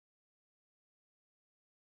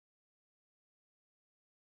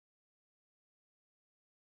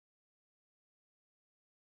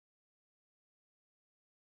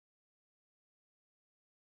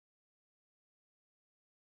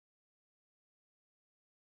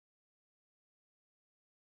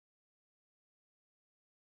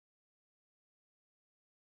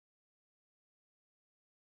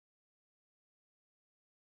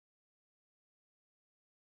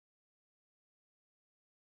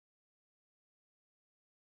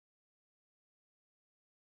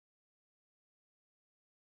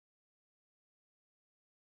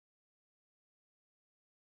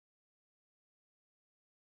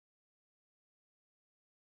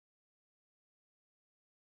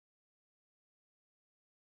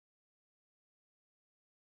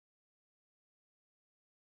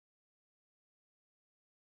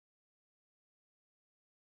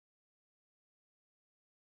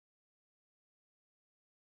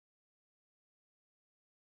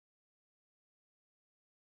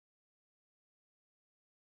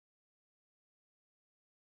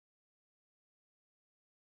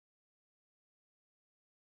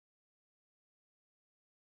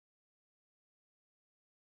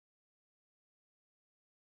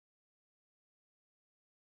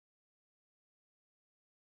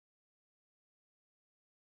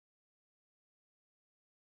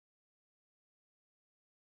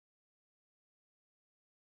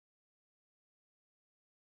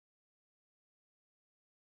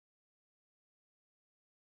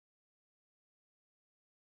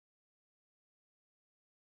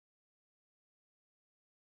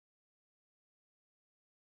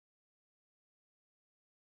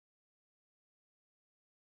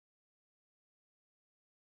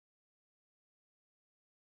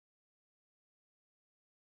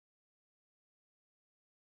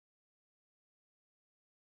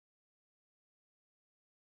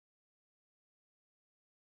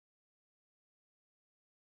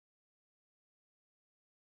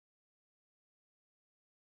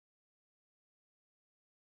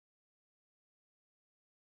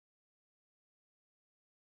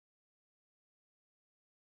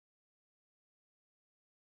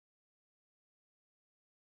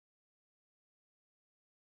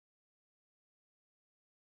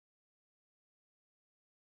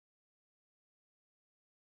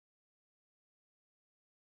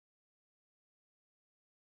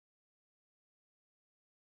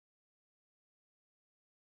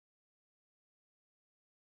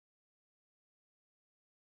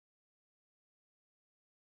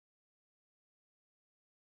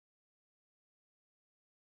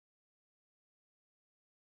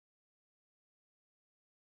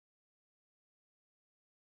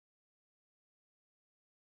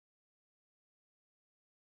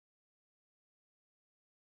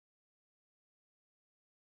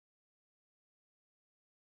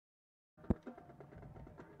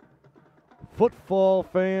football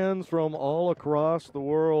fans from all across the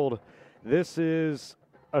world. This is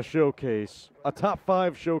a showcase, a top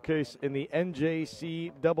 5 showcase in the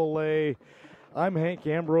NJCAA. I'm Hank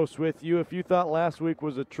Ambrose with you. If you thought last week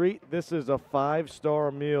was a treat, this is a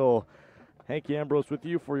 5-star meal. Hank Ambrose with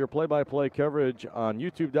you for your play-by-play coverage on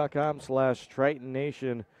youtube.com/Triton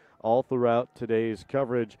Nation all throughout today's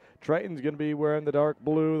coverage. Triton's going to be wearing the dark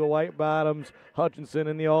blue, the white bottoms, Hutchinson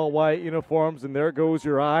in the all-white uniforms, and there goes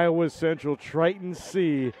your Iowa Central Triton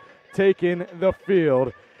C taking the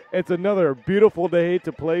field. It's another beautiful day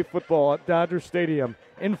to play football at Dodger Stadium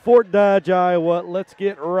in Fort Dodge, Iowa. Let's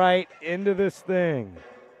get right into this thing.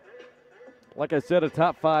 Like I said, a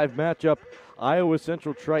top 5 matchup. Iowa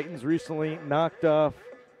Central Tritons recently knocked off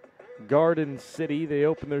Garden City. They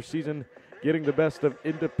opened their season getting the best of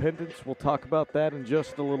Independence. We'll talk about that in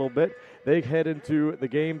just a little bit. They head into the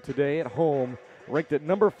game today at home, ranked at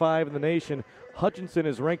number 5 in the nation. Hutchinson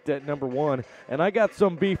is ranked at number 1, and I got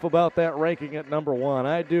some beef about that ranking at number 1.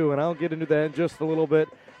 I do, and I'll get into that in just a little bit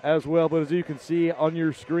as well. But as you can see on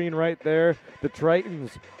your screen right there, the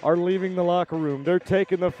Tritons are leaving the locker room. They're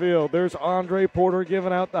taking the field. There's Andre Porter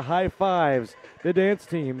giving out the high fives, the dance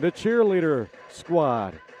team, the cheerleader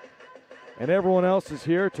squad. And everyone else is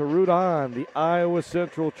here to root on the Iowa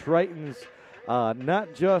Central Tritons.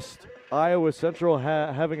 Not just Iowa Central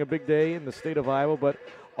having a big day in the state of Iowa, but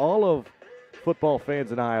all of football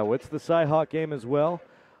fans in Iowa. It's the Cy-Hawk game as well.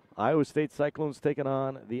 Iowa State Cyclones taking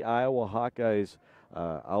on the Iowa Hawkeyes.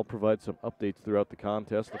 I'll provide some updates throughout the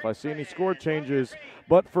contest if I see any score changes.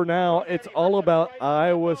 But for now, it's all about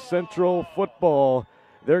Iowa Central football.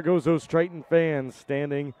 There goes those Triton fans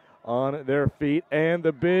standing on their feet, and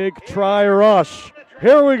the big try rush.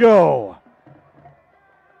 Here we go.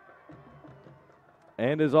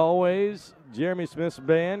 And as always, Jeremy Smith's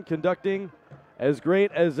band conducting as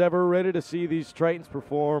great as ever, ready to see these Tritons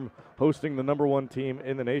perform, hosting the number 1 team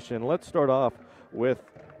in the nation. Let's start off with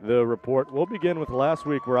the report. We'll begin with last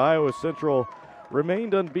week, where Iowa Central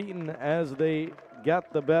remained unbeaten as they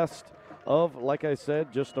got the best of, like I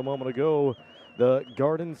said just a moment ago, the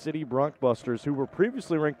Garden City Broncbusters, who were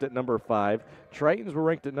previously ranked at number 5. Tritons were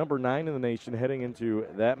ranked at number 9 in the nation heading into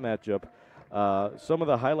that matchup. Some of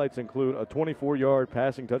the highlights include a 24-yard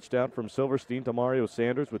passing touchdown from Silverstein to Mario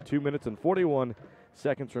Sanders with 2 minutes and 41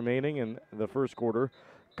 seconds remaining in the first quarter.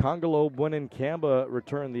 Congolo Buenancamba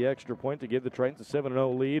returned the extra point to give the Tritons a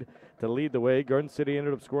 7-0 lead to lead the way. Garden City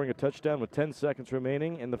ended up scoring a touchdown with 10 seconds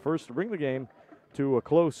remaining in the first to bring the game to a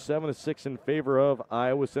close 7-6 in favor of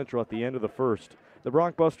Iowa Central at the end of the first. The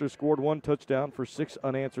Broncbusters scored 1 touchdown for 6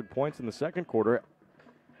 unanswered points in the second quarter,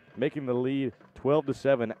 making the lead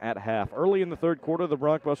 12-7 at half. Early in the third quarter, the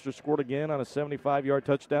Broncbusters scored again on a 75-yard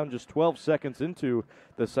touchdown just 12 seconds into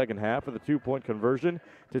the second half with a 2-point conversion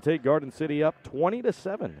to take Garden City up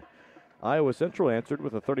 20-7. Iowa Central answered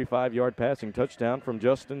with a 35-yard passing touchdown from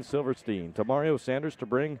Justin Silverstein to Mario Sanders to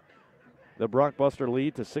bring the Broncbuster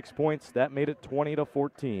lead to 6 points. That made it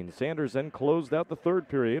 20-14. Sanders then closed out the third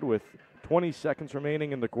period with 20 seconds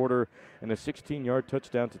remaining in the quarter and a 16-yard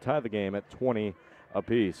touchdown to tie the game at 20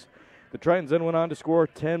 apiece. The Tritons then went on to score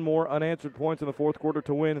 10 more unanswered points in the fourth quarter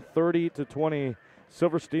to win 30-20.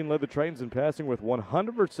 Silverstein led the Tritons in passing with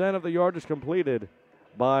 100% of the yardage completed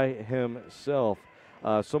by himself.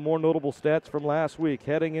 Some more notable stats from last week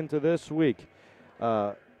heading into this week.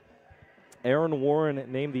 Aaron Warren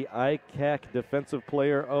named the ICAC Defensive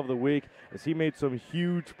Player of the Week as he made some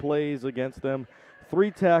huge plays against them. 3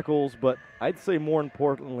 tackles, but I'd say more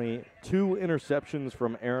importantly, 2 interceptions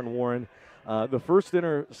from Aaron Warren. The first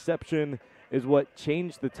interception is what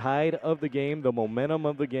changed the tide of the game, the momentum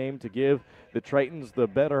of the game, to give the Tritons the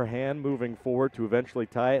better hand moving forward to eventually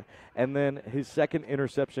tie it. And then his second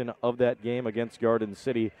interception of that game against Garden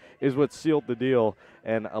City is what sealed the deal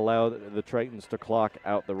and allowed the Tritons to clock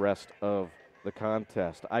out the rest of the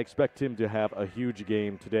contest. I expect him to have a huge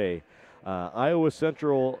game today. Iowa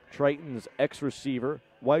Central Tritons ex-receiver,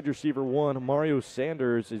 wide receiver 1, Mario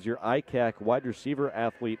Sanders, is your ICAC wide receiver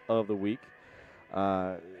athlete of the week.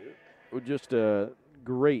 Just a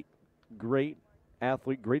great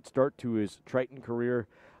athlete, great start to his Triton career.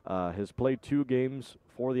 Has played 2 games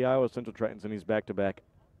for the Iowa Central Tritons, and he's back-to-back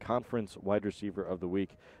conference wide receiver of the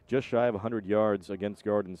week. Just shy of 100 yards against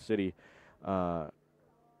Garden City.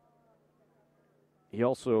 He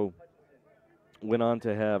also went on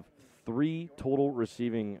to have 3 total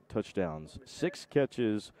receiving touchdowns, 6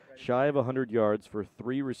 catches, shy of 100 yards for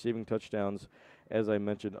 3 receiving touchdowns. As I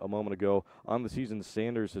mentioned a moment ago, on the season,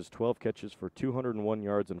 Sanders has 12 catches for 201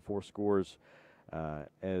 yards and 4 scores.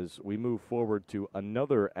 As we move forward to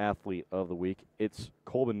another athlete of the week, it's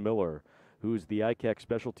Colvin Miller, who's the ICAC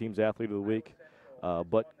Special Teams Athlete of the Week.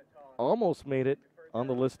 But almost made it on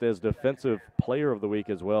the list as Defensive Player of the Week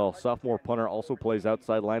as well. Sophomore punter also plays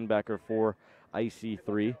outside linebacker for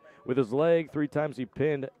IC3. With his leg, 3 times he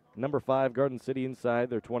pinned number 5 Garden City inside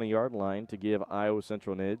their 20-yard line to give Iowa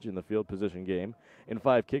Central an edge in the field position game. In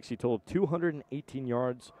 5 kicks, he totaled 218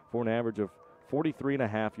 yards for an average of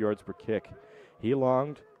 43.5 yards per kick. He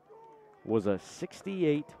longed was a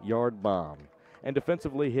 68-yard bomb. And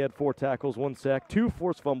defensively, he had 4 tackles, 1 sack, 2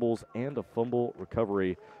 forced fumbles, and a fumble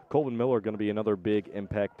recovery. Colvin Miller going to be another big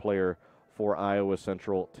impact player for Iowa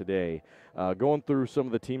Central today. Going through some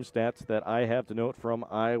of the team stats that I have to note from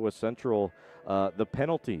Iowa Central, the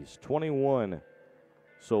penalties, 21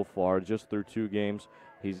 so far, just through 2 games.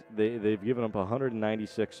 They've given up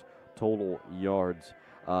 196 total yards.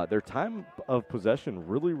 Their time of possession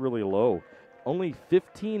really, really low. Only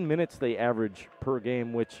 15 minutes they average per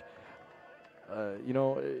game, which,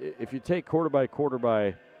 if you take quarter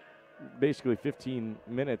by basically 15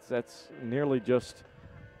 minutes, that's nearly just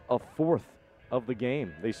a fourth of the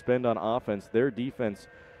game they spend on offense. Their defense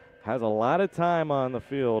has a lot of time on the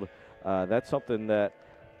field. That's something that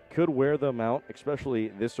could wear them out, especially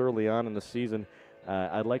this early on in the season.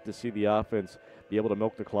 I'd like to see the offense be able to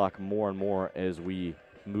milk the clock more and more as we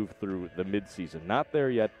move through the midseason. Not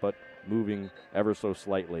there yet, but moving ever so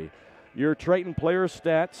slightly. Your Triton player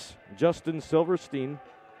stats: Justin Silverstein,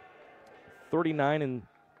 39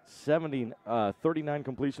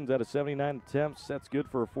 completions out of 79 attempts. That's good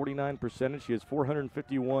for a 49 percentage. He has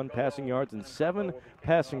 451 passing yards and 7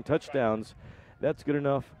 passing touchdowns. That's good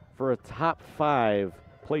enough for a top 5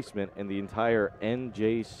 placement in the entire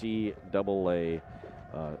NJCAA.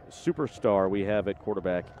 Superstar we have at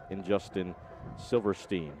quarterback in Justin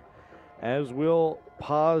Silverstein. As we'll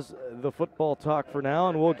pause the football talk for now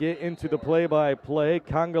and we'll get into the play-by-play.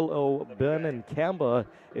 Congolo Ben and Kamba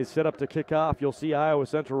is set up to kick off. You'll see Iowa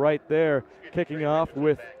Central right there kicking off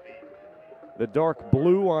with the dark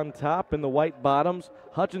blue on top and the white bottoms.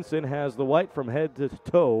 Hutchinson has the white from head to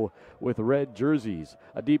toe with red jerseys.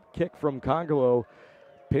 A deep kick from Congolo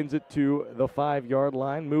pins it to the 5-yard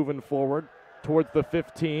line, moving forward towards the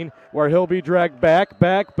 15, where he'll be dragged back,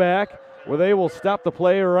 where they will stop the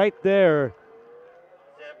play right there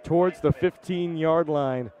towards the 15-yard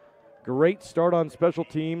line. Great start on special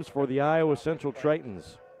teams for the Iowa Central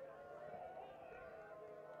Tritons.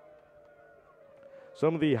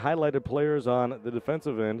 Some of the highlighted players on the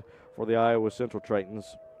defensive end for the Iowa Central Tritons.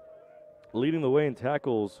 Leading the way in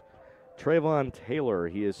tackles, Trayvon Taylor.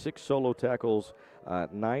 He has 6 solo tackles,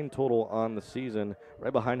 9 total on the season.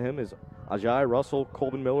 Right behind him is Ajay Russell,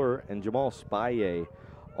 Colvin Miller, and Jamal Spaye,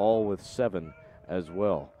 all with 7 as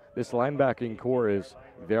well. This linebacking core is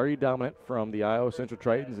very dominant from the Iowa Central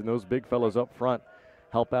Tritons, and those big fellows up front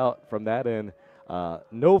help out from that end.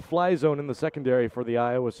 No fly zone in the secondary for the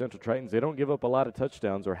Iowa Central Tritons. They don't give up a lot of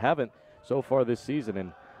touchdowns, or haven't so far this season,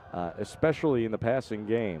 and especially in the passing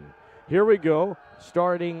game. Here we go,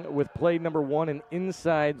 starting with play number 1, an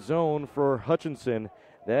inside zone for Hutchinson.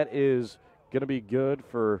 That is going to be good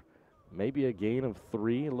for maybe a gain of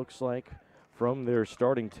 3, it looks like, from their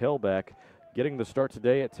starting tailback. Getting the start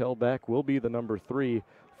today at tailback will be the number 3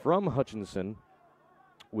 from Hutchinson,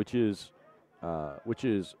 which is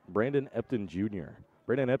Brandon Epton Jr.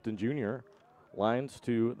 Brandon Epton Jr. lines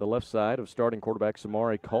to the left side of starting quarterback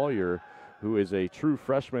Samari Collier, who is a true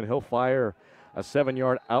freshman. He'll fire a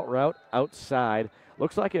 7-yard out route outside.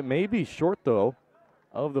 Looks like it may be short, though,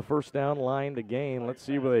 of the first down line to gain. Let's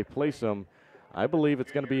see where they place him. I believe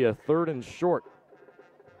it's going to be a 3rd and short.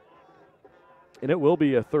 And it will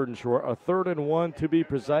be a 3rd and short, a 3rd and 1 to be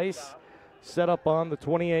precise, set up on the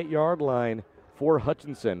 28-yard line for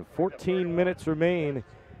Hutchinson. 14 minutes remain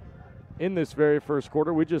in this very first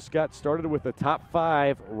quarter. We just got started with the top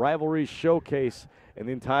 5 rivalry showcase in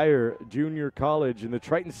the entire junior college, and the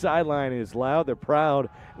Triton sideline is loud, they're proud,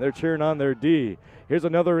 and they're cheering on their D. Here's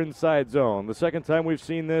another inside zone. The second time we've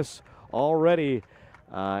seen this already,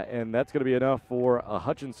 and that's going to be enough for a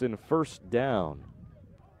Hutchinson first down.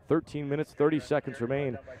 13 minutes, 30 seconds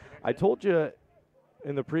remain. I told you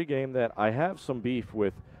in the pregame that I have some beef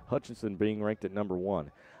with Hutchinson being ranked at number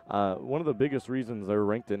 1. One of the biggest reasons they're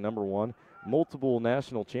ranked at number 1, multiple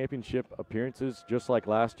national championship appearances. Just like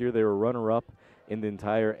last year, they were runner-up in the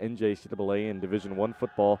entire NJCAA in Division I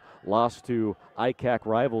football. Lost to ICAC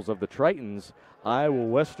rivals of the Tritons, Iowa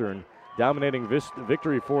Western, dominating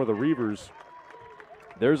victory for the Reavers.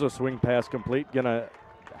 There's a swing pass complete, gonna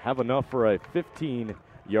have enough for a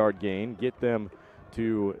 15-yard gain, get them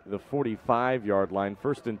to the 45-yard line.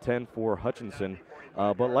 1st and 10 for Hutchinson.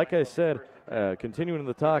 But like I said, continuing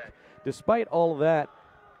the talk, despite all of that,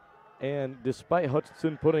 and despite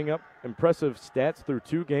Hutchinson putting up impressive stats through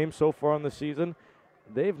 2 games so far in the season,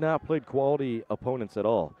 they've not played quality opponents at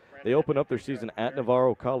all. They opened up their season at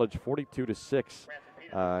Navarro College 42-6,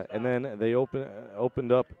 and then they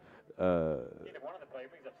opened up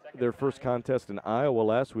their first contest in Iowa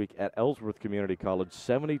last week at Ellsworth Community College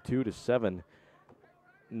 72-7.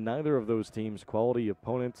 Neither of those teams quality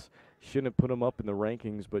opponents. Shouldn't put them up in the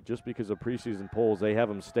rankings, but just because of preseason polls, they have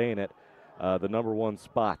them staying at the number 1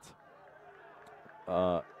 spot.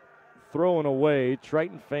 Throwing away,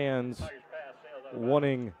 Triton fans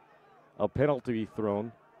wanting a penalty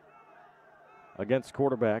thrown against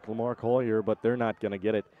quarterback Lamar Collier, but they're not going to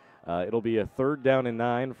get it. It'll be a 3rd down and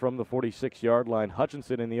 9 from the 46-yard line.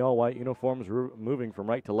 Hutchinson in the all-white uniforms moving from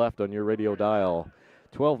right to left on your radio dial.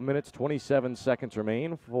 12 minutes, 27 seconds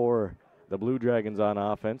remain for the Blue Dragons on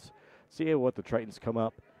offense. See what the Tritons come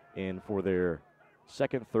up in for their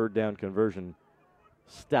second 3rd down conversion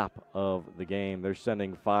stop of the game. They're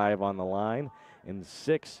sending 5 on the line and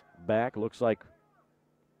 6 back. Looks like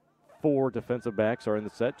 4 defensive backs are in the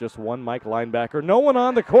set. Just 1 Mike linebacker. No one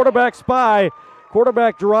on the quarterback spy.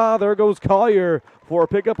 Quarterback draw. There goes Collier for a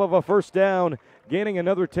pickup of a 1st down. Gaining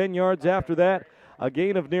another 10 yards after that. A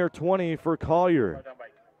gain of near 20 for Collier.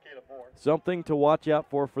 Something to watch out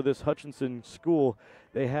for this Hutchinson school.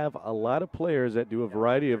 They have a lot of players that do a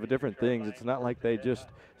variety of different things. It's not like they just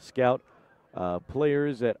scout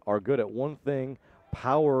players that are good at one thing,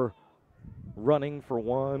 power running for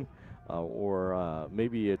one, or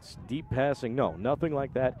maybe it's deep passing. No, nothing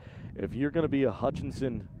like that. If you're going to be a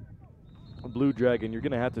Hutchinson Blue Dragon, you're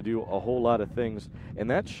going to have to do a whole lot of things,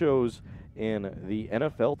 and that shows in the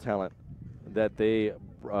NFL talent that they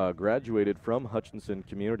graduated from Hutchinson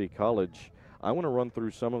Community College. I want to run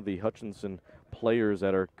through some of the Hutchinson players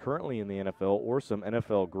that are currently in the NFL or some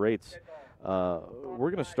NFL greats. We're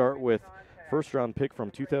going to start with first-round pick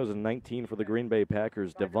from 2019 for the Green Bay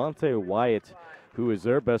Packers, Devontae Wyatt, who is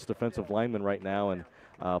their best defensive lineman right now and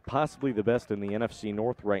possibly the best in the NFC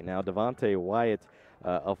North right now. Devontae Wyatt,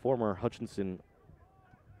 a former Hutchinson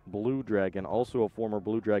Blue Dragon, also a former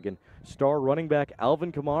Blue Dragon. Star running back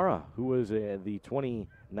Alvin Kamara, who was the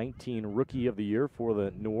 2019 Rookie of the Year for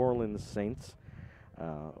the New Orleans Saints.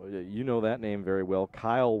 You know that name very well.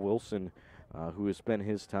 Kyle Wilson, who has spent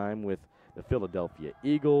his time with the Philadelphia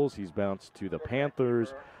Eagles. He's bounced to the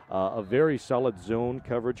Panthers. A very solid zone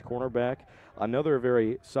coverage cornerback. Another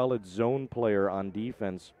very solid zone player on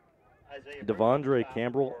defense, Devondre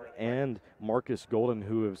Campbell and Marcus Golden,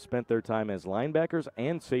 who have spent their time as linebackers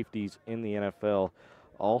and safeties in the NFL.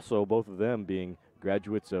 Also, both of them being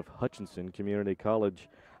graduates of Hutchinson Community College.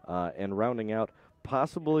 And rounding out,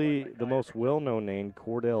 possibly the most well-known name,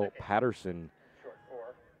 Cordell Patterson,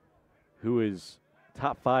 who is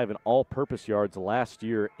top 5 in all-purpose yards last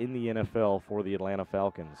year in the NFL for the Atlanta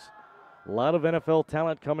Falcons. A lot of NFL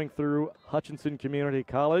talent coming through Hutchinson Community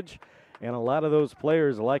College, and a lot of those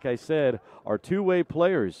players, like I said, are two-way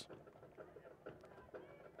players.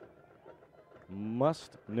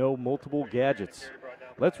 Must know multiple gadgets.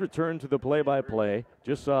 Let's return to the play-by-play.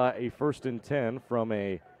 Just saw a 1st and 10 from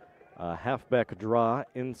a halfback draw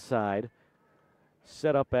inside,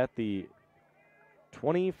 set up at the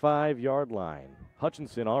 25-yard line.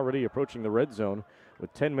 Hutchinson already approaching the red zone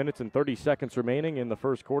with 10 minutes and 30 seconds remaining in the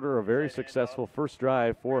first quarter. A very successful first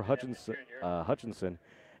drive for Hutchinson.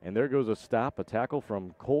 And there goes a stop, a tackle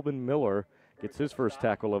from Colvin Miller. Gets his first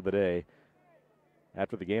tackle of the day.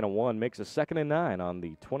 After the gain of 1, makes a 2nd and 9 on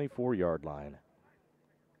the 24-yard line.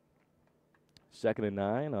 2nd and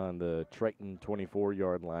 9 on the Triton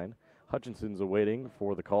 24-yard line. Hutchinson's awaiting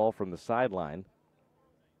for the call from the sideline.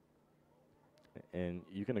 And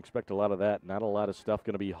you can expect a lot of that. Not a lot of stuff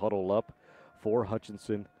going to be huddled up for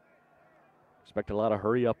Hutchinson. Expect a lot of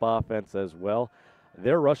hurry-up offense as well.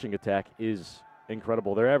 Their rushing attack is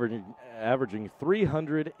incredible. They're averaging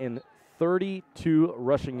 332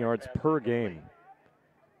 rushing yards per game.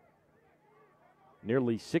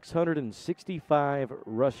 Nearly 665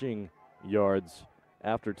 rushing yards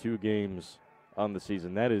after 2 games on the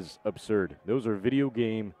season. That is absurd. Those are video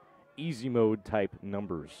game easy mode type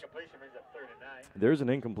numbers. There's an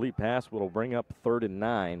incomplete pass that will bring up 3rd and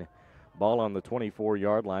 9. Ball on the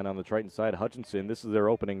 24-yard line on the Triton side. Hutchinson, this is their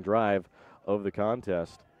opening drive of the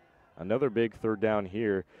contest. Another big 3rd down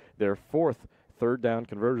here. Their 4th 3rd down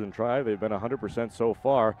conversion try. They've been 100% so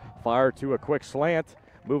far. Fire to a quick slant.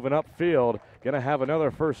 Moving upfield. Going to have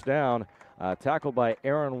another 1st down. Tackled by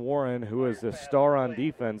Aaron Warren, who is the star on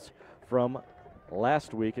defense from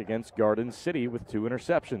last week against Garden City with 2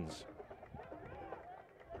 interceptions.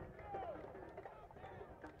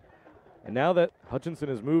 And now that Hutchinson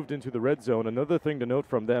has moved into the red zone, another thing to note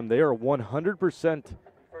from them, they are 100%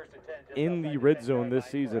 in the red zone this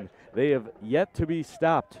season. They have yet to be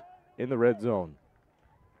stopped in the red zone.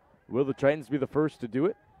 Will the Tritons be the first to do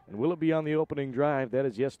it? And will it be on the opening drive? That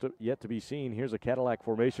is yet to be seen. Here's a Cadillac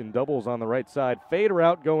formation. Doubles on the right side. Fader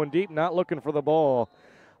out going deep, not looking for the ball.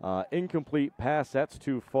 Incomplete pass. That's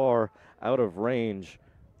too far out of range.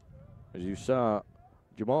 As you saw,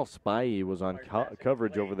 Jamal Spivey was on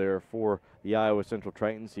coverage over there for the Iowa Central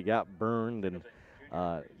Tritons. He got burned and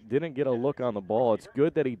didn't get a look on the ball. It's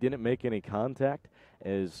good that he didn't make any contact,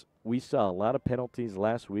 as we saw a lot of penalties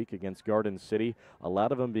last week against Garden City, a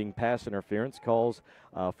lot of them being pass interference calls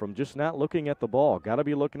from just not looking at the ball. Got to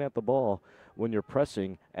be looking at the ball when you're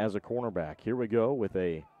pressing as a cornerback. Here we go with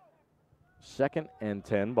a 2nd and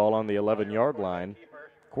 10, ball on the 11-yard line.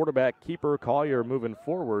 Quarterback keeper Collier moving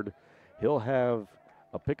forward. He'll have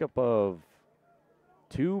a pickup of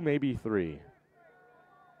 2, maybe 3.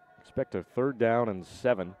 Expect a 3rd down and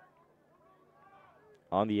 7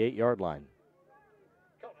 on the 8-yard line.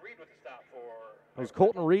 It was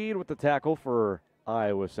Colton Reed with the tackle for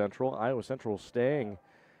Iowa Central. Iowa Central staying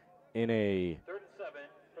in a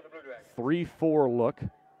 3-4 look.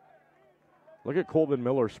 Look at Colvin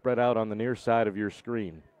Miller spread out on the near side of your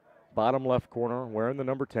screen. Bottom left corner, wearing the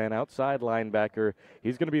number 10, outside linebacker.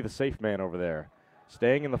 He's going to be the safe man over there.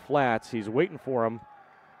 Staying in the flats. He's waiting for him.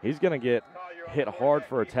 He's going to get hit hard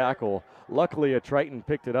for a tackle. Luckily, a Triton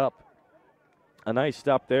picked it up. A nice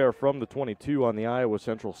stop there from the 22 on the Iowa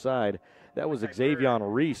Central side. That was Xavier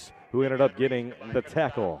Reese who ended up getting the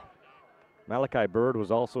tackle. Malachi Bird was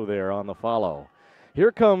also there on the follow.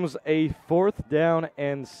 Here comes a 4th down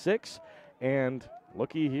and 6. And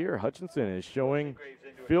looky here, Hutchinson is showing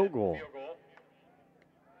field goal.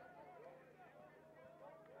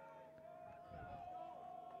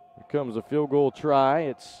 Here comes a field goal try.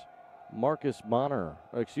 It's Marcus Bonner.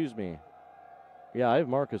 Excuse me. Yeah, I have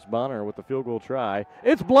Marcus Bonner with the field goal try.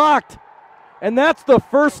 It's blocked! And that's the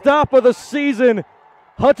first stop of the season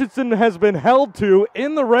Hutchinson has been held to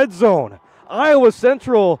in the red zone. Iowa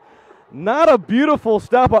Central, not a beautiful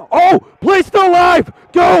stop. Oh, play still alive!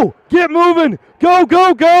 Go! Get moving! Go,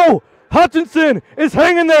 go, go! Hutchinson is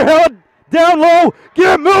hanging their head down low.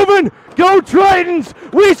 Get moving! Go Tritons!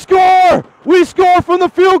 We score! We score from the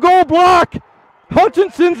field goal block!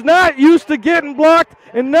 Hutchinson's not used to getting blocked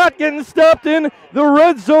and not getting stopped in the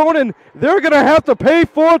red zone, and they're going to have to pay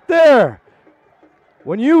for it there.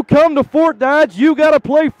 When you come to Fort Dodge, you got to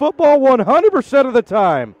play football 100% of the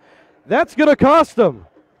time. That's going to cost them.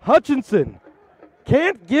 Hutchinson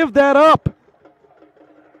can't give that up.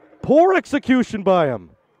 Poor execution by him.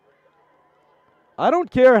 I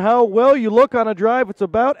don't care how well you look on a drive. It's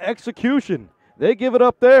about execution. They give it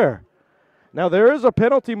up there. Now, there is a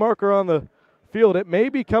penalty marker on the field. It may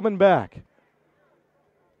be coming back,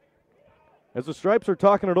 as the Stripes are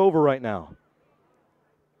talking it over right now.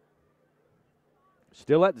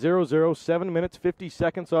 Still at 0-0, 7 minutes, 50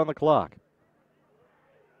 seconds on the clock.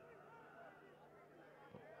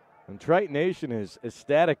 And Triton Nation is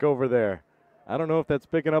ecstatic over there. I don't know if that's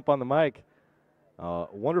picking up on the mic.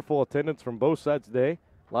 Wonderful attendance from both sides today.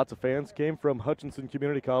 Lots of fans came from Hutchinson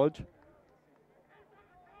Community College.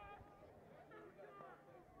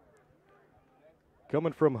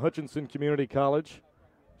 Coming from Hutchinson Community College,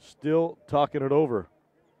 still talking it over.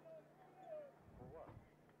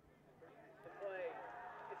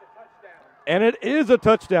 And it is a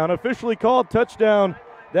touchdown, officially called touchdown.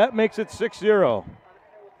 That makes it 6-0.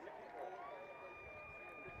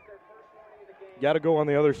 Got to go on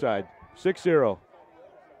the other side. 6-0.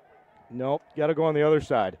 Nope, got to go on the other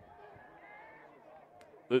side.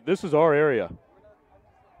 This is our area.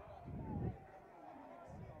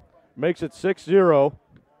 Makes it 6-0.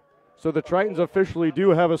 So the Tritons officially do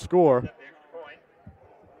have a score.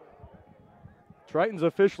 Tritons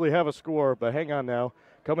officially have a score, but hang on now.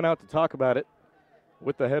 Coming out to talk about it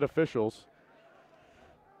with the head officials.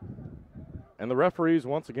 And the referees,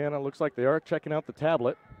 once again, it looks like they are checking out the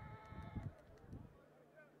tablet.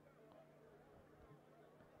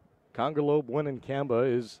 Congalobe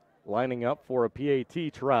Winnenkampa is lining up for a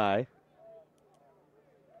PAT try.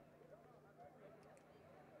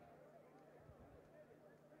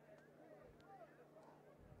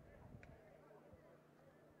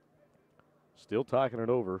 Still talking it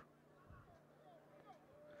over.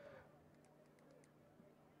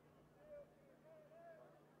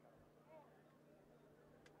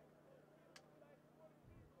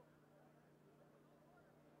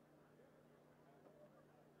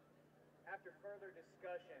 After further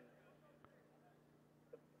discussion,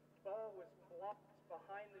 the ball was blocked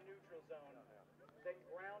behind the neutral zone, then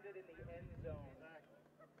grounded in the end zone.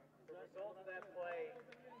 The result of that play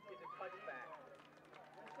is a touchback.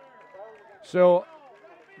 So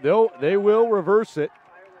they will reverse it.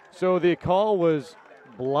 So the call was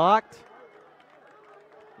blocked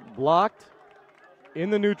blocked in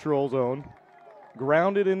the neutral zone,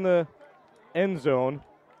 grounded in the end zone.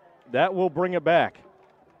 That will bring it back.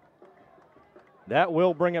 That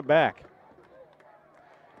will bring it back.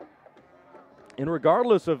 And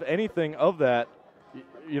regardless of anything of that,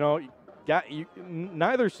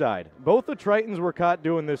 neither side. Both the Tritons were caught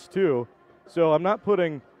doing this too. So I'm not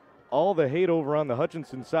putting all the hate over on the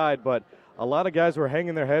Hutchinson side, but a lot of guys were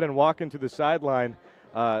hanging their head and walking to the sideline.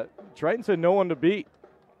 Tritons had no one to beat.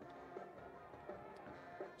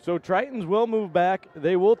 So Tritons will move back.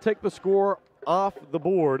 They will take the score off the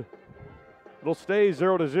board. It'll stay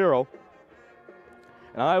 0-0.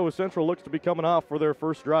 And Iowa Central looks to be coming off for their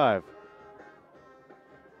first drive.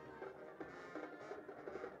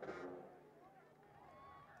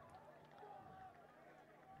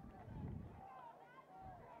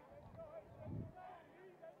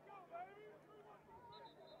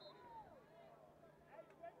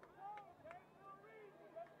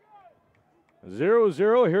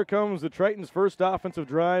 Zero. Here comes the Tritons' first offensive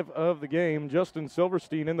drive of the game. Justin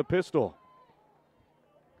Silverstein in the pistol.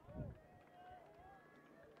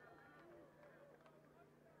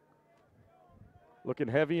 Looking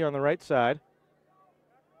heavy on the right side.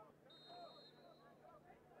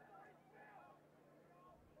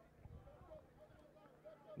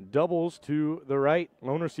 Doubles to the right.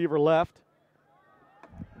 Lone receiver left.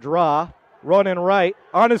 Draw. Running right.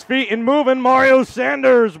 On his feet and moving. Mario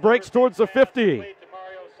Sanders breaks towards the 50.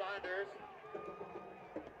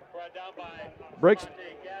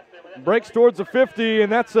 Breaks towards the 50,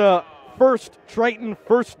 and that's a first Triton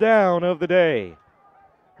first down of the day.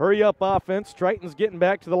 Hurry up offense. Tritons getting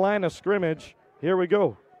back to the line of scrimmage. Here we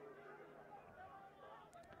go.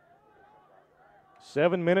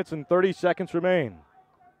 7 minutes and 30 seconds remain.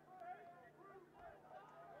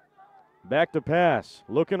 Back to pass.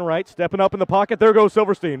 Looking right, stepping up in the pocket. There goes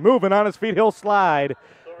Silverstein. Moving on his feet. He'll slide.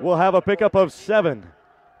 We'll have a pickup of 7.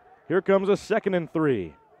 Here comes a 2nd and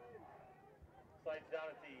 3. Slides down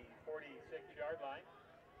at the 46-yard line.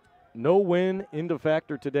 No wind into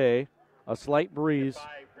factor today. A slight breeze.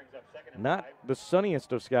 Not the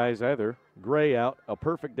sunniest of skies either. Gray out. A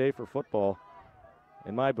perfect day for football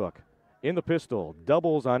in my book. In the pistol.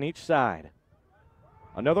 Doubles on each side.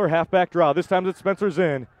 Another halfback draw. This time it's Spencer's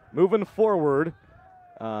in. Moving forward,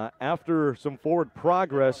 after some forward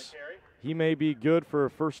progress, he may be good for a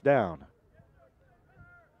first down.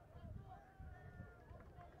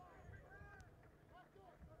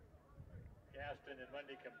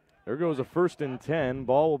 There goes a 1st and 10.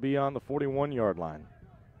 Ball will be on the 41-yard line.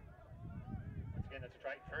 Again, that's a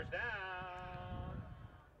Triton first down.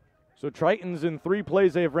 So Tritons in 3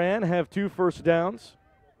 plays they've ran have 2 first downs.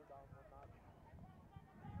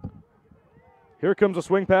 Here comes a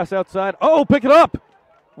swing pass outside. Oh, pick it up.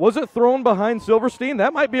 Was it thrown behind Silverstein?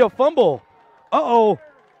 That might be a fumble. Uh-oh.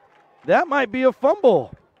 That might be a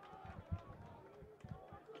fumble.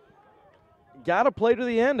 Got to play to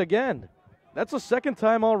the end again. That's the 2nd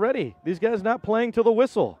time already. These guys not playing to the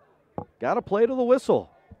whistle. Got to play to the whistle.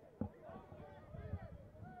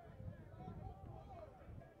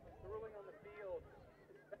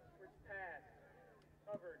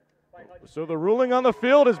 So the ruling on the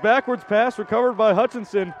field is backwards pass recovered by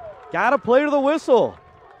Hutchinson. Got to play to the whistle.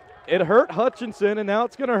 It hurt Hutchinson, and now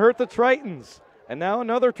it's going to hurt the Tritons. And now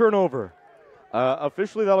another turnover.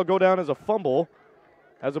 Officially, that'll go down as a fumble,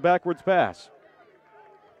 as a backwards pass.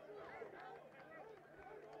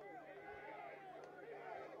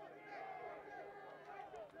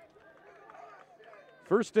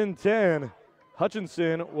 First and 10.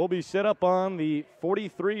 Hutchinson will be set up on the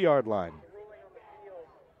 43-yard line.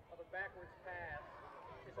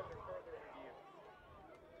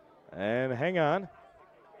 And hang on.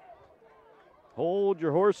 Hold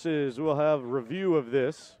your horses. We'll have review of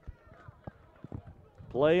this.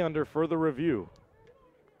 Play under further review.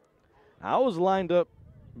 I was lined up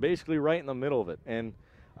basically right in the middle of it. And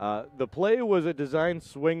the play was a designed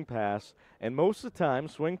swing pass. And most of the time,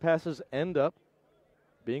 swing passes end up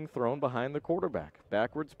being thrown behind the quarterback.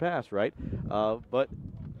 Backwards pass, right? But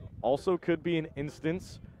also could be an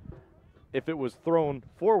instance, if it was thrown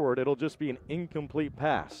forward, it'll just be an incomplete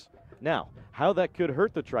pass. Now, how that could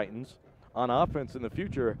hurt the Tritons on offense in the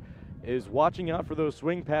future is watching out for those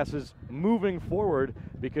swing passes moving forward,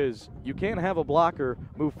 because you can't have a blocker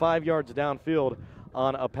move 5 yards downfield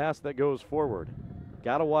on a pass that goes forward.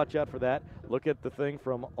 Got to watch out for that. Look at the thing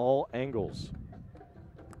from all angles.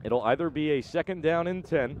 It'll either be a 2nd down and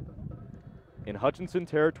 10 in Hutchinson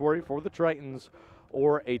territory for the Tritons,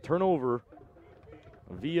 or a turnover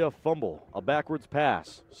via fumble, a backwards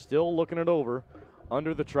pass. Still looking it over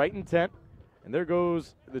under the Triton tent. And there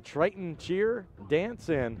goes the Triton cheer, dance,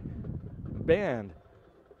 and band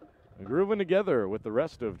grooving together with the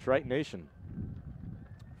rest of Triton Nation.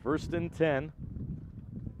 1st and 10.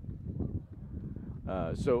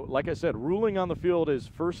 So, like I said, ruling on the field is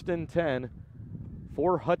 1st and 10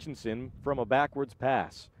 for Hutchinson from a backwards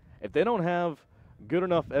pass. If they don't have good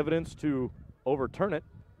enough evidence to overturn it,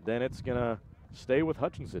 then it's going to stay with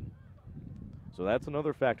Hutchinson. So that's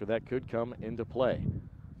another factor that could come into play.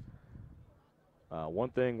 One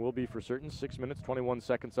thing will be for certain, 6 minutes, 21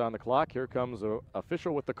 seconds on the clock. Here comes the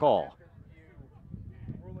official with the call.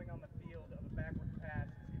 Ruling on the field of a backwards pass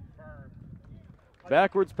is confirmed.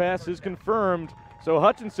 Backwards pass is confirmed, so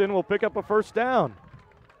Hutchinson will pick up a 1st down.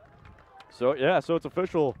 So, yeah, so it's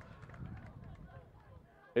official.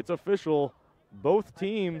 It's official. Both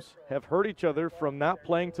teams have hurt each other from not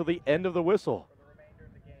playing till the end of the whistle.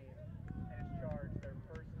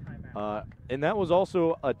 And that was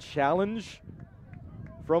also a challenge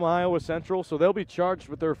from Iowa Central, so they'll be charged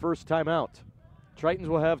with their 1st timeout. Tritons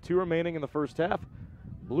will have 2 remaining in the 1st half.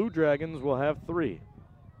 Blue Dragons will have 3.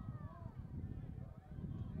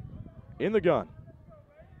 In the gun.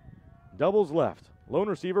 Doubles left. Lone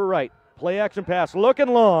receiver right. Play action pass. Looking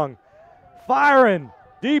long. Firing.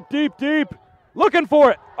 Deep, deep, deep. Looking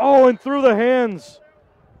for it. Oh, and through the hands.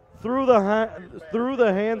 Through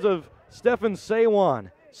the hands of Stefan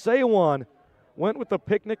Sawan. Sawan went with the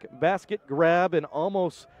picnic basket grab and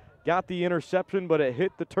almost got the interception, but it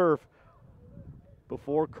hit the turf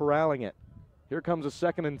before corralling it. Here comes a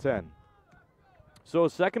 2nd and 10. So a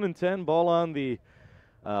 2nd and 10, ball on the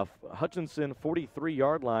Hutchinson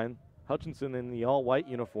 43-yard line. Hutchinson in the all-white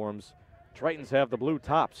uniforms. Tritons have the blue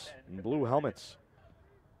tops and blue helmets.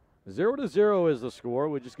 0-0 is the score.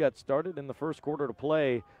 We just got started in the 1st quarter to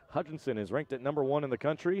play. Hutchinson is ranked at number 1 in the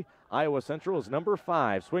country. Iowa Central is number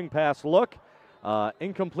 5. Swing pass look.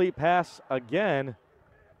 Incomplete pass again.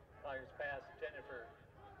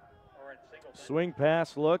 Swing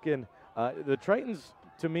pass look. And the Tritons,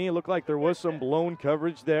 to me, look like there was some blown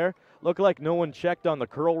coverage there. Looked like no one checked on the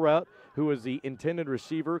curl route, who was the intended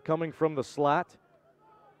receiver coming from the slot.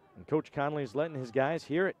 And Coach Conley's letting his guys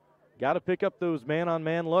hear it. Got to pick up those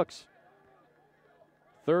man-on-man looks.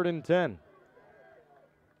 3rd and 10.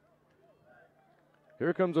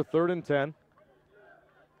 Here comes a 3rd and 10.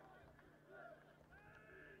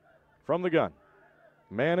 From the gun.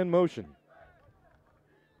 Man in motion.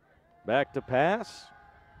 Back to pass.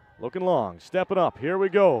 Looking long. Stepping up. Here we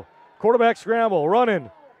go. Quarterback scramble. Running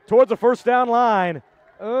towards the 1st down line.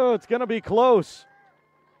 Oh, it's going to be close.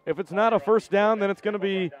 If it's not a 1st down, then it's going to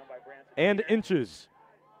be and inches.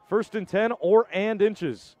 1st and 10 or and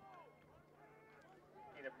inches.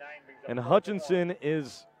 And Hutchinson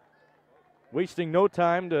is wasting no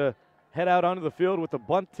time to head out onto the field with the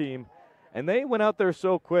bunt team. And they went out there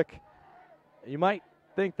so quick, you might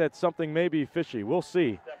think that something may be fishy. We'll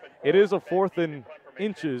see. It is a 4th and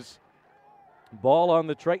inches. Ball on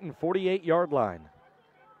the Triton 48-yard line.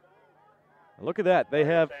 Look at that. They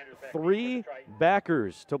have 3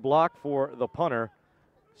 backers to block for the punter,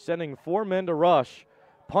 sending 4 men to rush.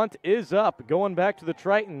 Punt is up, going back to the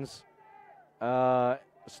Tritons.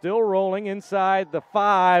 Still rolling inside the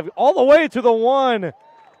 5, all the way to the 1.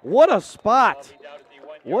 What a spot.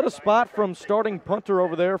 What a spot from starting punter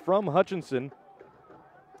over there from Hutchinson.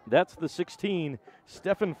 That's the 16,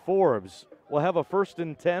 Stephen Forbes. Will have a 1st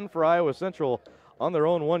and 10 for Iowa Central on their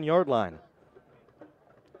own 1-yard line.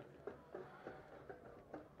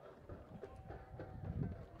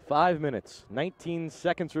 Five minutes, 19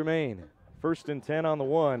 seconds remain. 1st and 10 on the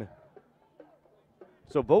 1.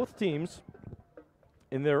 So both teams,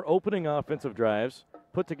 in their opening offensive drives,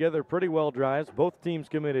 put together pretty well drives. Both teams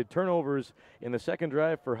committed turnovers in the 2nd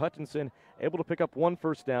drive for Hutchinson, able to pick up 1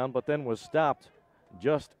 1st down, but then was stopped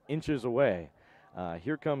just inches away.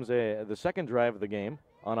 Here comes the 2nd drive of the game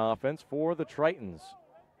on offense for the Tritons.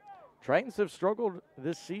 Tritons have struggled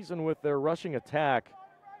this season with their rushing attack.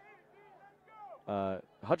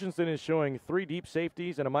 Hutchinson is showing 3 deep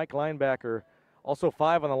safeties and a Mike linebacker, also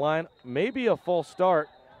 5 on the line. Maybe a false start.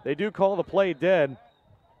 They do call the play dead.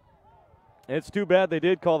 And it's too bad they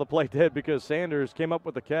did call the play dead because Sanders came up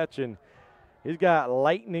with the catch, and he's got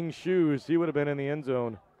lightning shoes. He would have been in the end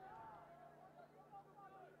zone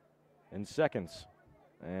in seconds.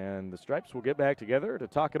 And the Stripes will get back together to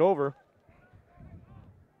talk it over.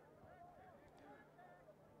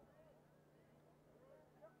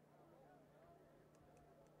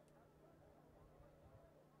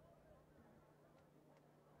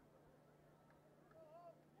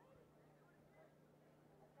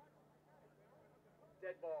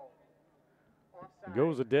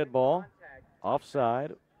 Goes a dead ball,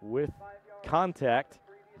 offside with contact,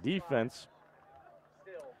 defense.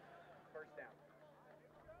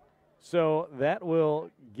 So that will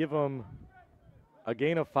give them a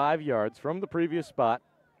gain of 5 yards from the previous spot.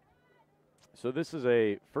 So this is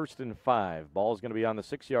a 1st and 5. Ball is going to be on the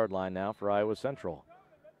 6-yard line now for Iowa Central.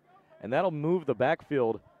 And that'll move the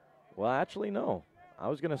backfield. Well, actually, no. I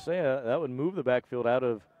was going to say that would move the backfield out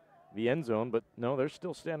of the end zone, but no, they're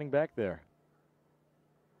still standing back there.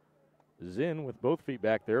 Zinn with both feet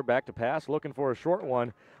back there, back to pass, looking for a short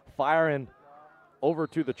one, firing over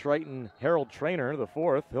to the Triton Harold Trainer, the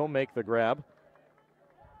 4th. He'll make the grab.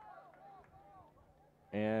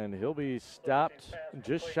 And he'll be stopped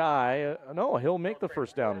just shy. No, he'll make the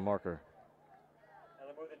first down marker.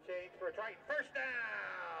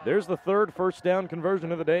 There's the 3rd first down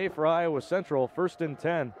conversion of the day for Iowa Central. 1st and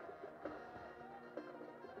 10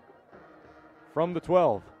 from the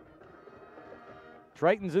 12.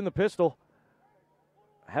 Tritons in the pistol.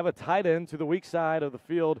 Have a tight end to the weak side of the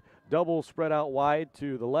field. Double spread out wide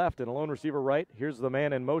to the left and a lone receiver right. Here's the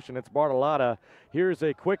man in motion. It's Bartolotta. Here's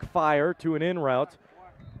a quick fire to an in route.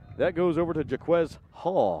 That goes over to Jaquez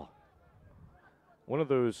Hall, one of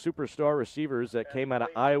those superstar receivers that came out of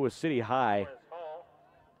Iowa City High.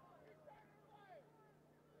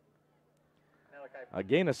 A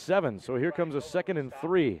gain of 7, so here comes a 2nd and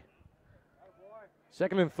 3.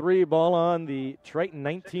 2nd and 3, ball on the Triton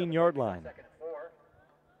 19-yard line.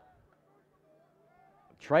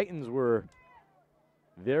 Tritons were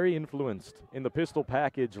very influenced in the pistol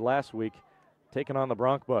package last week, taking on the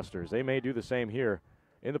Broncbusters. They may do the same here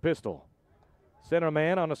in the pistol. Center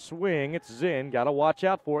man on a swing. It's Zinn. Got to watch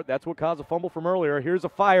out for it. That's what caused a fumble from earlier. Here's a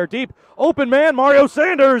fire deep. Open man, Mario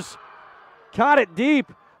Sanders. Caught it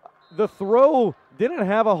deep. The throw didn't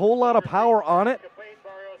have a whole lot of power on it.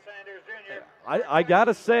 I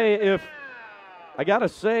gotta say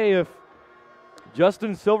if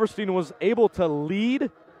Justin Silverstein was able to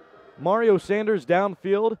lead Mario Sanders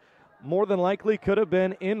downfield, more than likely could have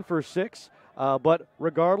been in for 6. But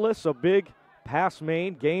regardless, a big pass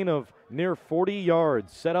made, gain of near 40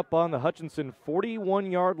 yards, set up on the Hutchinson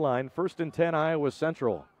 41-yard line, 1st and 10 Iowa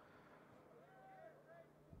Central.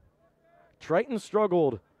 Triton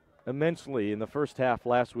struggled immensely in the first half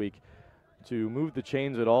last week to move the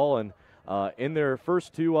chains at all, and in their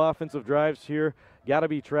first 2 offensive drives here, got to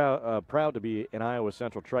be proud to be an Iowa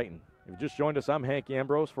Central Triton. If you've just joined us, I'm Hank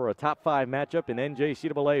Ambrose for a top 5 matchup in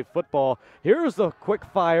NJCAA football. Here's the quick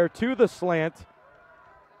fire to the slant.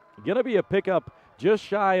 Going to be a pickup just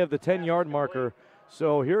shy of the 10-yard marker.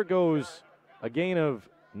 So here goes a gain of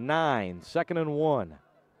 9, 2nd and 1.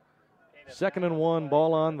 2nd and 1,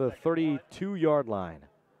 ball on the 32-yard line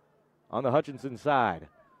on the Hutchinson side.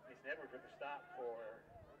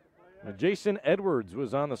 Jason Edwards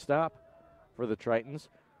was on the stop for the Tritons.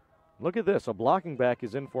 Look at this. A blocking back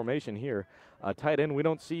is in formation here. Tight end, we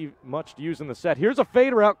don't see much to use in the set. Here's a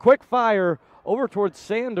fade route. Quick fire over towards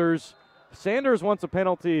Sanders. Sanders wants a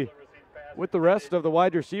penalty with the rest of the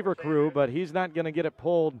wide receiver crew, but he's not going to get it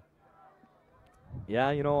pulled.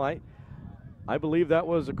 Yeah, you know, I believe that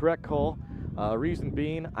was a correct call. Reason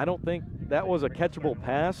being, I don't think that was a catchable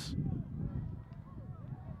pass.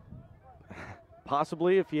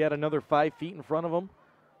 Possibly if he had another 5 feet in front of him,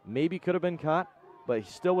 maybe could have been caught, but he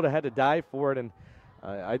still would have had to dive for it, and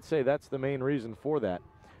I'd say that's the main reason for that.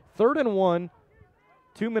 3rd and 1,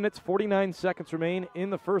 2 minutes, 49 seconds remain in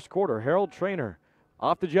the first quarter. Harold Trainer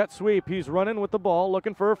off the jet sweep. He's running with the ball,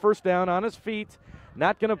 looking for a first down on his feet.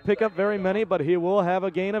 Not going to pick up very many, but he will have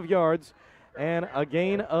a gain of yards and a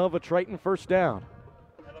gain of a Triton first down.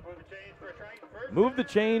 Move the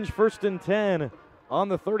change, 1st and 10 on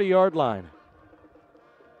the 30-yard line.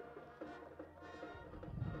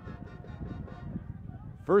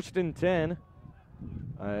 First and 10.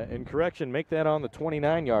 In correction, make that on the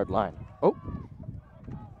 29-yard line. Oh.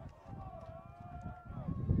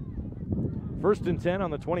 1st and 10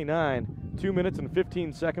 on the 29. 2 minutes and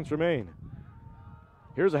 15 seconds remain.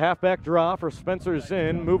 Here's a halfback draw for Spencer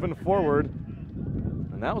Zinn moving forward.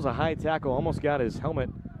 And that was a high tackle. Almost got his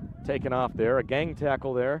helmet taken off there. A gang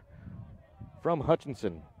tackle there from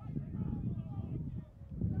Hutchinson.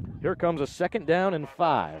 Here comes a 2nd down and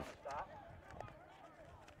 5.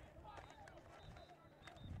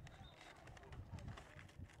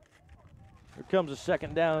 Here comes a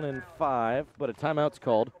 2nd down and 5, but a timeout's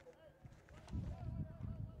called.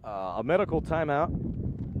 A medical timeout.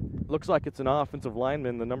 Looks like it's an offensive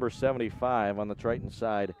lineman, the number 75 on the Triton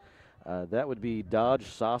side. That would be Dodge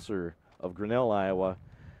Saucer of Grinnell, Iowa.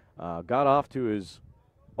 Got off to his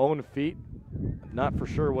own feet. Not for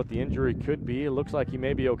sure what the injury could be. It looks like he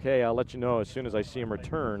may be okay. I'll let you know as soon as I see him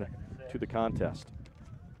return to the contest.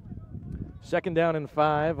 2nd down and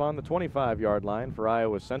 5 on the 25-yard line for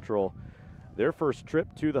Iowa Central. Their first trip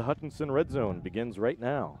to the Hutchinson red zone begins right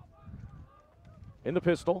now. In the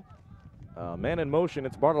pistol. Man in motion,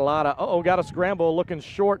 it's Bartolotta. Uh-oh, got a scramble, looking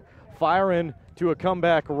short, firing to a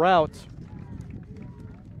comeback route.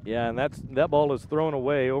 Yeah, and that ball is thrown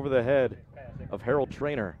away over the head of Harold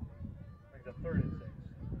Trainer.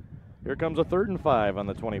 Here comes a 3rd and 5 on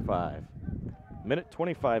the 25. Minute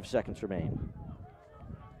 25 seconds remain.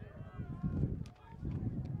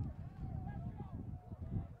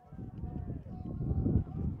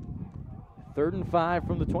 Third and 5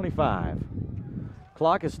 from the 25.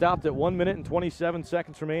 Clock is stopped at 1 minute and 27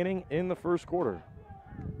 seconds remaining in the first quarter.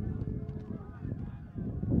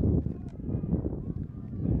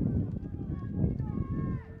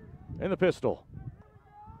 In the pistol.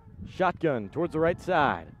 Shotgun towards the right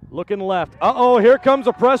side. Looking left. Uh-oh, here comes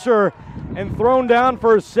a pressure and thrown down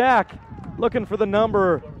for a sack. Looking for the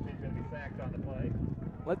number.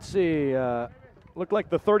 Let's see. Looked like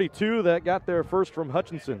the 32 that got there first from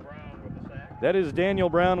Hutchinson. That is Daniel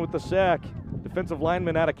Brown with the sack. Defensive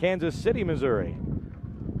lineman out of Kansas City, Missouri.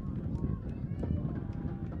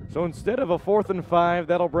 So instead of a 4th and 5,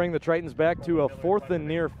 that'll bring the Tritons back to a 4th and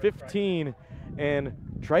near 15. And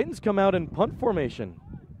Tritons come out in punt formation.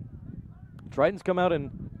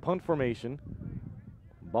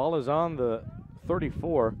 Ball is on the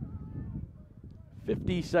 34.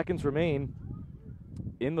 50 seconds remain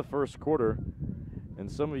in the first quarter.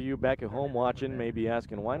 And some of you back at home watching may be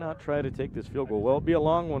asking, why not try to take this field goal? Well, it'll be a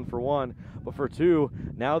long one for one, but for two,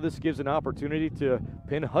 now this gives an opportunity to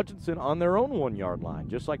pin Hutchinson on their own 1-yard line,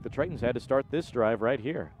 just like the Tritons had to start this drive right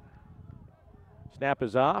here. Snap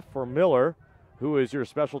is off for Miller, who is your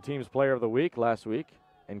special teams player of the week last week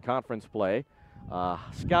in conference play.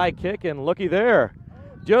 Sky kick, and looky there.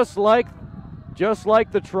 Just like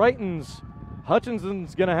the Tritons,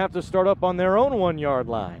 Hutchinson's going to have to start up on their own 1-yard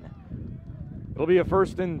line. It'll be a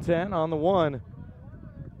 1st and 10 on the 1.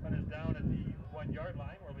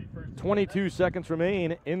 22 seconds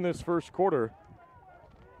remain in this first quarter.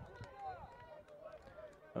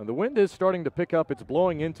 The wind is starting to pick up. It's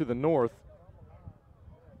blowing into the north,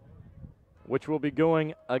 which will be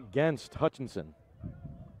going against Hutchinson.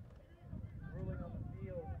 Ruling on the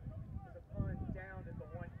field is a punt down at the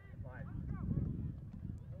 1 line.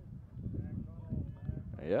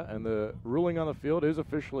 Yeah, and the ruling on the field is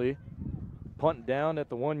officially punt down at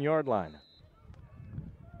the 1-yard line.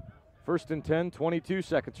 1st and 10, 22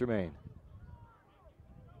 seconds remain.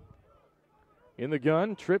 In the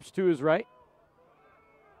gun, trips to his right.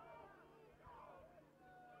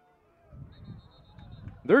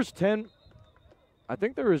 There's 10. I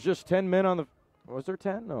think there was just 10 men on the. Was there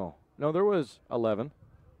 10? No, there was 11.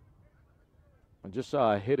 I just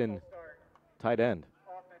saw a hidden tight end.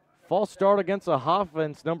 False start against a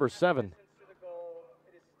offense number 7.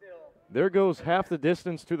 There goes half the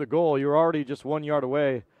distance to the goal. You're already just 1 yard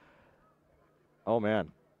away. Oh,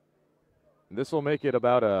 man. This will make it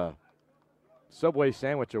about a Subway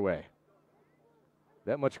sandwich away.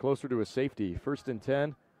 That much closer to a safety. 1st and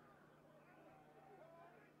 10.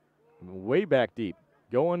 Way back deep.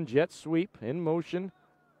 Going jet sweep in motion.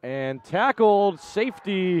 And tackled,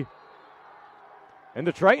 safety. And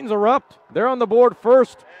the Tritons erupt. They're on the board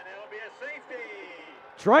first. And it'll be a safety.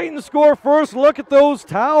 Tritons score first. Look at those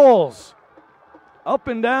towels. Up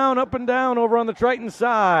and down over on the Triton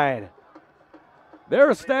side. They're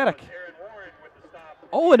ecstatic.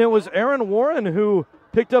 Oh, and it was Aaron Warren who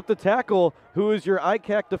picked up the tackle, who is your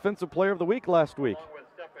ICAC Defensive Player of the Week last week.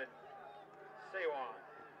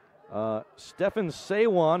 Stefan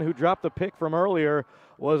Sawan, who dropped the pick from earlier,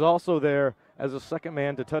 was also there as a second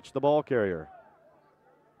man to touch the ball carrier.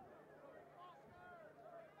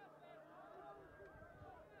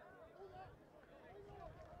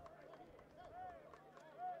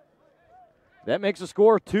 That makes the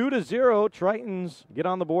score 2-0. Tritons get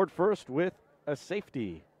on the board first with a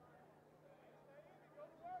safety.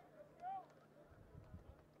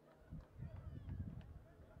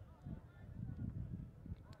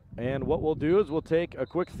 And what we'll do is we'll take a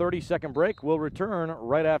quick 30-second break. We'll return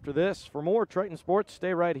right after this. For more Triton Sports,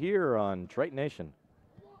 stay right here on Triton Nation.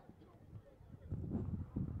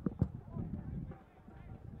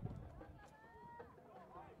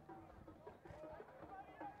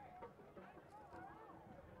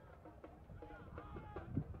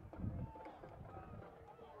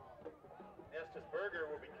 Estes Berger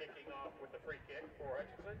will be kicking off with the free kick for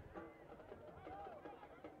Hutchinson.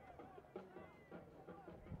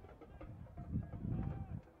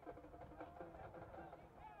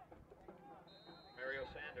 Mario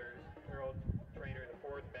Sanders, Harold Trainer, the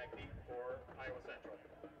fourth, back deep for Iowa Central.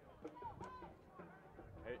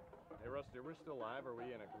 Hey, Rusty, are we still live or are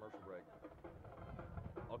we in a commercial break?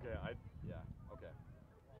 Okay, yeah, okay.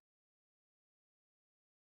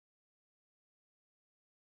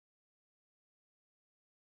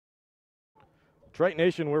 Triton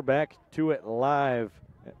Nation, we're back to it live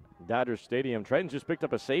at Dodger Stadium. Tritons just picked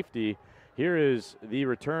up a safety. Here is the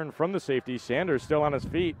return from the safety. Sanders still on his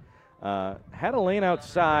feet. Had a lane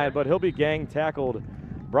outside, but he'll be gang tackled,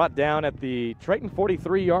 brought down at the Triton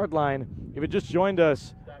 43-yard line. If you just joined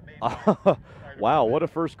us, wow, what a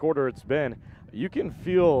first quarter it's been. You can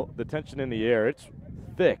feel the tension in the air. It's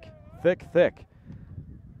thick, thick, thick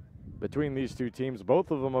between these two teams.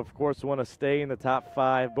 Both of them, of course, want to stay in the top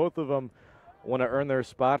 5. Both of them want to earn their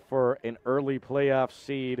spot for an early playoff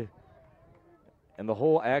seed. And the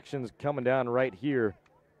whole action's coming down right here.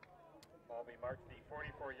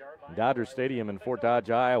 Dodger Stadium in Fort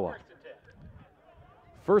Dodge, Iowa.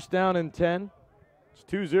 First down and 10. It's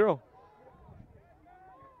 2-0.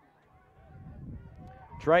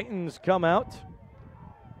 Tritons come out.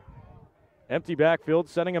 Empty backfield,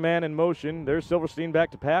 setting a man in motion. There's Silverstein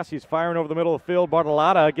back to pass. He's firing over the middle of the field.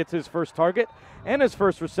 Bartolotta gets his first target and his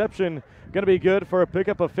first reception. Going to be good for a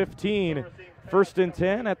pickup of 15. First and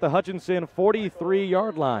 10 at the Hutchinson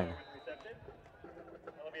 43-yard line.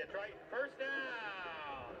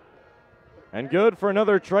 And good for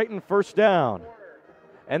another Triton first down.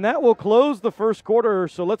 And that will close the first quarter,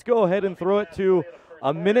 so let's go ahead and throw it to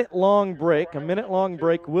a minute-long break. A minute-long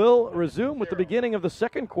break will resume with the beginning of the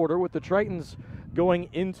second quarter with the Tritons going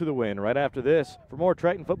into the win right after this. For more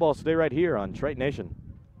Triton football, stay right here on Triton Nation.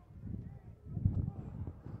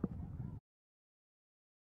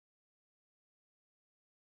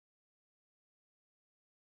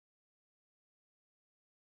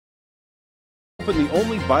 Open the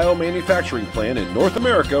only biomanufacturing plant in North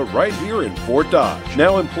America right here in Fort Dodge.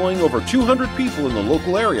 Now employing over 200 people in the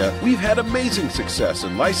local area, we've had amazing success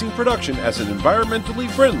in lysine production as an environmentally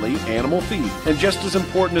friendly animal feed. And just as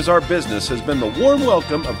important as our business has been the warm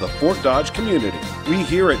welcome of the Fort Dodge community. We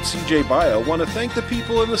here at CJ Bio want to thank the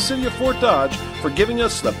people in the city of Fort Dodge for giving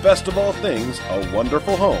us the best of all things, a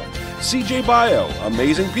wonderful home. CJ Bio,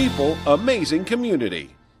 amazing people, amazing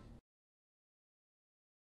community.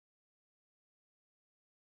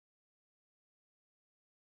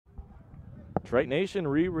 Triton Nation,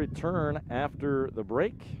 return after the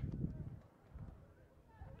break.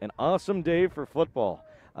 An awesome day for football.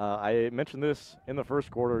 I mentioned this in the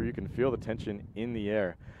first quarter. You can feel the tension in the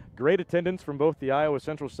air. Great attendance from both the Iowa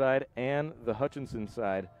Central side and the Hutchinson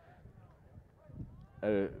side.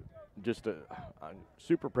 I'm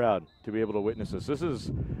super proud to be able to witness this. This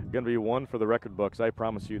is going to be one for the record books. I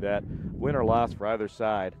promise you that. Win or loss for either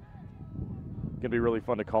side. Going to be really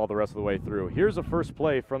fun to call the rest of the way through. Here's a first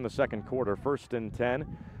play from the second quarter. First and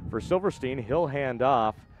 10 for Silverstein. He'll hand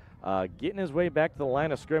off, getting his way back to the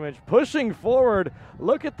line of scrimmage, pushing forward.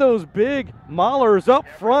 Look at those big maulers up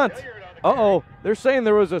front. Uh-oh, they're saying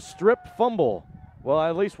there was a stripped fumble. Well,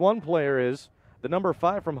 at least one player is. The number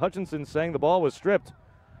 5 from Hutchinson saying the ball was stripped.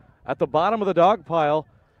 At the bottom of the dog pile,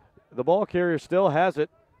 the ball carrier still has it.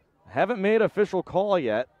 Haven't made official call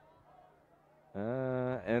yet.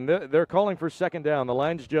 And they're calling for second down. The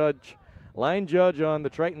line judge on the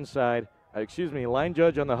Triton side, line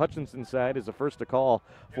judge on the Hutchinson side is the first to call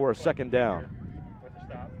for a second down.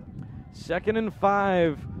 Second and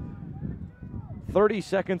 5, 30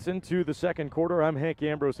 seconds into the second quarter. I'm Hank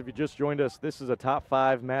Ambrose. If you just joined us, this is a top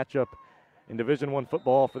 5 matchup in Division I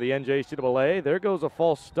football for the NJCAA. There goes a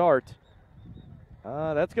false start.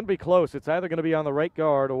 That's going to be close. It's either going to be on the right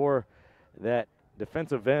guard or that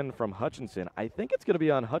defensive end from Hutchinson. I think it's going to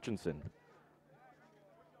be on Hutchinson.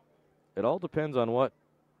 It all depends on what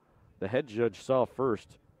the head judge saw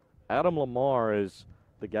first. Adam Lamar is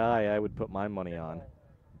the guy I would put my money on.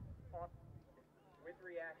 With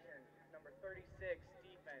reaction, number 36,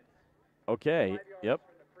 defense. Okay, yep.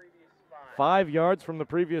 5 yards from the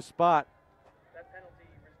previous spot. That penalty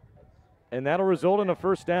and that'll result in a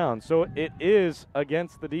first down. So it is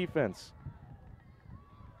against the defense.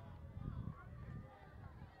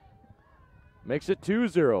 Makes it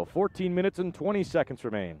 2-0. 14 minutes and 20 seconds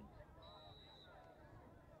remain.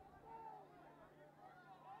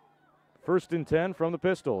 First and 10 from the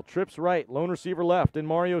pistol. Trips right, lone receiver left, and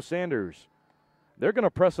Mario Sanders. They're going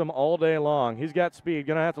to press him all day long. He's got speed.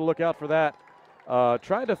 Going to have to look out for that.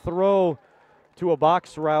 Tried to throw to a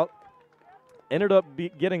box route. Ended up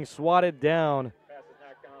getting swatted down.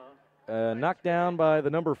 Knocked down by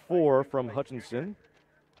the number 4 from Hutchinson.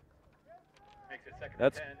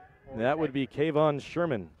 That would be Kayvon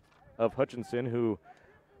Sherman of Hutchinson, who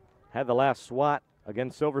had the last swat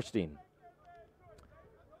against Silverstein.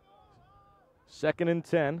 Second and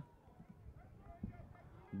 10.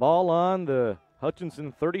 Ball on the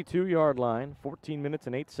Hutchinson 32-yard line. 14 minutes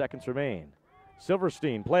and 8 seconds remain.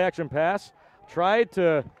 Silverstein, play action pass. Tried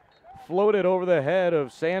to float it over the head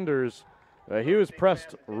of Sanders. He was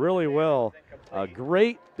pressed really well.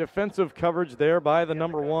 Great defensive coverage there by the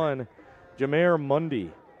number 1, Jameer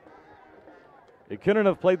Mundy. They couldn't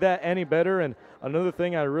have played that any better, and another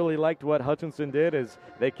thing I really liked what Hutchinson did is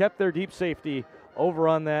they kept their deep safety over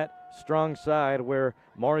on that strong side where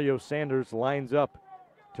Mario Sanders lines up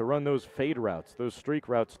to run those fade routes, those streak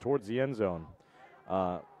routes towards the end zone.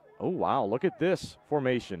 Oh, wow, look at this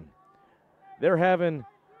formation. They're having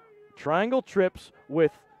triangle trips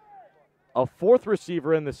with a 4th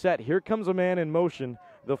receiver in the set. Here comes a man in motion.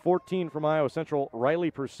 The 14 from Iowa Central,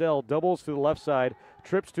 Riley Purcell, doubles to the left side,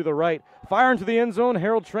 trips to the right, fire into the end zone.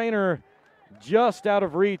 Harold Trainer just out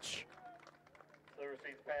of reach.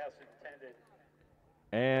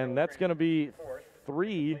 And that's going to be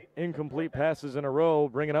 3 incomplete passes in a row,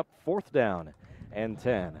 bringing up 4th down and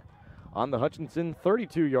 10. On the Hutchinson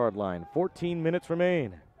 32-yard line, 14 minutes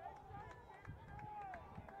remain.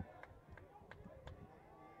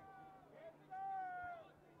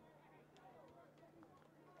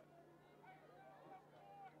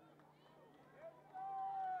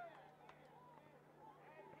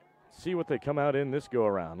 See what they come out in this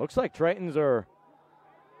go-around. Looks like Tritons are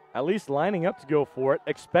at least lining up to go for it.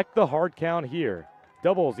 Expect the hard count here.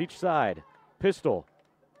 Doubles each side. Pistol.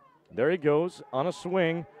 There he goes on a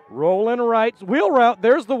swing. Rolling right. Wheel route.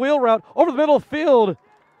 There's the wheel route. Over the middle of the field.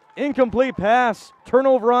 Incomplete pass.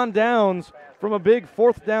 Turnover on downs from a big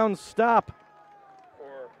 4th down stop.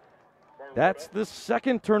 That's the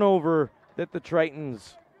 2nd turnover that the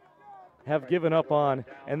Tritons have given up on,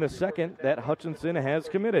 and the 2nd that Hutchinson has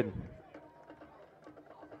committed.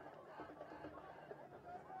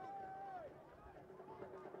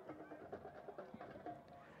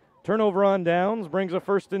 Turnover on downs brings a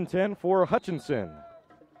 1st and 10 for Hutchinson.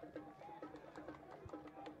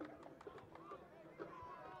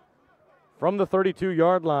 From the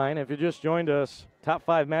 32-yard line, if you just joined us, top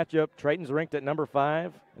 5 matchup, Tritons ranked at number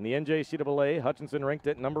 5 in the NJCAA, Hutchinson ranked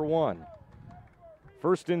at number 1.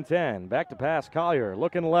 1st and 10, back to pass, Collier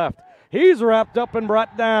looking left. He's wrapped up and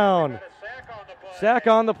brought down. Sack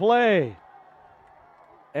on the play.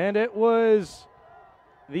 And it was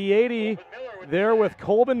the 80 there with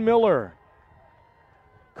Colbin Miller.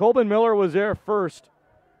 Colbin Miller was there first,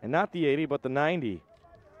 and not the 80, but the 90.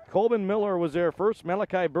 Colbin Miller was there first.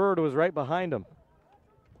 Malachi Bird was right behind him.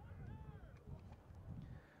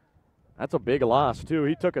 That's a big loss, too.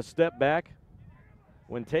 He took a step back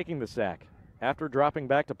when taking the sack after dropping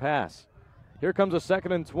back to pass. Here comes a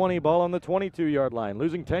 2nd and 20, ball on the 22-yard line,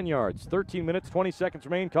 losing 10 yards. 13 minutes, 20 seconds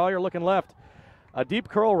remain. Collier looking left. A deep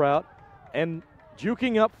curl route and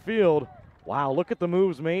juking upfield. Wow, look at the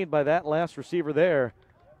moves made by that last receiver there.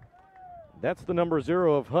 That's the number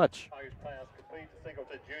 0 of Hutch.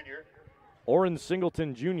 Oren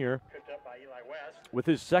Singleton Jr. with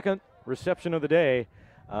his 2nd reception of the day.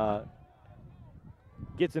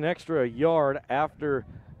 Gets an extra yard after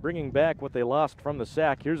bringing back what they lost from the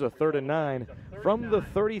sack. Here's a 3rd and 9 from the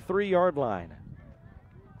 33-yard line.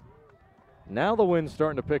 Now the wind's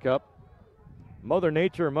starting to pick up. Mother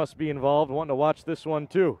Nature must be involved, wanting to watch this one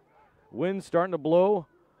too. Wind's starting to blow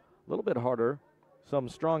a little bit harder. Some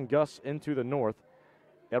strong gusts into the north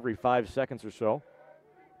every 5 seconds or so.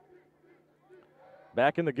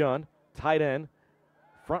 Back in the gun, tight end,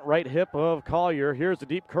 front right hip of Collier. Here's a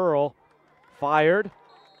deep curl, fired.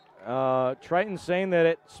 Triton saying that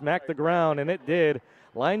it smacked the ground, and it did.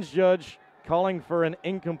 Lines judge calling for an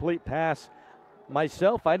incomplete pass.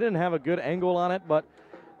 Myself, I didn't have a good angle on it, but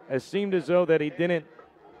it seemed as though that he didn't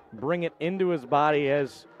bring it into his body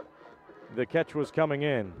as the catch was coming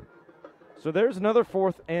in. So there's another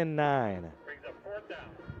 4th and 9.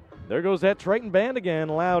 There goes that Triton band again,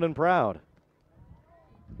 loud and proud.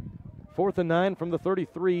 4th and 9 from the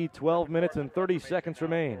 33, 12 minutes and 30 seconds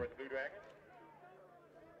remain.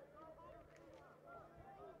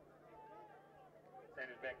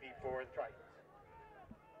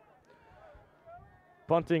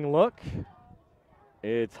 Punting look.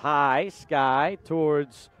 It's high, sky,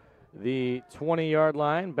 towards the 20-yard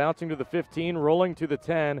line, bouncing to the 15, rolling to the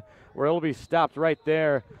 10, where it'll be stopped right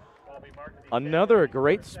there. Another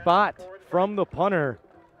great spot from the punter.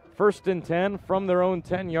 1st and 10 from their own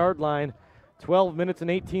 10-yard line. 12 minutes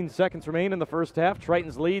and 18 seconds remain in the first half.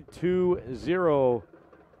 Tritons lead 2-0.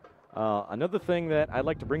 Another thing that I'd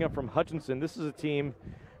like to bring up from Hutchinson, this is a team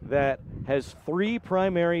that has 3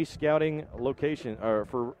 primary scouting locations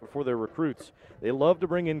for their recruits. They love to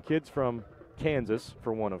bring in kids from Kansas,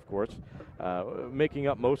 for one, of course, making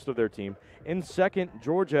up most of their team. In 2nd,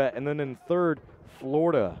 Georgia, and then in 3rd,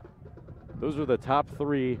 Florida. Those are the top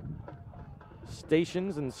 3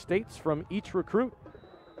 stations and states from each recruit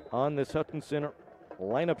on this Hutchinson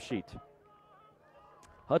lineup sheet.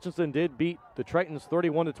 Hutchinson did beat the Tritons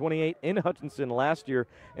 31-28 in Hutchinson last year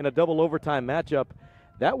in a double overtime matchup.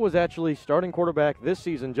 That was actually starting quarterback this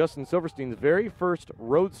season, Justin Silverstein's very first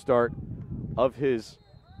road start of his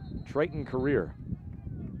Triton career.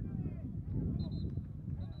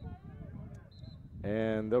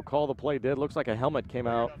 And they'll call the play dead. Looks like a helmet came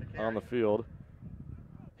out on the field.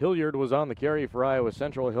 Hilliard was on the carry for Iowa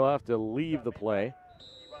Central. He'll have to leave the play.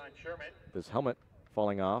 This helmet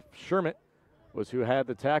falling off. Sherman was who had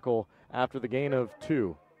the tackle after the gain of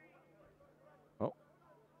 2. Oh.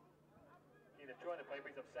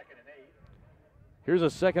 Here's a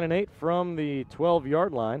 2nd and 8 from the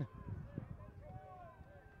 12-yard line.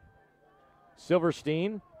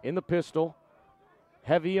 Silverstein in the pistol.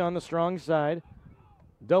 Heavy on the strong side.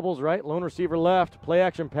 Doubles right, lone receiver left. Play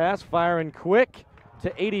action pass, firing quick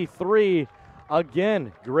to 83.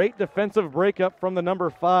 Again, great defensive breakup from the number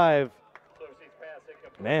 5.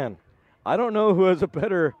 Man, I don't know who has a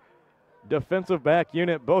better defensive back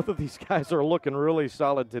unit. Both of these guys are looking really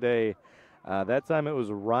solid today. That time it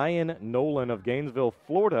was Ryan Nolan of Gainesville,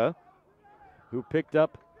 Florida, who picked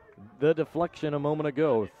up the deflection a moment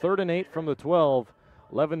ago. 3rd and 8 from the 12.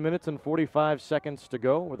 11 minutes and 45 seconds to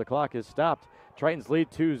go where the clock is stopped. Tritons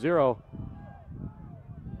lead 2-0.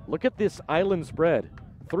 Look at this island spread.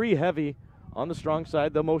 3 heavy on the strong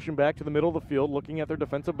side. They'll motion back to the middle of the field, looking at their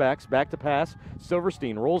defensive backs. Back to pass.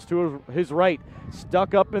 Silverstein rolls to his right.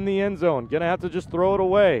 Stuck up in the end zone. Going to have to just throw it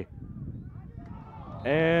away.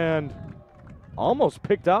 And almost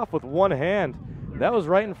picked off with one hand. That was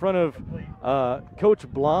right in front of Coach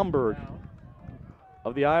Blomberg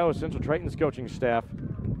of the Iowa Central Tritons coaching staff.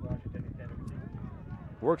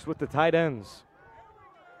 Works with the tight ends.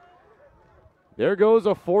 There goes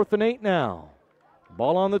a 4th and 8 now.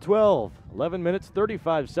 Ball on the 12. 11 minutes,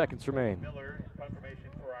 35 seconds remain. Miller, confirmation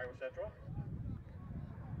for Iowa Central.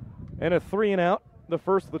 And a 3 and out. The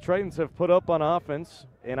first the Tritons have put up on offense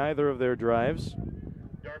in either of their drives.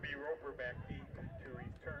 Darby Roper back deep to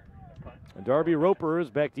return. And Darby Roper is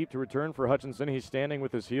back deep to return for Hutchinson. He's standing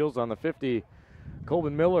with his heels on the 50.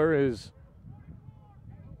 Colvin Miller is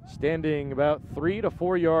standing about 3 to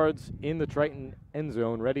 4 yards in the Triton end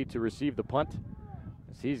zone, ready to receive the punt.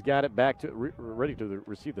 As he's got it back to ready to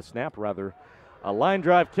receive the snap, rather. A line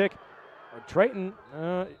drive kick. Triton.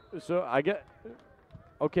 So I get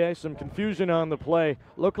okay. Some confusion on the play.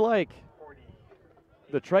 Looked like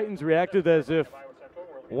the Tritons reacted as if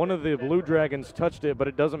one of the Blue Dragons touched it, but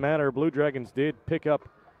it doesn't matter. Blue Dragons did pick up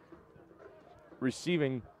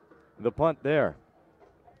receiving the punt there.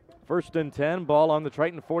 1st and 10, ball on the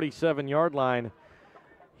Triton 47-yard line.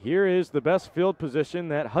 Here is the best field position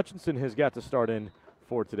that Hutchinson has got to start in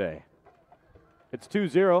for today. It's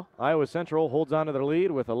 2-0. Iowa Central holds on to their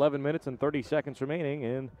lead with 11 minutes and 30 seconds remaining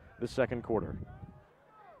in the second quarter.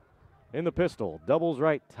 In the pistol, doubles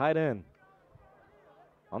right, tight end.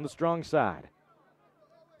 On the strong side.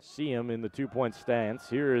 See him in the 2-point stance.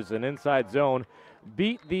 Here is an inside zone.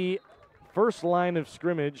 Beat the first line of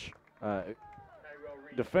scrimmage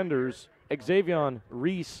defenders. Xavion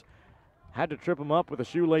Reese had to trip him up with a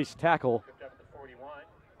shoelace tackle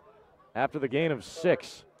after the gain of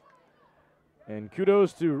 6. And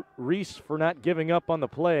kudos to Reese for not giving up on the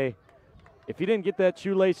play. If he didn't get that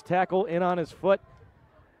shoelace tackle in on his foot,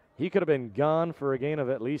 he could have been gone for a gain of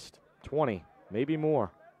at least 20, maybe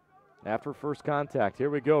more. After first contact, here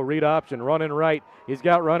we go, read option, running right. He's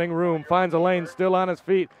got running room, finds a lane, still on his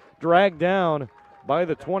feet, dragged down by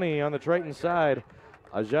the 20 on the Triton side.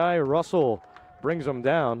 Ajay Russell brings him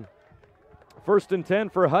down. 1st and 10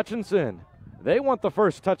 for Hutchinson. They want the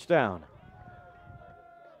first touchdown.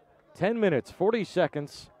 10 minutes, 40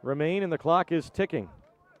 seconds remain, and the clock is ticking.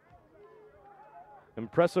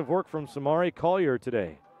 Impressive work from Samari Collier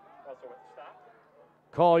today.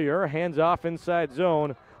 Collier hands off inside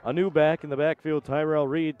zone. A new back in the backfield, Tyrell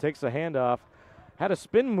Reed, takes the handoff. Had a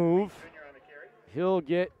spin move. He'll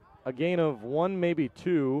get a gain of 1, maybe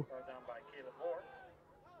 2.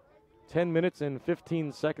 10 minutes and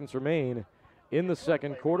 15 seconds remain in the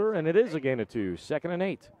second quarter, and it is a gain of 2. 2nd and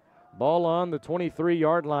 8. Ball on the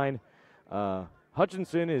 23-yard line.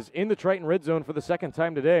 Hutchinson is in the Triton red zone for the second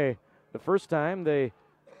time today. The first time they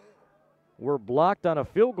were blocked on a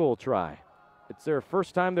field goal try. It's their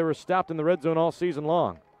first time they were stopped in the red zone all season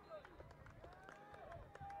long.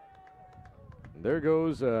 There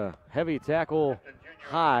goes a heavy tackle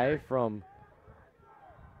high from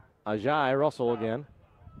Ajay Russell again.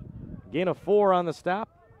 Gain of 4 on the stop.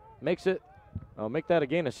 Makes it, make that a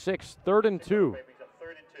gain of 6. 3rd and 2.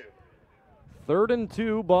 3rd and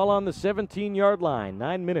 2, ball on the 17-yard line.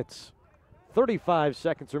 9 minutes, 35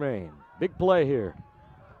 seconds remain. Big play here.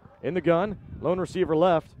 In the gun, lone receiver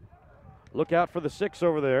left. Look out for the 6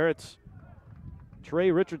 over there. It's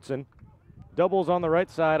Trey Richardson. Doubles on the right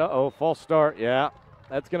side. Uh-oh, false start. Yeah,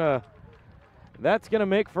 that's gonna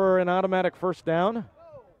make for an automatic first down.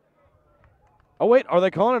 Oh, wait, are they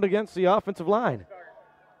calling it against the offensive line?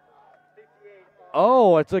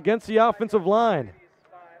 Oh, it's against the offensive line.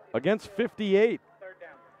 Against 58.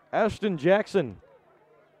 Ashton Jackson.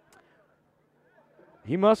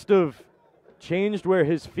 He must have changed where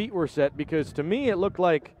his feet were set, because to me it looked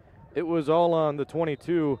like it was all on the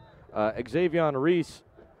 22, Xavier Reese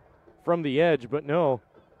from the edge, but no,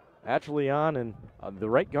 actually on the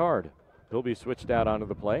right guard. He'll be switched out onto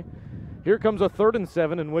the play. Here comes a 3rd and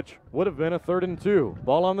 7, in which would have been a 3rd and 2.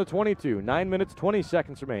 Ball on the 22. 9 minutes, 20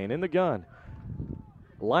 seconds remain in the gun.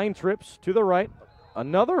 Line trips to the right.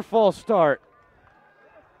 Another false start.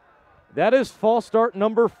 That is false start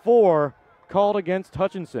number 4 called against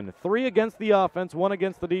Hutchinson. 3 against the offense, 1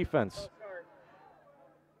 against the defense.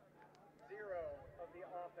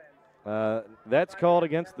 That's called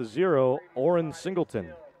against the 0, Orrin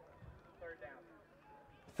Singleton.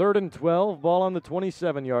 3rd and 12, ball on the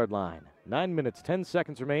 27-yard line. 9 minutes, 10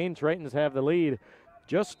 seconds remain. Tritons have the lead,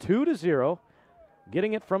 just 2-0,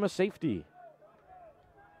 getting it from a safety.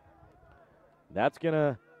 That's going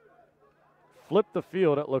to flip the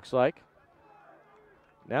field, it looks like.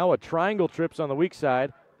 Now a triangle trips on the weak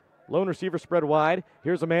side. Lone receiver spread wide.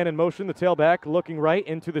 Here's a man in motion, the tailback looking right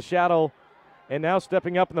into the shadow, and now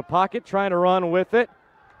stepping up in the pocket, trying to run with it.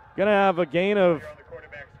 Gonna have a gain of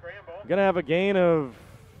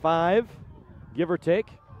 5, give or take.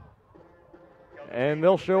 And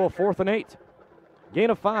they'll show a 4th and 8. Gain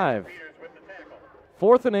of 5.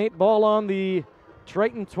 4th and 8, ball on the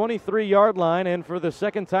Triton 23-yard line, and for the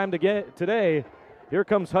second time today, here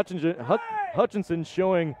comes Hutchinson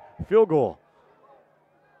showing field goal.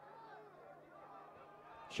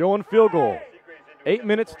 Showing field goal. 8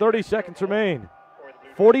 minutes, 30 seconds remain.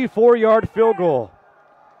 44-yard field goal.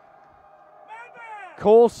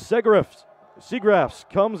 Cole Seagraffs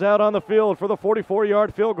comes out on the field for the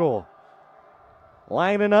 44-yard field goal.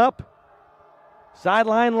 Lining up.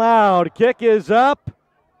 Sideline loud. Kick is up.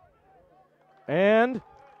 And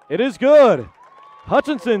it is good.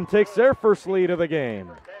 Hutchinson takes their first lead of the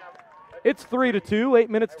game. It's 3-2. 8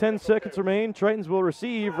 minutes, 10 seconds remain. Tritons will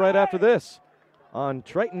receive right after this on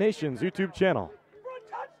Triton Nation's YouTube channel.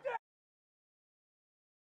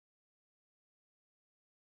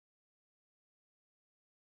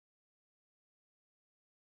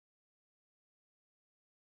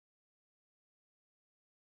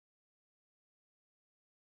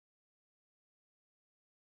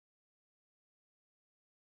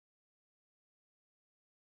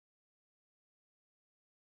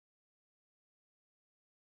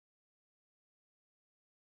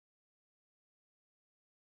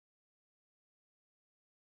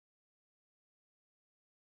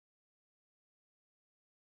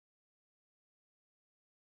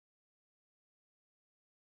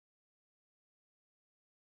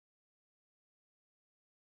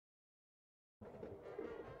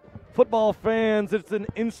 Football fans, it's an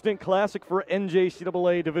instant classic for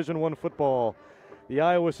NJCAA Division I football. The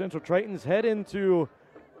Iowa Central Tritons head into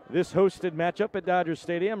this hosted matchup at Dodger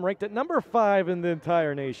Stadium, ranked at number 5 in the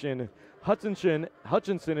entire nation. Hutchinson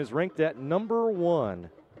is ranked at number 1.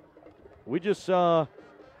 We just saw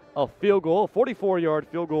a field goal, a 44-yard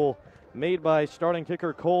field goal made by starting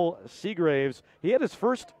kicker Cole Seagraves. He had his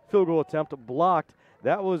first field goal attempt blocked.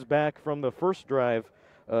 That was back from the first drive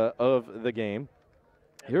of the game.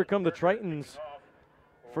 Here come the Tritons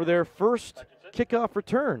for their first kickoff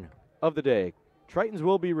return of the day. Tritons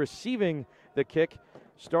will be receiving the kick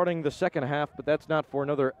starting the second half, but that's not for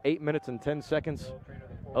another 8 minutes and 10 seconds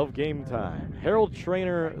of game time. Harold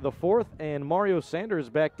Trainer the 4th and Mario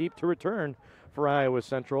Sanders back deep to return for Iowa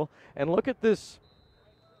Central. And look at this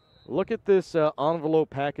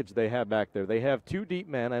envelope package they have back there. They have 2 deep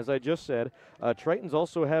men, as I just said. Tritons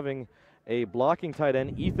also having a blocking tight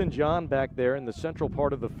end, Ethan John, back there in the central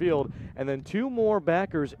part of the field, and then 2 more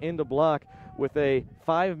backers in to block with a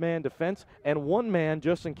 5-man defense and 1 man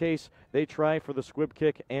just in case they try for the squib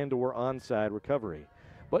kick and or onside recovery.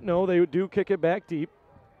 But no, they do kick it back deep.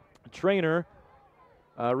 Trainer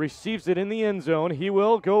receives it in the end zone. He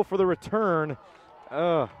will go for the return.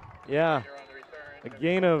 Yeah, a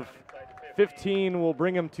gain of 15 will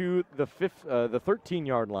bring him to the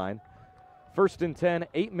 13-yard line. 1st and 10,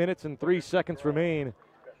 8 minutes and 3 seconds remain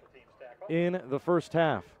in the first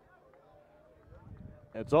half.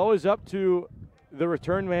 It's always up to the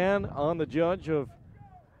return man on the judge of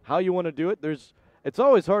how you want to do it. It's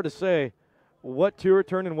always hard to say what to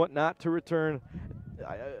return and what not to return.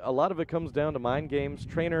 a lot of it comes down to mind games.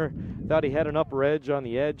 Trainer thought he had an upper edge on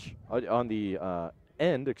the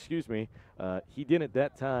end, excuse me. He didn't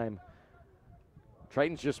that time.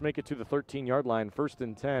 Tritons just make it to the 13-yard line, 1st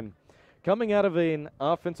and 10. Coming out of an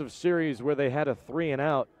offensive series where they had a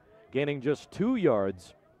 3-and-out, gaining just 2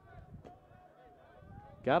 yards.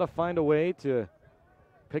 Got to find a way to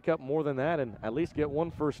pick up more than that and at least get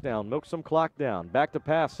 1 first down, milk some clock down. Back to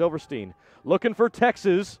pass, Silverstein looking for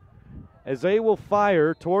Texas as they will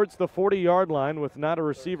fire towards the 40-yard line with not a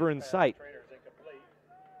receiver in sight.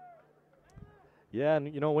 Yeah,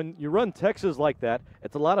 and you know, when you run Texas like that,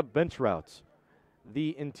 it's a lot of bench routes.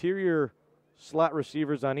 The interior slot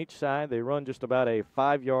receivers on each side, they run just about a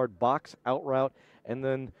 5-yard box out route, and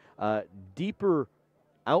then deeper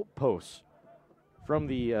outposts from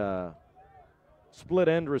the split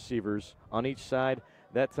end receivers on each side.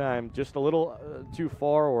 That time just a little too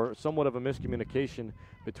far, or somewhat of a miscommunication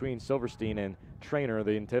between Silverstein and Trainer,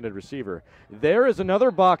 the intended receiver. There is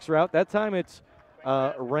another box route. That time it's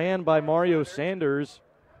ran by Mario Sanders.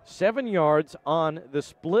 7 yards on the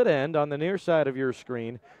split end on the near side of your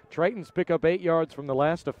screen. Tritons pick up 8 yards from the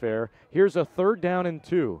last affair. Here's a 3rd down and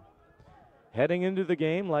 2. Heading into the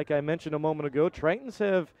game, like I mentioned a moment ago, Tritons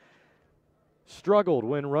have struggled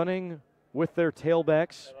when running with their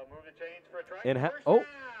tailbacks.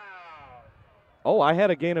 I had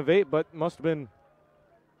a gain of 8, but must have been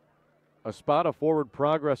a spot of forward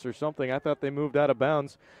progress or something. I thought they moved out of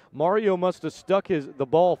bounds. Mario must have stuck the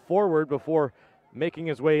ball forward before making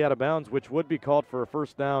his way out of bounds, which would be called for a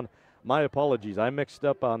 1st down. My apologies. I mixed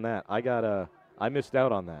up on that. I missed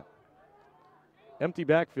out on that. Empty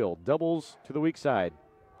backfield. Doubles to the weak side.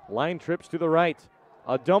 Line trips to the right.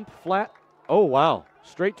 A dump flat. Oh, wow.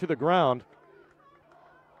 Straight to the ground.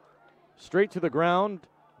 Straight to the ground.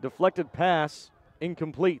 Deflected pass.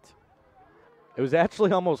 Incomplete. It was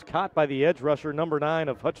actually almost caught by the edge rusher, number 9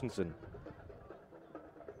 of Hutchinson.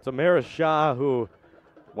 Tamara Shah, who,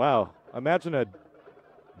 wow, imagine a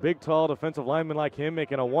big, tall defensive lineman like him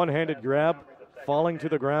making a one-handed grab, falling to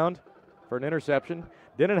the ground for an interception.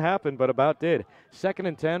 Didn't happen, but about did. 2nd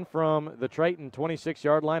and 10 from the Triton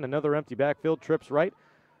 26-yard line. Another empty backfield, trips right,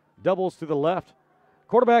 doubles to the left.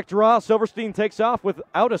 Quarterback draw. Silverstein takes off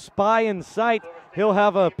without a spy in sight. He'll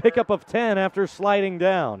have a pickup of 10 after sliding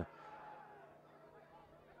down.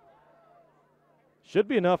 Should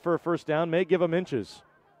be enough for a 1st down. May give them inches.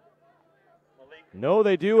 No,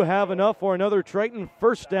 they do have enough for another Triton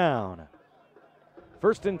 1st down.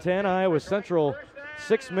 1st and 10, Iowa Central.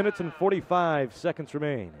 6 minutes and 45 seconds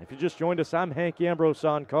remain. If you just joined us, I'm Hank Ambrose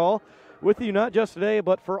on call with you not just today,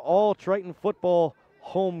 but for all Triton football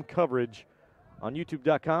home coverage on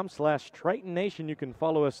youtube.com/Triton Nation. You can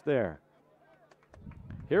follow us there.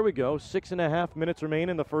 Here we go. 6.5 minutes remain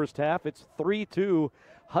in the 1st half. It's 3-2.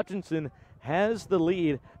 Hutchinson has the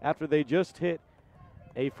lead after they just hit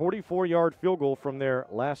a 44-yard field goal from their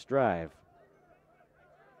last drive.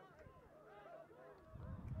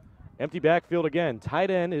 Empty backfield again. Tight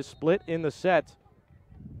end is split in the set.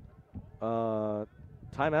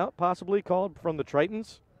 Timeout possibly called from the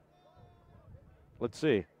Tritons. Let's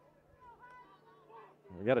see.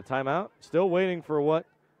 We got a timeout. Still waiting for what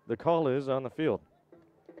the call is on the field.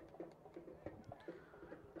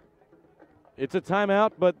 It's a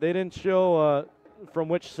timeout, but they didn't show from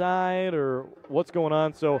which side or what's going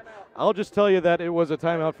on. So I'll just tell you that it was a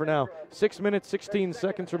timeout for now. 6 minutes, 16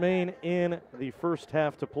 seconds remain in the 1st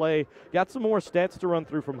half to play. Got some more stats to run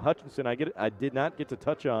through from Hutchinson. I did not get to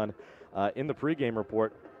touch on in the pregame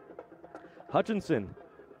report. Hutchinson,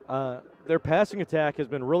 their passing attack has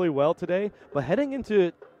been really well today, but heading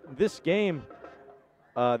into this game,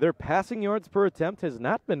 their passing yards per attempt has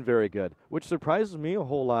not been very good, which surprises me a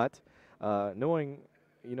whole lot, knowing,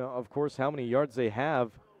 of course, how many yards they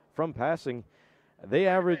have from passing. They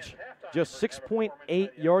average just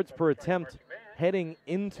 6.8 yards per attempt heading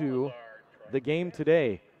into the game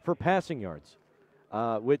today for passing yards,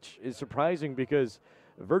 which is surprising because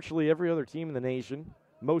virtually every other team in the nation,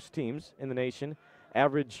 most teams in the nation,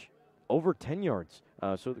 average over 10 yards.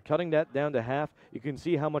 So cutting that down to half, you can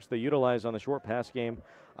see how much they utilize on the short pass game.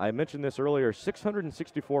 I mentioned this earlier,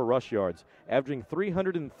 664 rush yards, averaging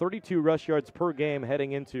 332 rush yards per game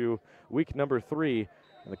heading into week number 3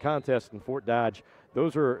 in the contest in Fort Dodge.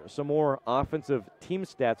 Those are some more offensive team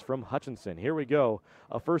stats from Hutchinson. Here we go,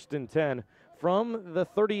 a 1st and 10 from the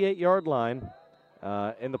 38-yard line,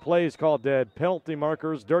 and the play is called dead. Penalty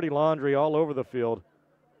markers, dirty laundry all over the field.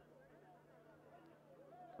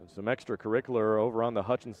 Some extracurricular over on the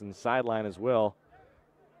Hutchinson sideline as well.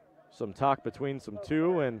 Some talk between some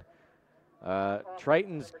two, and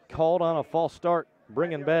Tritons called on a false start,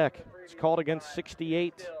 bringing back. It's called against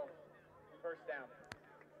 68.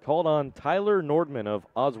 called on Tyler Nordman of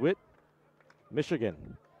Oswego,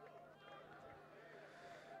 Michigan.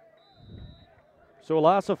 So a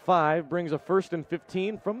loss of 5 brings a 1st and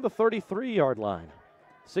 15 from the 33-yard line.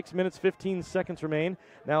 6 minutes, 15 seconds remain.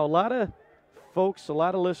 Now, a lot of folks, a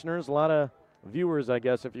lot of listeners, a lot of viewers, I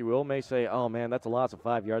guess, if you will, may say, oh, man, that's a loss of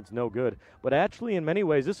 5 yards, no good. But actually, in many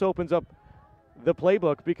ways, this opens up the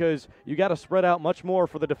playbook because you got to spread out much more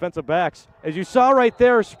for the defensive backs. As you saw right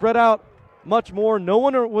there, spread out much more. No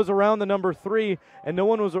one was around the number 3, and no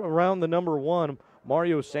one was around the number 1,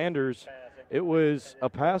 Mario Sanders. It was a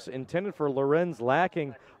pass intended for Lorenz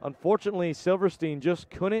Lacking. Unfortunately, Silverstein just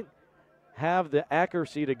couldn't have the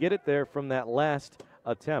accuracy to get it there from that last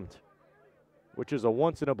attempt, which is a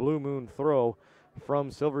once-in-a-blue-moon throw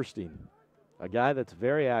from Silverstein, a guy that's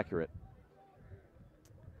very accurate.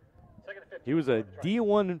 He was a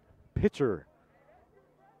D1 pitcher.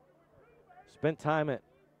 Spent time at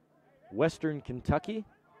Western Kentucky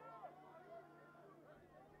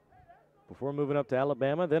before moving up to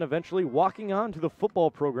Alabama, then eventually walking on to the football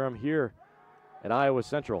program here at Iowa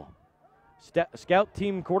Central. Scout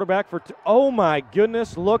team quarterback for oh my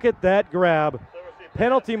goodness, look at that grab.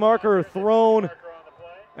 Penalty marker thrown,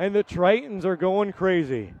 and the Tritons are going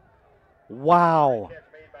crazy. Wow.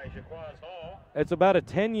 It's about a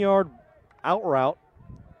 10-yard out route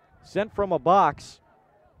sent from a box.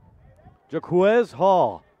 Jaquez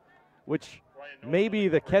Hall, which may be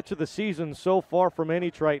the catch of the season so far from any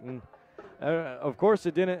Triton. Of course,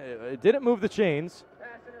 it didn't move the chains,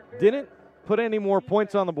 didn't put any more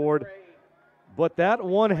points on the board, but that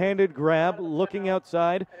one-handed grab, looking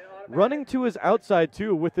outside, running to his outside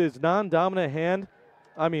too with his non-dominant hand.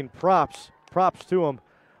 I mean, props to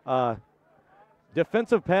him.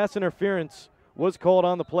 Defensive pass interference was called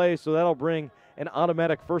on the play, so that'll bring an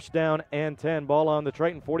automatic 1st down and 10. Ball on the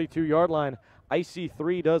Triton 42-yard line.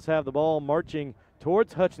 IC3 does have the ball marching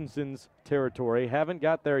towards Hutchinson's territory. Haven't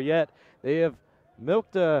got there yet. They have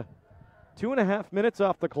milked 2.5 minutes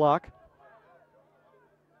off the clock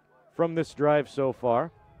from this drive so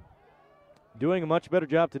far. Doing a much better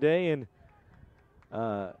job today in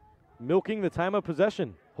milking the time of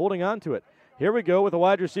possession, holding on to it. Here we go with a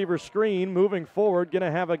wide receiver screen, moving forward, going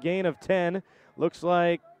to have a gain of 10. Looks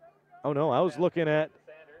like, oh no, I was looking at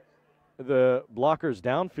the blockers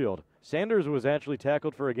downfield. Sanders was actually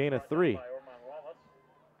tackled for a gain of 3.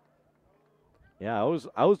 Yeah,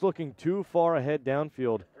 I was looking too far ahead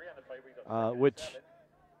downfield, which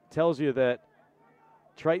tells you that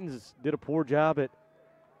Tritons did a poor job at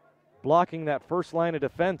blocking that first line of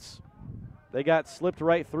defense. They got slipped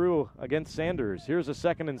right through against Sanders. Here's a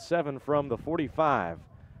 2nd and 7 from the 45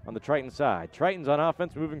 on the Triton side. Tritons on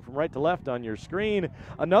offense moving from right to left on your screen.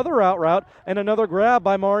 Another out route and another grab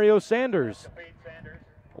by Mario Sanders.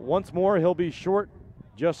 Once more, he'll be short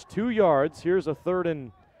just 2 yards. Here's a 3rd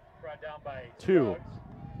and 2.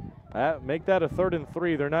 Make that a 3rd and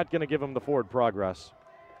 3. They're not going to give him the forward progress.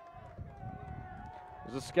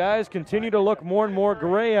 As the skies continue to look more and more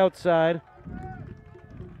gray outside.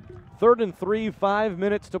 3rd and 3, 5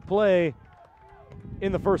 minutes to play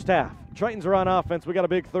in the first half. Tritons are on offense. We got a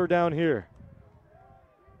big 3rd down here.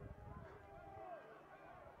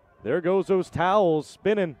 There goes those towels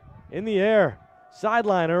spinning in the air.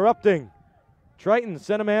 Sideline erupting. Tritons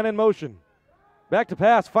sent a man in motion. Back to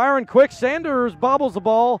pass, firing quick. Sanders bobbles the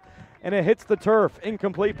ball, and it hits the turf.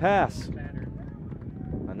 Incomplete pass.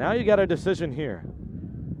 And now you got a decision here.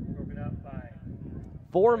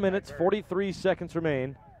 4 minutes, 43 seconds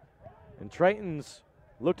remain. And Tritons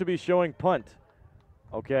look to be showing punt.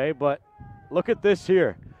 Okay, but look at this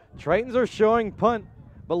here. Tritons are showing punt,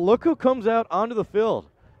 but look who comes out onto the field.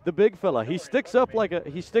 The big fella. He sticks out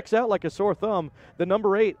like a sore thumb. The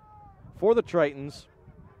number 8 for the Tritons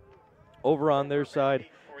over on their side.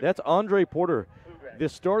 That's Andre Porter, the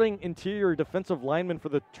starting interior defensive lineman for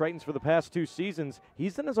the Tritons for the past 2 seasons.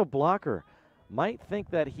 He's in as a blocker. Might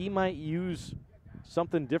think that he might use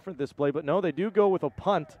something different this play, but no, they do go with a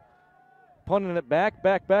punt. Punting it back.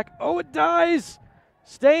 Oh, it dies.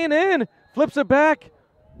 Staying in. Flips it back.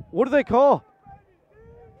 What do they call?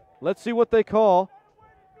 Let's see what they call.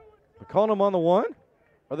 They're calling him on the 1.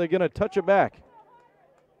 Are they going to touch it back?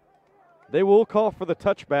 They will call for the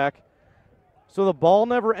touchback. So the ball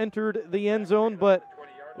never entered the end zone, but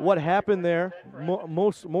what happened there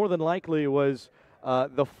more than likely was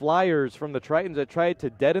the Flyers from the Tritons that tried to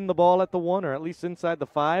deaden the ball at the 1, or at least inside the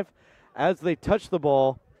 5. As they touched the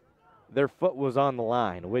ball, their foot was on the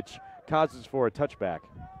line, which causes for a touchback.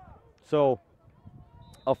 So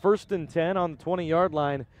a 1st and 10 on the 20-yard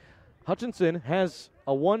line. Hutchinson has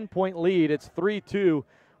a 1-point lead. It's 3-2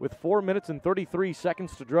 with 4 minutes and 33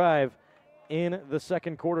 seconds to drive in the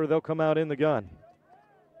second quarter. They'll come out in the gun.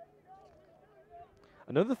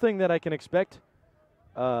 Another thing that I can expect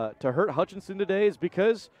to hurt Hutchinson today is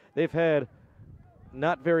because they've had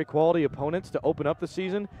not very quality opponents to open up the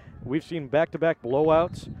season. We've seen back-to-back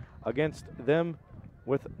blowouts against them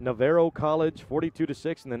with Navarro College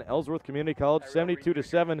 42-6 and then Ellsworth Community College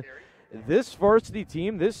 72-7. This varsity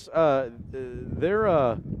team,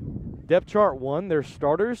 their depth chart 1, their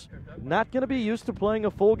starters, not going to be used to playing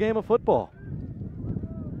a full game of football.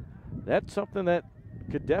 That's something that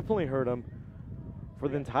could definitely hurt them for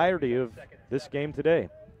the entirety of this game today.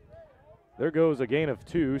 There goes a gain of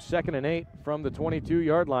 2, 2nd and 8 from the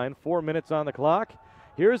 22-yard line, 4 minutes on the clock.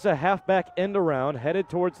 Here's a halfback end around, headed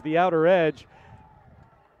towards the outer edge,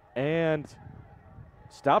 and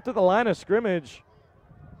stopped at the line of scrimmage.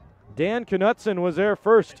 Dan Knutson was there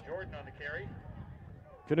first. Jordan on the carry.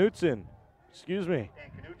 Knutson, excuse me.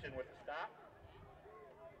 And Knutson with the stop.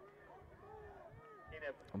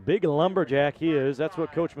 A big lumberjack he is. That's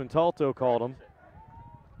what Coach Montalto called him.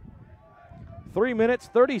 3 minutes,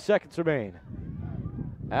 30 seconds remain.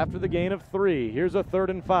 After the gain of 3, here's a 3rd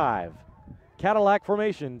and 5. Cadillac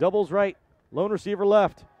formation, doubles right, lone receiver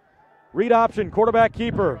left. Read option, quarterback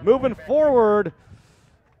keeper. Moving forward,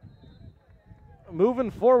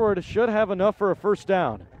 should have enough for a first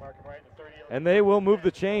down. And they will move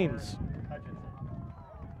the chains.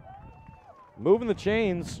 Moving the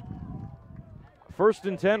chains. 1st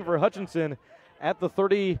and 10 for Hutchinson at the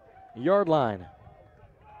 30-yard line.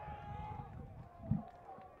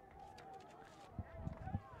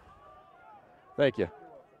 Thank you.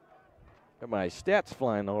 Got my stats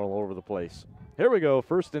flying all over the place. Here we go,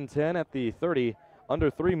 1st and 10 at the 30. Under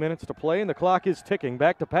 3 minutes to play, and the clock is ticking.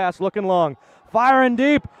 Back to pass, looking long. Firing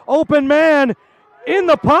deep, open man in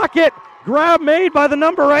the pocket. Grab made by the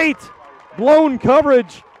number 8. Blown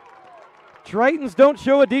coverage. Tritons don't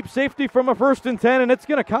show a deep safety from a 1st and 10, and it's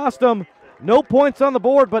going to cost them no points on the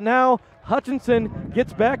board, but now Hutchinson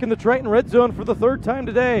gets back in the Triton red zone for the 3rd time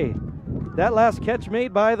today. That last catch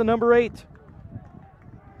made by the number 8.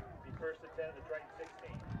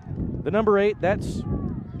 The number 8, that's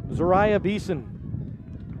Zariah Beeson.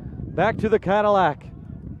 Back to the Cadillac.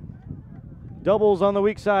 Doubles on the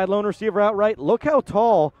weak side, lone receiver out right. Look how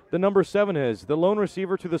tall the number 7 is, the lone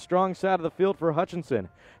receiver to the strong side of the field for Hutchinson.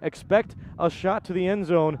 Expect a shot to the end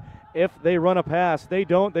zone if they run a pass. They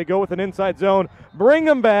don't, they go with an inside zone. Bring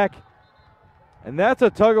them back. And that's a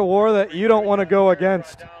tug of war that you don't want to go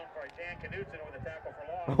against.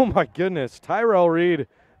 Oh my goodness, Tyrell Reed,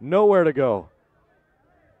 nowhere to go.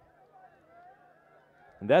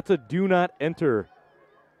 And that's a do not enter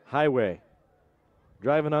highway.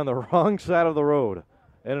 Driving on the wrong side of the road,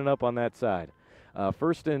 ending up on that side.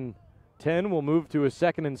 1st and 10 will move to a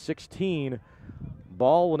 2nd and 16.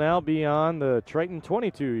 Ball will now be on the Triton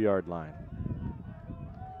 22-yard line.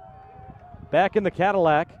 Back in the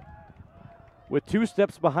Cadillac with 2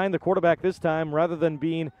 steps behind the quarterback this time rather than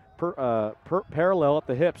being parallel at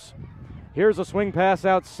the hips. Here's a swing pass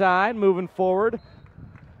outside, moving forward.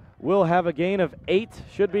 We'll have a gain of 8,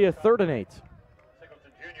 should be a 3rd and 8.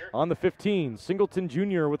 On the 15, Singleton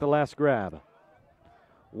Jr. with the last grab.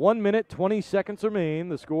 1 minute, 20 seconds remain.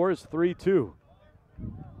 The score is 3-2.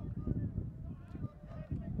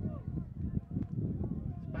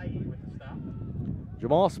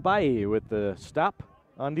 Jamal Spivey with the stop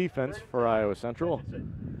on defense for Iowa Central.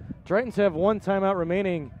 Tritons have 1 timeout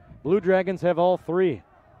remaining. Blue Dragons have all 3.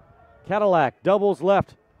 Cadillac doubles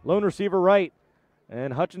left, lone receiver right.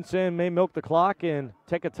 And Hutchinson may milk the clock and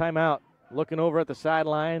take a timeout. Looking over at the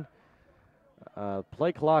sideline.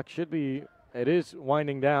 Play clock should be, it is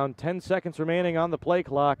winding down. 10 seconds remaining on the play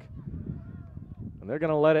clock. And they're going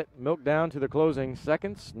to let it milk down to the closing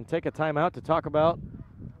seconds and take a timeout to talk about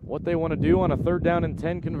what they want to do on a 3rd down and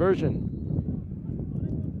 10 conversion.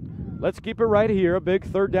 Let's keep it right here. A big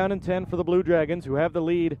 3rd down and 10 for the Blue Dragons, who have the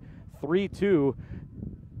lead 3-2.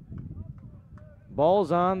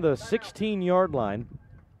 Ball's on the 16-yard line.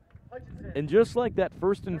 And just like that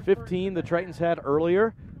 1st and 15 the Tritons had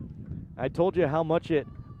earlier, I told you how much it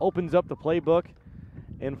opens up the playbook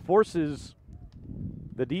and forces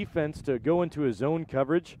the defense to go into a zone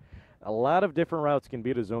coverage. A lot of different routes can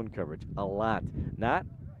beat a zone coverage. A lot. Not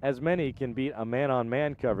as many can beat a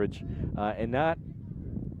man-on-man coverage, and not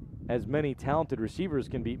as many talented receivers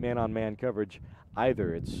can beat man-on-man coverage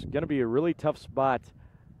either. It's going to be a really tough spot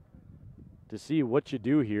to see what you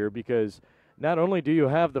do here, because not only do you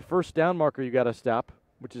have the 1st down marker you got to stop,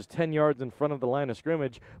 which is 10 yards in front of the line of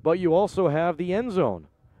scrimmage, but you also have the end zone,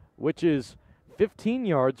 which is 15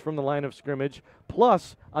 yards from the line of scrimmage,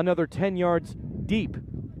 plus another 10 yards deep.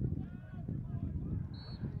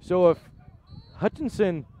 So if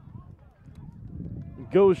Hutchinson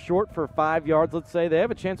goes short for 5 yards, let's say, they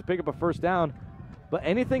have a chance to pick up a 1st down, but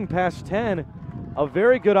anything past 10, a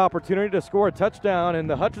very good opportunity to score a touchdown. And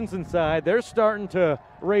the Hutchinson side, they're starting to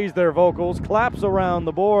raise their vocals, claps around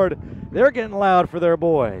the board. They're getting loud for their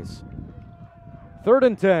boys. 3rd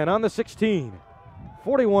and 10 on the 16.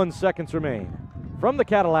 41 seconds remain. From the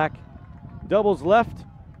Cadillac, doubles left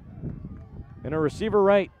and a receiver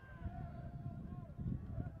right.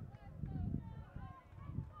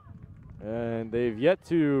 And they've yet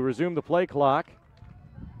to resume the play clock.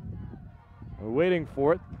 We're waiting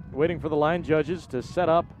for it, waiting for the line judges to set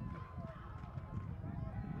up.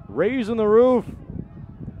 Raising the roof.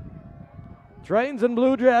 Tritons and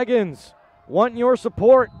Blue Dragons want your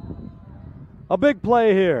support. A big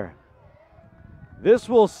play here. This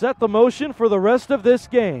will set the motion for the rest of this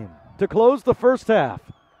game to close the first half.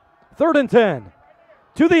 3rd and 10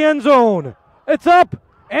 to the end zone. It's up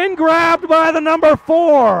and grabbed by the number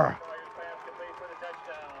 4.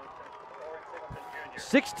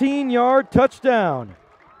 16-yard touchdown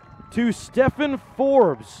to Stephen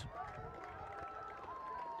Forbes.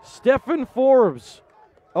 Stephen Forbes.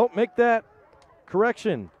 Oh, make that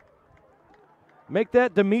correction. Make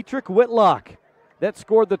that Demetric Whitlock that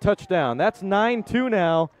scored the touchdown. That's 9-2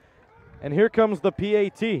 now, and here comes the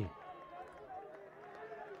PAT.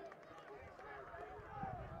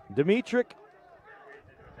 Demetric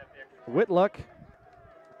Whitlock,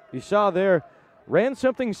 you saw there, ran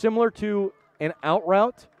something similar to an out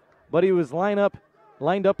route, but he was lined up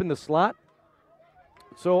in the slot.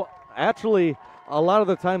 So actually, a lot of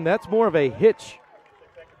the time, that's more of a hitch.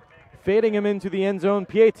 Fading him into the end zone.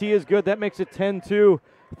 PAT is good. That makes it 10-2.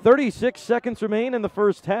 36 seconds remain in the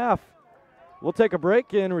first half. We'll take a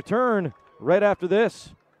break and return right after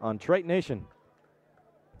this on Triton Nation.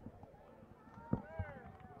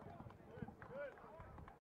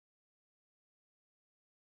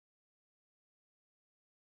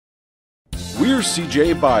 We're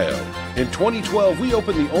CJ Bio. In 2012, we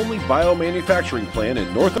opened the only biomanufacturing plant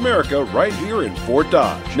in North America right here in Fort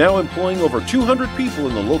Dodge. Now employing over 200 people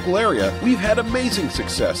in the local area, we've had amazing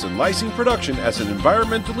success in lysine production as an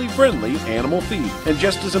environmentally friendly animal feed. And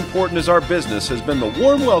just as important as our business has been the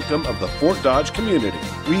warm welcome of the Fort Dodge community.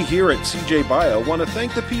 We here at CJ Bio want to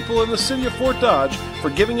thank the people in the city of Fort Dodge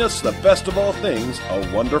for giving us the best of all things,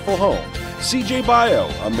 a wonderful home. CJ Bio,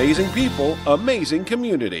 amazing people, amazing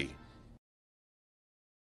community.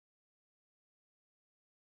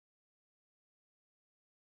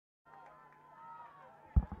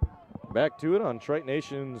 Back to it on Triton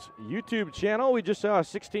Nation's YouTube channel. We just saw a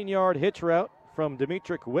 16-yard hitch route from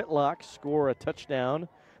Demetric Whitlock score a touchdown.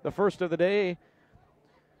 The first of the day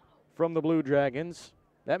from the Blue Dragons.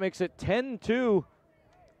 That makes it 10-2.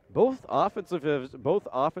 Both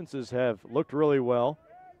offenses have looked really well.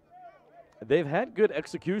 They've had good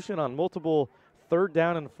execution on multiple 3rd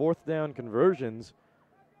down and 4th down conversions.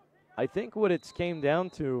 I think what it's came down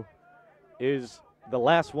to is the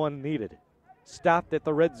last one needed. Stopped at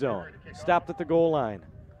the red zone, stopped at the goal line,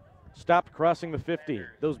 stopped crossing the 50,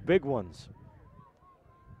 those big ones.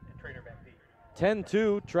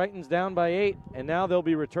 10-2, Tritons down by 8, and now they'll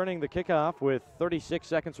be returning the kickoff with 36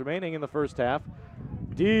 seconds remaining in the first half.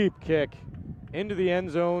 Deep kick into the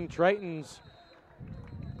end zone. Tritons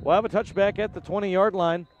will have a touchback at the 20-yard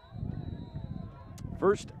line.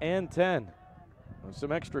 1st and 10.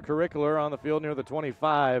 Some extracurricular on the field near the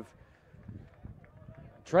 25.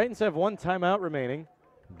 Tritons have 1 timeout remaining.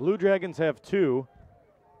 Blue Dragons have 2.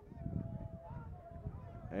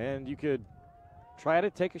 And you could try to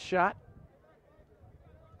take a shot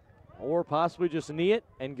or possibly just knee it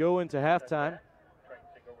and go into halftime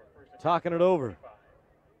talking it over.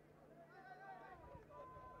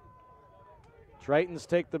 Tritons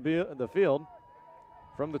take the field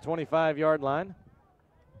from the 25-yard line.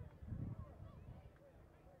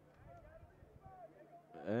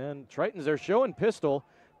 And Tritons are showing pistol,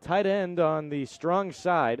 tight end on the strong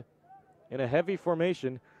side in a heavy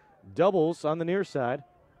formation, doubles on the near side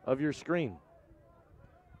of your screen.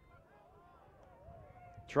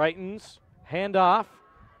 Tritons hand off,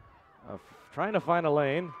 trying to find a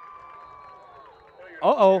lane.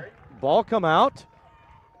 Uh-oh, ball come out.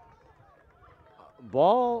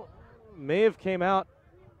 Ball may have came out.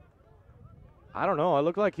 I don't know. It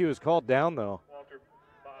looked like he was called down, though.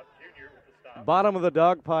 Bottom of the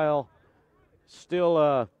dog pile,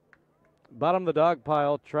 still bottom of the dog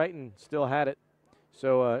pile. Triton still had it.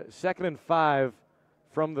 So 2nd and 5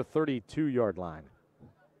 from the 32-yard line.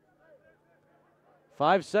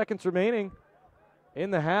 5 seconds remaining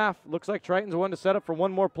in the half. Looks like Tritons want to set up for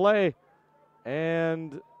one more play,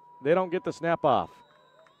 and they don't get the snap off.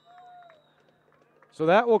 So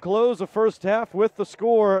that will close the first half with the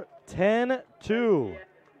score 10-2.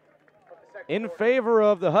 in favor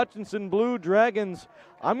of the Hutchinson Blue Dragons.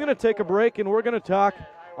 I'm going to take a break, and we're going to talk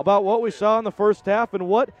about what we saw in the first half and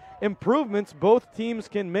what improvements both teams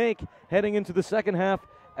can make heading into the second half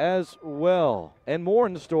as well. And more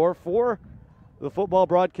in the store for the football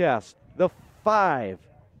broadcast. The 5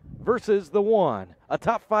 versus the 1. A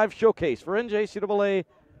top 5 showcase for NJCAA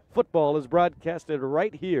football is broadcasted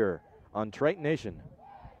right here on Triton Nation.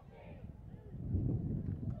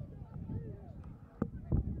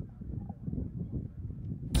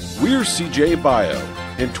 We're CJ Bio.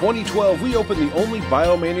 In 2012, we opened the only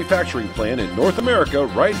biomanufacturing plant in North America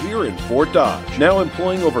right here in Fort Dodge. Now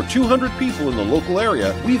employing over 200 people in the local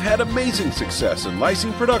area, we've had amazing success in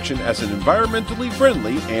lysine production as an environmentally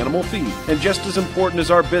friendly animal feed. And just as important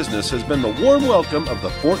as our business has been the warm welcome of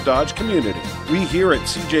the Fort Dodge community. We here at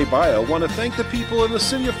CJ Bio want to thank the people in the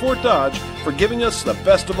city of Fort Dodge for giving us the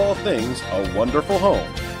best of all things, a wonderful home.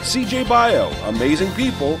 CJ Bio, amazing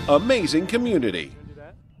people, amazing community.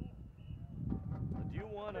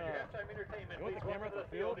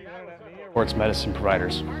 Sports medicine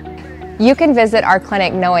providers. You can visit our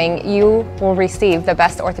clinic knowing you will receive the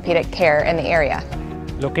best orthopedic care in the area.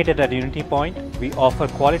 Located at Unity Point, we offer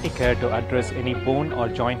quality care to address any bone or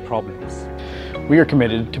joint problems. We are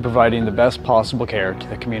committed to providing the best possible care to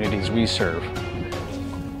the communities we serve.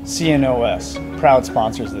 CNOS, proud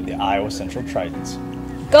sponsors of the Iowa Central Tritons.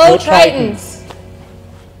 Go Tritons!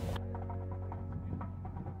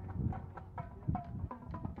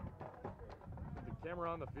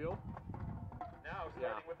 Camera on the field? Now,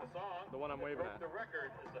 starting with the song, The one I'm waving at. The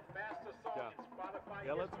record is the fastest song in Spotify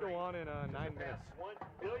Yeah, let's history. go on in 9 minutes. Past 1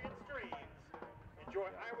 billion streams. Enjoy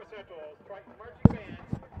Iowa Central's Triton Marching Band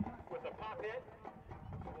with the pop hit,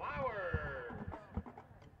 Flowers.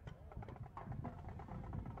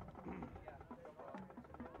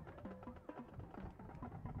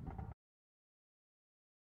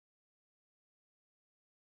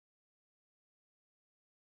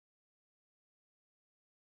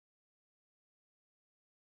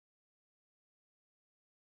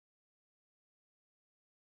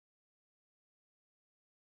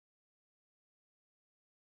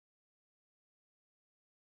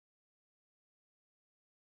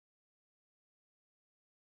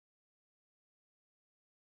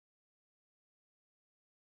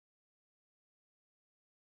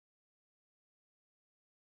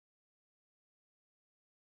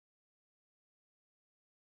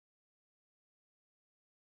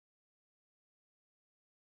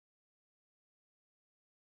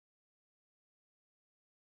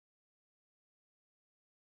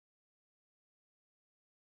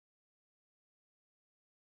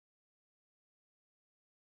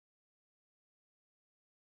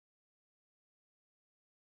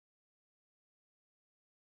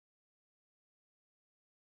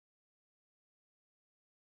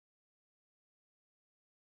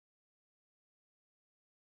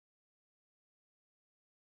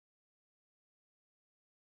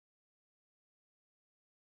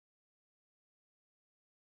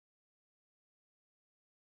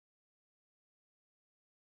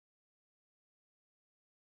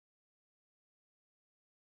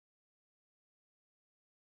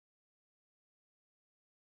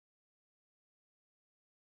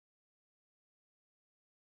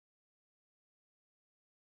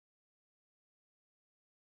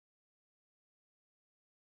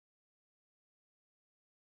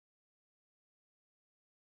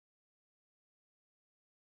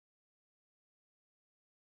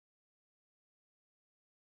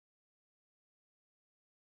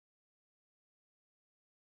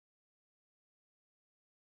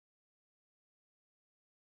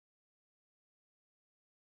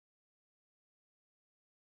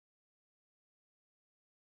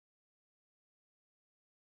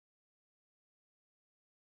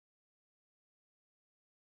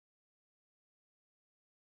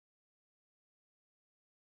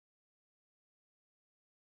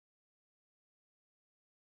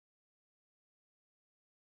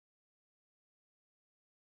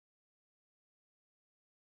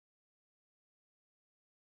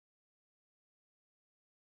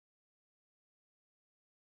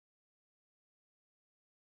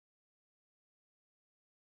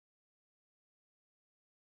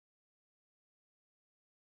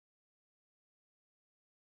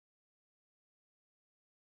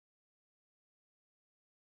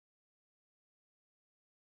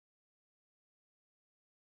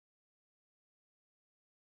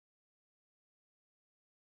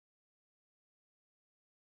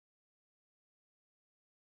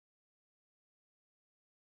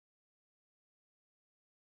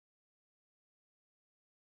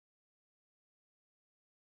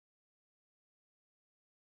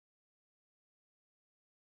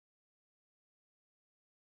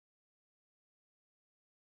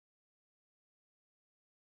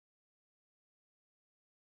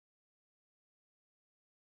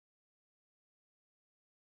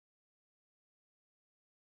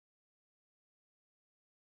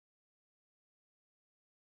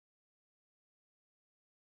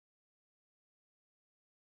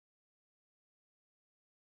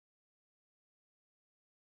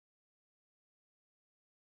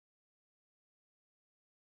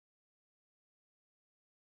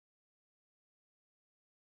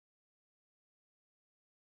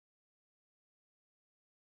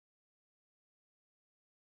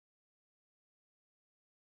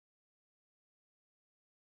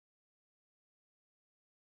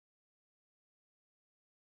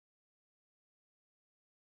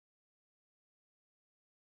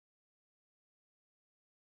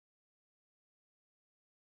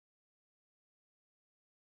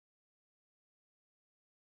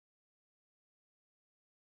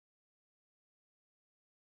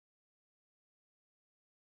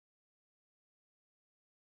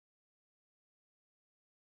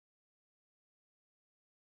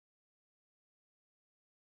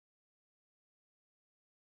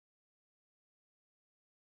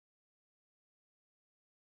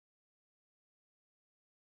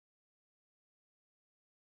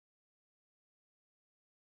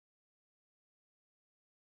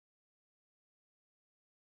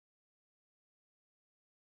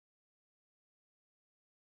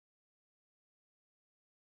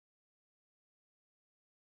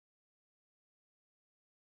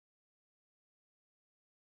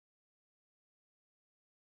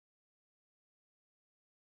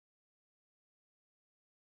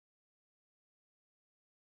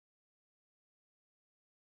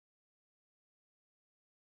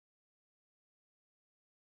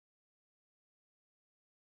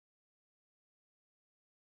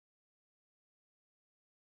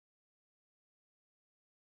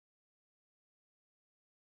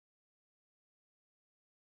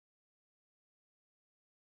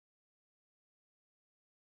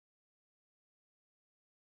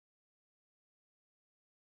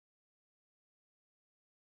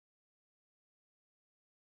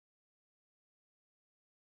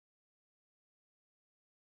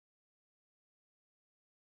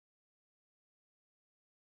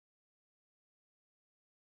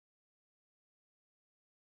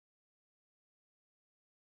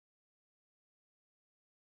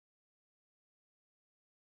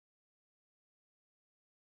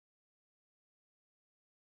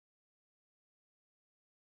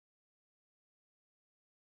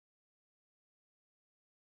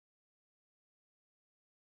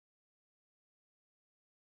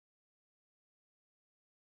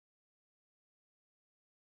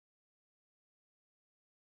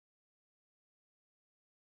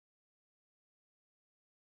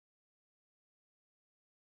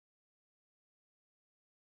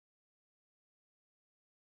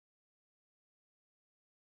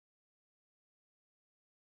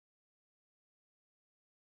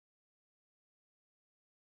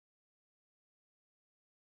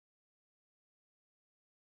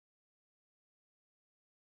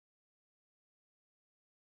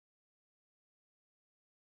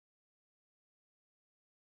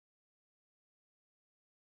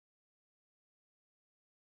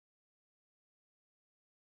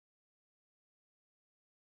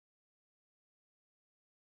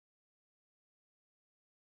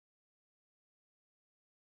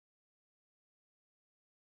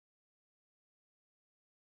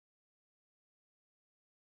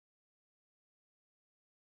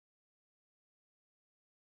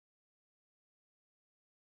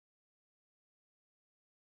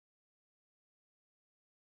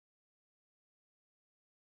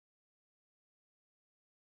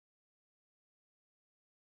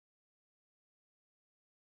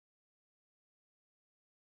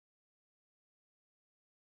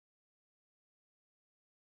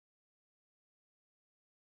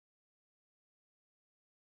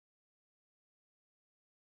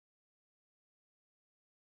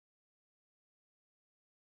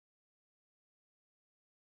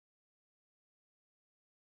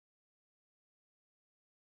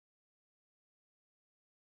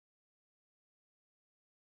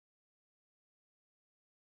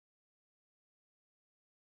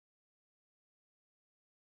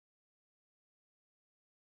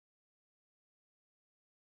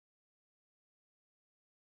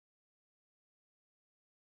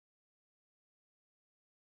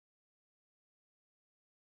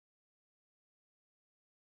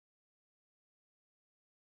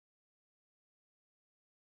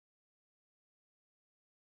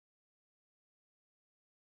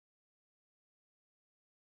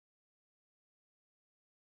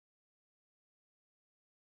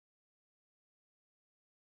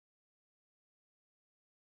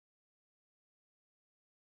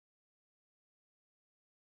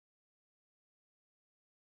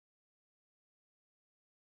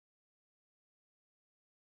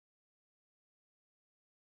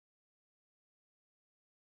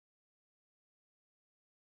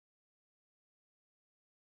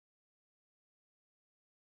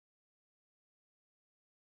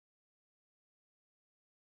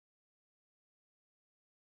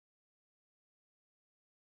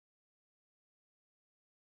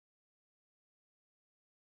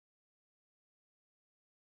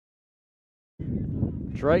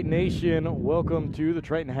 Triton Nation, welcome to the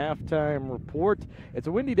Triton Halftime Report. It's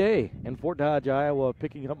a windy day in Fort Dodge, Iowa,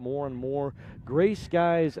 picking up more and more gray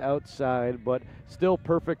skies outside, but still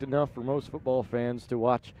perfect enough for most football fans to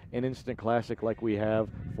watch an instant classic like we have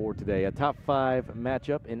for today. A top 5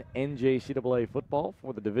 matchup in NJCAA football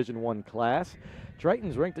for the Division I class.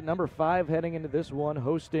 Triton's ranked at number 5 heading into this one,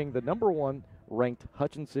 hosting the number 1 ranked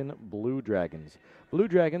Hutchinson Blue Dragons. Blue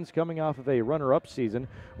Dragons coming off of a runner-up season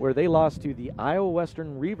where they lost to the Iowa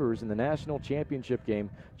Western Reavers in the national championship game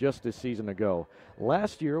just a season ago.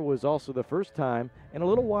 Last year was also the first time in a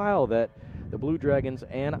little while that the Blue Dragons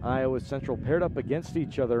and Iowa Central paired up against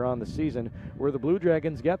each other on the season, where the Blue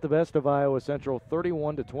Dragons got the best of Iowa Central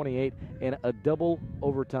 31-28 in a double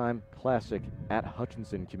overtime classic at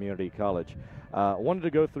Hutchinson Community College. Wanted to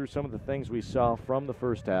go through some of the things we saw from the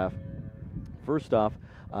first half. First off,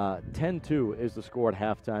 10-2 is the score at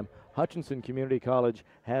halftime. Hutchinson Community College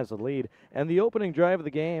has a lead. And the opening drive of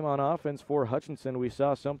the game on offense for Hutchinson, we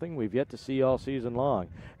saw something we've yet to see all season long,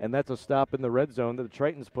 and that's a stop in the red zone that the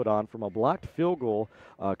Tritons put on from a blocked field goal,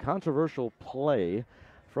 controversial play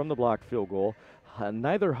from the blocked field goal.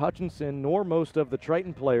 Neither Hutchinson nor most of the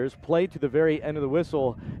Triton players played to the very end of the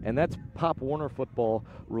whistle, and that's Pop Warner football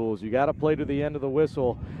rules. You got to play to the end of the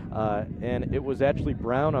whistle, and it was actually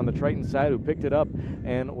Brown on the Triton side who picked it up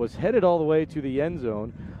and was headed all the way to the end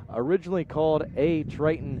zone. Originally called a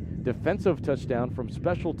Triton defensive touchdown from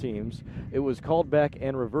special teams. It was called back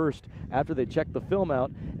and reversed after they checked the film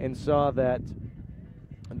out and saw that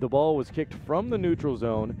the ball was kicked from the neutral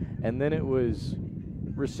zone, and then it was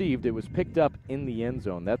received. It was picked up in the end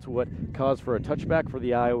zone. That's what caused for a touchback for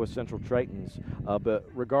the Iowa Central Tritons. But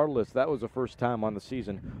regardless, that was the first time on the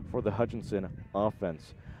season for the Hutchinson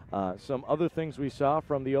offense. Some other things we saw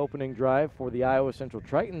from the opening drive for the Iowa Central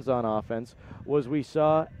Tritons on offense was we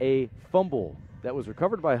saw a fumble that was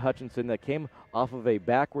recovered by Hutchinson that came off of a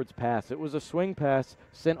backwards pass. It was a swing pass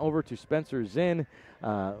sent over to Spencer Zinn.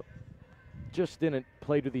 Just didn't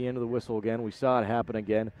play to the end of the whistle again. We saw it happen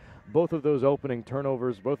again. Both of those opening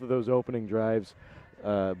turnovers, both of those opening drives,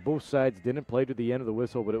 both sides didn't play to the end of the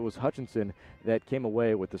whistle, but it was Hutchinson that came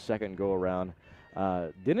away with the second go-around.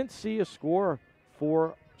 Didn't see a score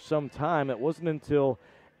for some time. It wasn't until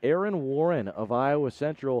Aaron Warren of Iowa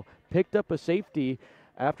Central picked up a safety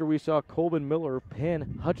after we saw Colbin Miller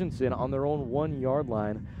pin Hutchinson on their own 1-yard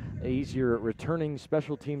line. He's your returning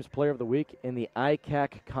special teams player of the week in the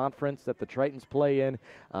ICAC conference that the Tritons play in.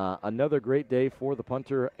 Another great day for the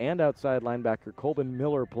punter and outside linebacker Colbin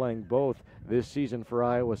Miller, playing both this season for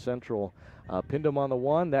Iowa Central. Pinned him on the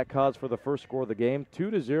 1. That caused for the first score of the game,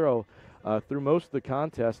 2-0 through most of the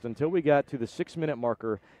contest until we got to the 6-minute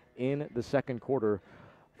marker in the second quarter.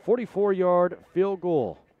 44-yard field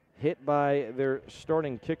goal hit by their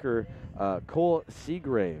starting kicker, Cole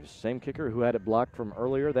Seagraves, same kicker who had it blocked from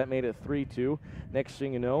earlier. That made it 3-2. Next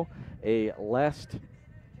thing you know, a last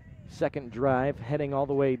second drive heading all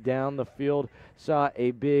the way down the field saw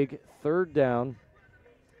a big third down,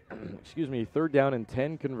 third down and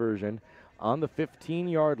 10 conversion on the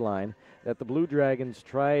 15-yard line that the Blue Dragons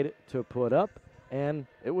tried to put up, and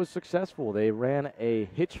it was successful. They ran a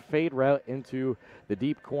hitch fade route into the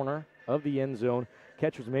deep corner of the end zone.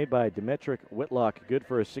 Catch was made by Demetric Whitlock, good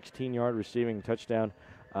for a 16-yard receiving touchdown.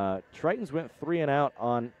 Tritons went 3 and out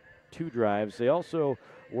on 2 drives. They also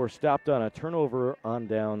were stopped on a turnover on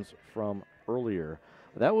downs from earlier.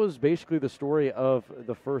 That was basically the story of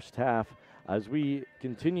the first half. As we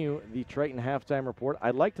continue the Triton halftime report,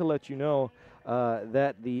 I'd like to let you know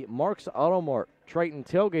that the Mark's Auto Mart Triton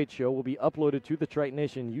Tailgate Show will be uploaded to the Triton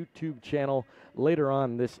Nation YouTube channel later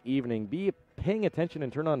on this evening. Be paying attention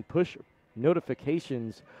and turn on push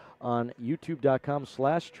notifications on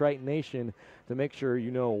youtube.com/Triton Nation to make sure you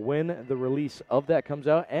know when the release of that comes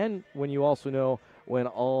out and when you also know when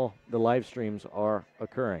all the live streams are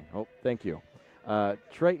occurring. Oh, thank you.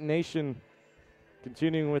 Triton Nation,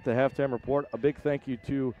 continuing with the halftime report, a big thank you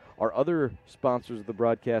to our other sponsors of the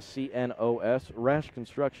broadcast, CNOS, Rash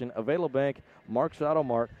Construction, Avail Bank, Mark's Auto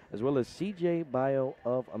Mart, as well as CJ Bio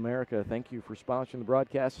of America. Thank you for sponsoring the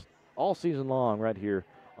broadcast all season long right here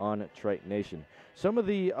on Triton Nation. Some of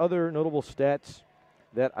the other notable stats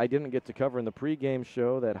that I didn't get to cover in the pregame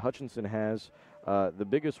show that Hutchinson has, the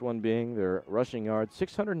biggest one being their rushing yards,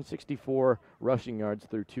 664 rushing yards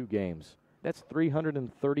through 2 games. That's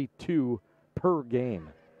 332 per game.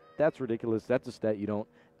 That's ridiculous. That's a stat you don't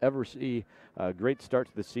ever see. Great start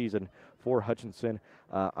to the season for Hutchinson.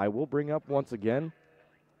 I will bring up once again,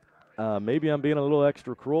 maybe I'm being a little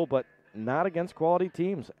extra cruel, but not against quality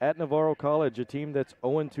teams. At Navarro College, a team that's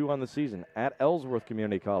 0-2 on the season. At Ellsworth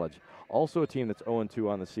Community College, also a team that's 0-2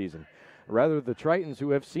 on the season. Rather, the Tritons,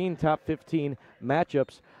 who have seen top 15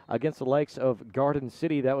 matchups against the likes of Garden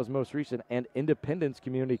City, that was most recent, and Independence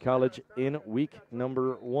Community College in week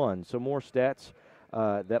number 1. So more stats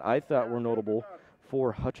that I thought were notable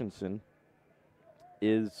for Hutchinson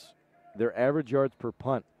is their average yards per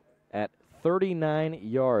punt at 39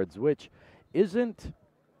 yards, which isn't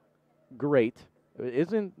great. It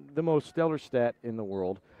isn't the most stellar stat in the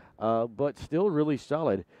world, but still really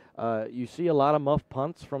solid. You see a lot of muff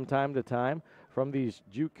punts from time to time from these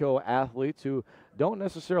JUCO athletes who don't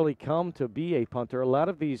necessarily come to be a punter. A lot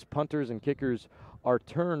of these punters and kickers are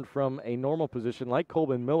turned from a normal position, like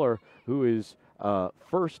Colvin Miller, who is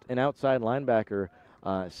first and outside linebacker,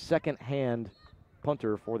 second-hand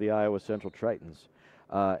punter for the Iowa Central Tritons.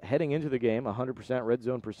 Heading into the game, 100% red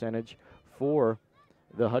zone percentage for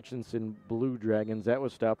the Hutchinson Blue Dragons. That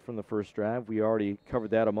was stopped from the first drive. We already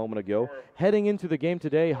covered that a moment ago. Heading into the game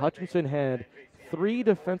today, Hutchinson had 3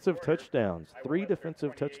 defensive touchdowns. 3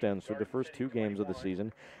 defensive touchdowns for the first 2 games of the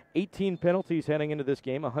season. 18 penalties heading into this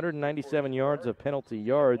game, 197 yards of penalty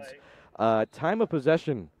yards. Time of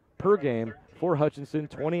possession per game for Hutchinson,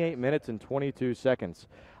 28 minutes and 22 seconds.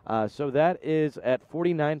 So that is at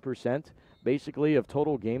 49% basically of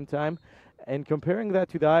total game time. And comparing that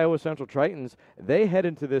to the Iowa Central Tritons, they head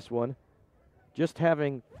into this one just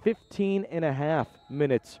having 15 and a half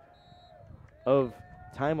minutes of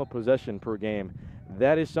time of possession per game.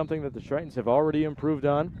 That is something that the Tritons have already improved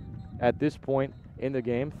on at this point in the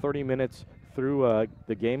game, 30 minutes through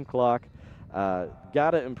the game clock.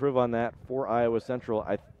 Got to improve on that for Iowa Central.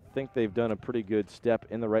 I think they've done a pretty good step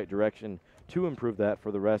in the right direction to improve that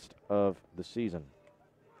for the rest of the season.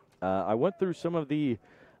 I went through some of the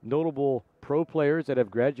notable pro players that have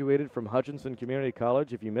graduated from Hutchinson Community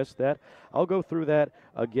College. If you missed that, I'll go through that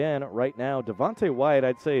again right now. Devontae White,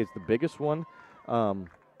 I'd say, is the biggest one,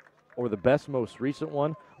 or the best, most recent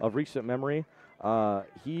one of recent memory.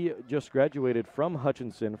 He just graduated from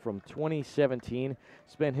Hutchinson from 2017,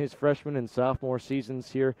 spent his freshman and sophomore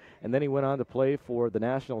seasons here, and then he went on to play for the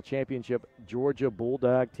national championship Georgia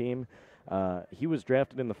Bulldog team. He was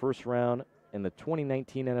drafted in the first round in the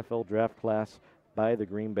 2019 NFL draft class by the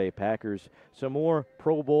Green Bay Packers. Some more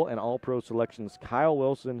Pro Bowl and All-Pro selections: Kyle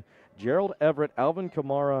Wilson, Gerald Everett, Alvin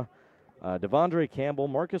Kamara, Devondre Campbell,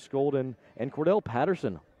 Marcus Golden, and Cordell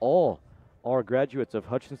Patterson. All are graduates of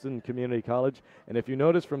Hutchinson Community College. And if you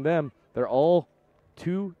notice from them, they're all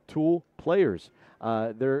two-tool players.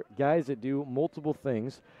 They're guys that do multiple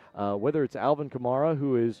things, whether it's Alvin Kamara,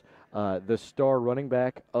 who is the star running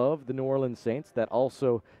back of the New Orleans Saints that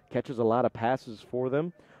also catches a lot of passes for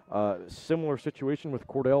them. Similar situation with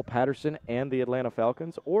Cordell Patterson and the Atlanta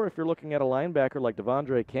Falcons. Or if you're looking at a linebacker like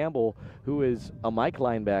Devondre Campbell, who is a Mike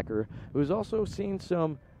linebacker, who's also seen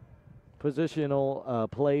some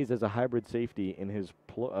positional plays as a hybrid safety in his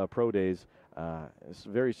pro days. It's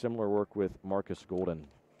very similar work with Marcus Golden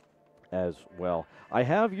as well. I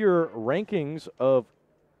have your rankings of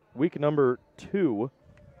week number 2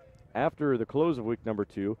 after the close of week number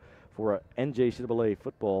 2 for NJCAA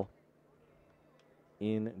football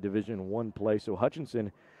in Division I play. So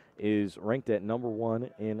Hutchinson is ranked at number 1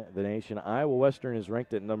 in the nation. Iowa Western is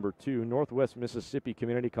ranked at number 2. Northwest Mississippi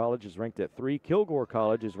Community College is ranked at 3. Kilgore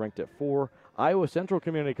College is ranked at 4. Iowa Central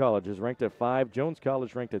Community College is ranked at 5. Jones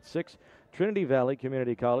College ranked at 6. Trinity Valley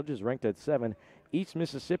Community College is ranked at 7. East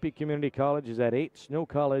Mississippi Community College is at 8. Snow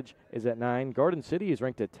College is at 9. Garden City is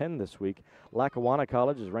ranked at 10 this week. Lackawanna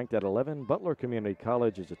College is ranked at 11. Butler Community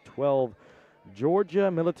College is at 12.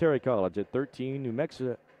 Georgia Military College at 13.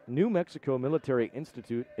 New Mexico Military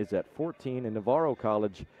Institute is at 14. And Navarro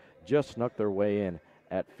College just snuck their way in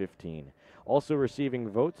at 15. Also receiving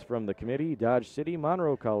votes from the committee: Dodge City,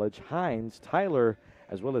 Monroe College, Hines, Tyler,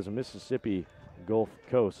 as well as Mississippi Gulf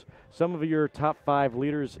Coast. Some of your top 5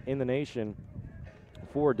 leaders in the nation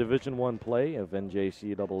for Division I play of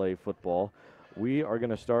NJCAA football. We are going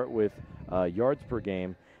to start with yards per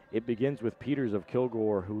game. It begins with Peters of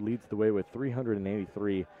Kilgore, who leads the way with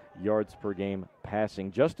 383 yards per game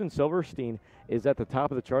passing. Justin Silverstein is at the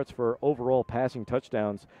top of the charts for overall passing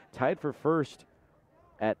touchdowns, tied for first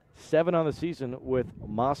at 7 on the season with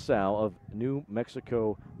Massau of New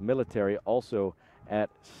Mexico Military, also at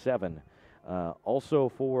 7. Also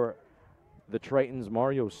for the Tritons,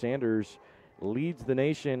 Mario Sanders leads the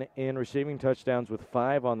nation in receiving touchdowns with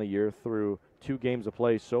 5 on the year through 2 games of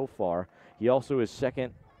play so far. He also is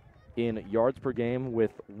second in yards per game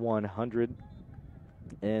with 100,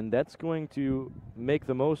 and that's going to make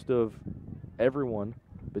the most of everyone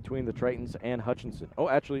between the Tritons and Hutchinson. Oh,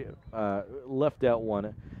 actually, left out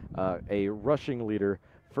one, a rushing leader,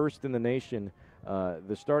 first in the nation.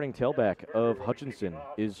 The starting tailback of Hutchinson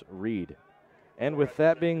is Reed, And with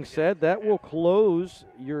that being said, that will close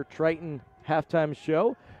your Triton halftime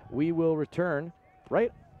show. We will return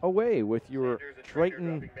right away with your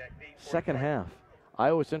Triton second half.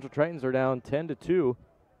 Iowa Central Tritons are down 10-2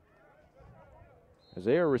 as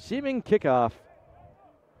they are receiving kickoff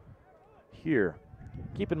here.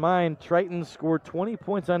 Keep in mind, Tritons scored 20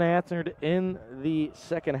 points unanswered in the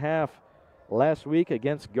second half last week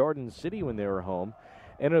against Garden City when they were home.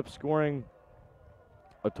 Ended up scoring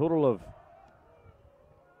a total of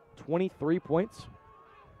 23 points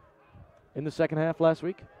in the second half last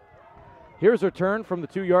week. Here's a return from the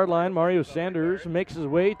 2-yard line. Mario Sanders makes his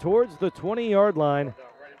way towards the 20-yard line,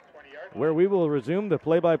 where we will resume the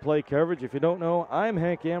play-by-play coverage. If you don't know, I'm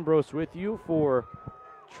Hank Ambrose with you for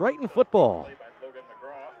Triton football.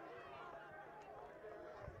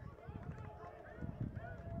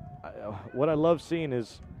 What I love seeing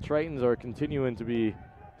is Tritons are continuing to be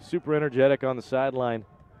super energetic on the sideline,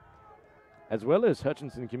 as well as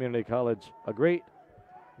Hutchinson Community College. A great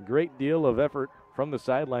deal of effort from the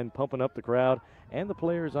sideline, pumping up the crowd and the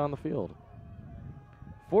players on the field.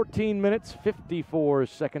 14 minutes, 54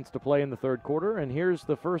 seconds to play in the third quarter, and here's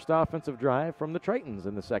the first offensive drive from the Tritons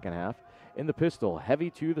in the second half. In the pistol, heavy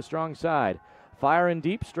to the strong side. Firing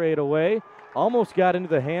deep straight away. Almost got into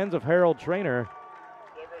the hands of Harold Trainer.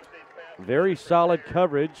 Very solid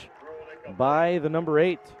coverage by the number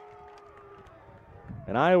 8.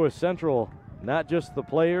 And Iowa Central, not just the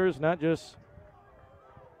players, not just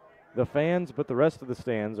the fans, but the rest of the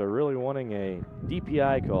stands are really wanting a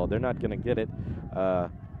DPI call. They're not going to get it.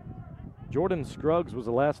 Jordan Scruggs was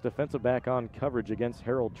the last defensive back on coverage against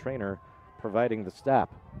Harold Trainer, providing the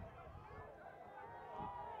stop.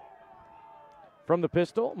 From the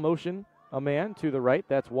pistol, motion a man to the right.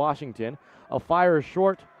 That's Washington. A fire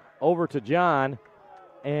short over to John,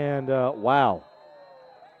 and wow.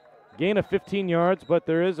 Gain of 15 yards, but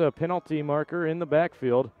there is a penalty marker in the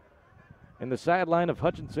backfield. And the sideline of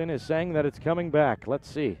Hutchinson is saying that it's coming back. Let's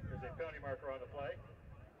see. There's a penalty marker on the play.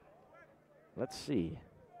 Let's see.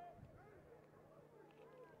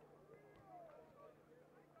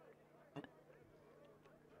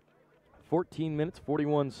 .14 minutes,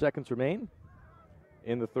 41 seconds remain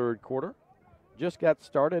in the third quarter. Just got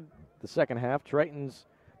started the second half. Tritons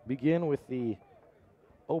begin with the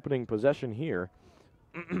opening possession here.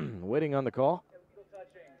 Waiting on the call.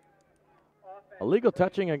 Illegal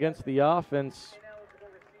touching against the offense.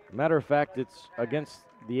 Matter of fact, it's against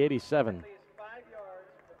the 87.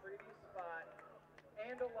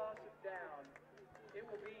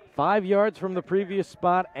 5 yards from the previous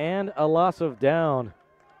spot and a loss of down.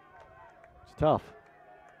 It's tough.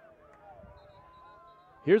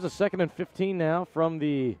 Here's a 2nd and 15 now from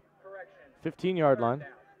the 15-yard line.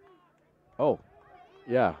 Oh,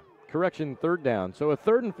 yeah. Correction, 3rd down. So a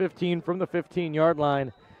 3rd and 15 from the 15-yard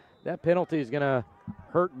line. That penalty is going to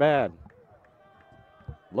hurt bad.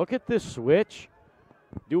 Look at this switch.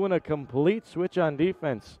 Doing a complete switch on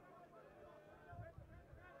defense.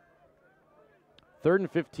 3rd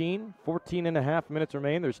and 15, 14 and a half minutes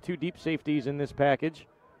remain. There's 2 deep safeties in this package.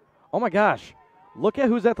 Oh, my gosh. Look at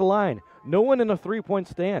who's at the line. No one in a 3-point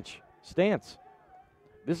stance.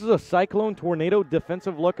 This is a cyclone tornado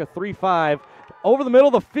defensive look, a 3-5. Over the middle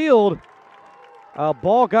of the field,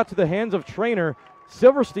 ball got to the hands of Trainer.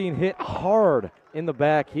 Silverstein hit hard in the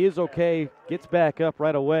back. He is okay, gets back up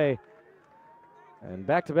right away. And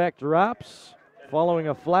back-to-back drops following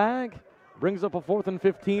a flag. Brings up a 4th and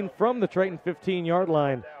 15 from the Triton 15-yard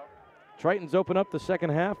line. Tritons open up the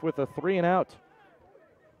second half with a 3-and-out.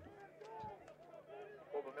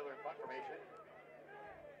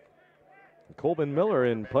 Colvin Miller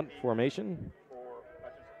in punt formation.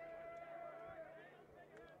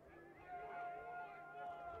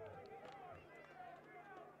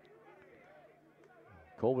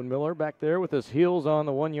 Colvin Miller back there with his heels on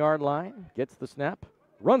the 1-yard line. Gets the snap.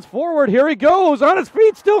 Runs forward. Here he goes. On his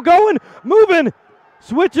feet. Still going. Moving.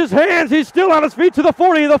 Switches hands. He's still on his feet to the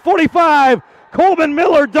 40, the 45. Colvin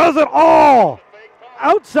Miller does it all.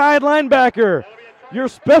 Outside linebacker. Your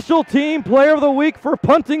special team player of the week for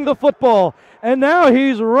punting the football. And now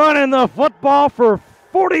he's running the football for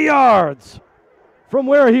 40 yards from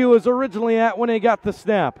where he was originally at when he got the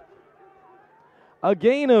snap. A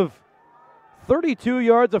gain of 32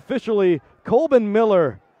 yards officially. Colvin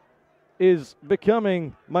Miller is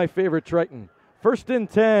becoming my favorite Triton. 1st and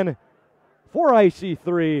 10 for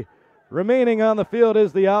IC3. Remaining on the field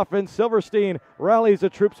is the offense. Silverstein rallies the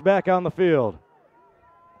troops back on the field.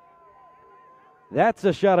 That's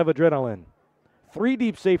a shot of adrenaline. 3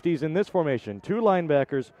 deep safeties in this formation. 2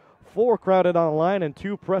 linebackers, 4 crowded on the line, and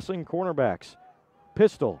 2 pressing cornerbacks.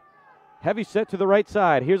 Pistol. Heavy set to the right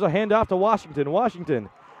side. Here's a handoff to Washington. Washington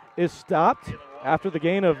is stopped after the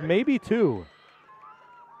gain of maybe 2.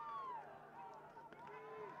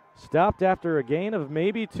 Stopped after a gain of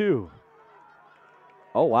maybe 2.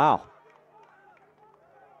 Oh, wow.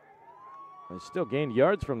 They still gained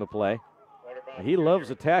yards from the play. He loves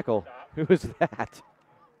a tackle. Who is that?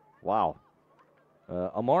 Wow.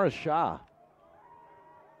 Amara Shah.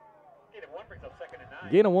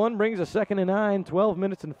 Gain of 1 brings a 2nd and 9. 12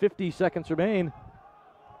 minutes and 50 seconds remain.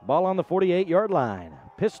 Ball on the 48-yard line.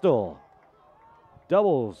 Pistol.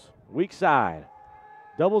 Doubles. Weak side.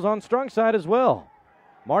 Doubles on strong side as well.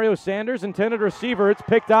 Mario Sanders, intended receiver. It's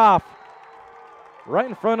picked off right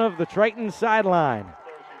in front of the Triton sideline.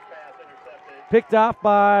 Picked off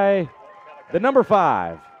by the number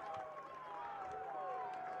 5.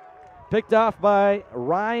 Picked off by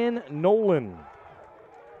Ryan Nolan.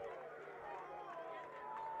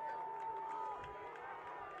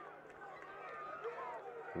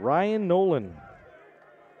 Ryan Nolan.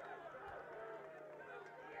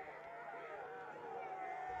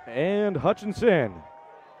 And Hutchinson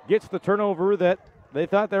gets the turnover that they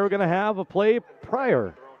thought they were going to have a play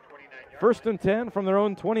prior. 1st and 10 from their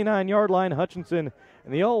own 29-yard line. Hutchinson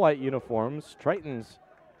in the all-white uniforms. Tritons,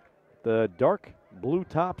 the dark blue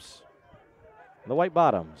tops, the white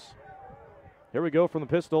bottoms. Here we go from the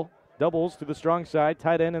pistol. Doubles to the strong side.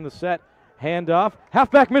 Tight end in the set. Handoff.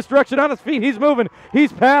 Halfback misdirection on his feet. He's moving.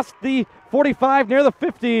 He's past the 45 near the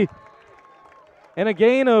 50. And a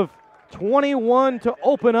gain of 21 to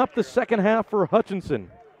open up the second half for Hutchinson.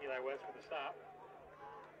 Eli West for the stop.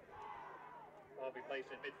 Ball will be placed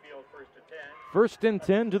in midfield, 1st and 10. 1st and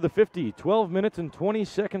 10 to the 50. 12 minutes and 20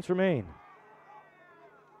 seconds remain.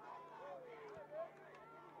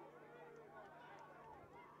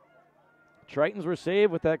 Tritons were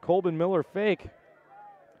saved with that Colbin Miller fake.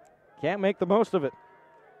 Can't make the most of it.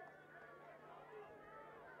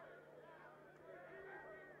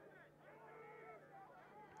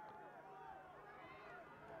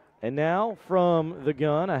 And now from the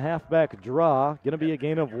gun, a halfback draw. Going to be a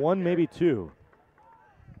gain of 1, maybe 2.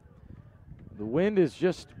 The wind is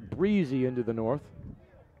just breezy into the north.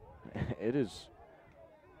 It is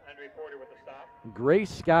gray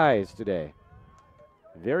skies today.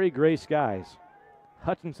 Very gray skies.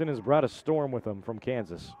 Hutchinson has brought a storm with him from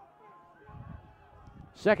Kansas.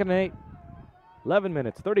 2nd and 8. 11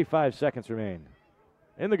 minutes, 35 seconds remain.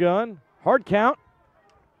 In the gun, hard count.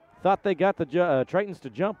 Thought they got the Tritons to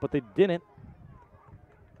jump, but they didn't.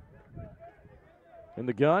 In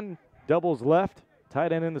the gun, doubles left.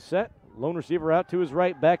 Tight end in the set. Lone receiver out to his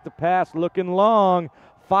right. Back to pass, looking long.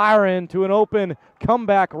 Firing to an open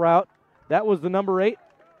comeback route. That was the number 8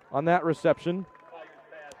 on that reception.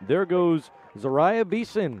 There goes Zariah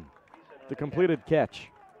Beeson, the completed catch.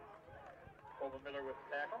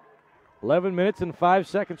 11 minutes and 5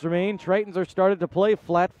 seconds remain. Tritons are started to play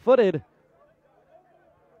flat-footed.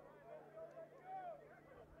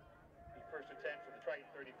 1st and 10 for the Triton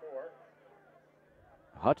 34.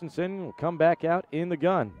 Hutchinson will come back out in the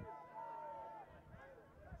gun.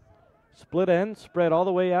 Split end, spread all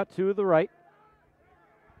the way out to the right.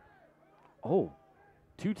 Oh,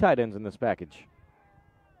 2 tight ends in this package.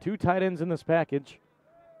 2 tight ends in this package.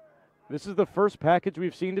 This is the first package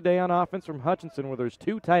we've seen today on offense from Hutchinson where there's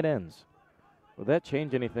 2 tight ends. Will that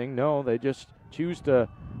change anything? No, they just choose to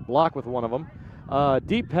block with one of them.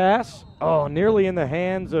 Deep pass. Oh, nearly in the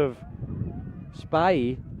hands of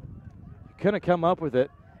Spy. Couldn't come up with it.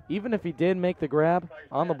 Even if he did make the grab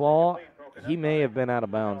on the ball, he may have been out of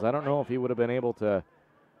bounds. I don't know if he would have been able to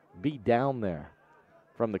be down there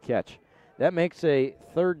from the catch. That makes a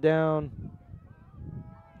 3rd down.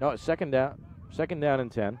 No, 2nd down. 2nd down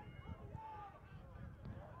and 10.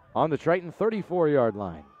 On the Triton 34-yard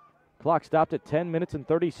line. Clock stopped at 10 minutes and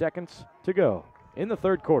 30 seconds to go in the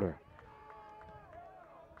 3rd quarter.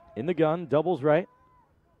 In the gun, doubles right.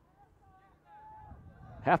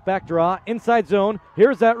 Halfback draw, inside zone.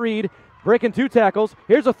 Here's that read, breaking 2 tackles.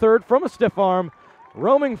 Here's a 3rd from a stiff arm,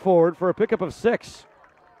 roaming forward for a pickup of 6.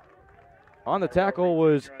 On the tackle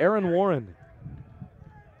was Aaron Warren.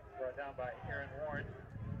 Brought down by Aaron Warren.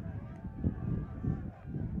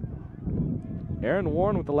 Aaron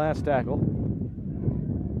Warren with the last tackle.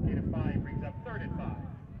 Gain of 5 brings up 3rd and 5.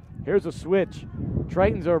 Here's a switch.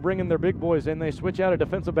 Tritons are bringing their big boys in. They switch out a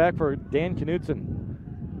defensive back for Dan Knudsen.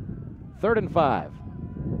 3rd and 5.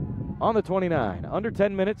 On the 29. Under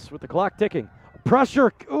 10 minutes with the clock ticking.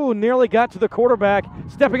 Pressure. Ooh, nearly got to the quarterback.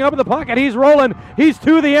 Stepping up in the pocket. He's rolling. He's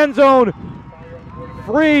to the end zone.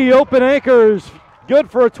 Free open acres. Good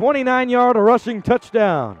for a 29-yard rushing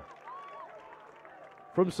touchdown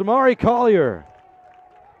from Samari Collier.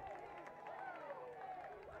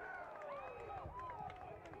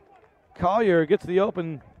 Collier gets the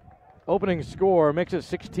open Opening score makes it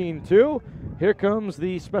 16-2. Here comes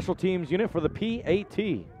the special teams unit for the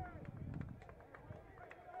PAT.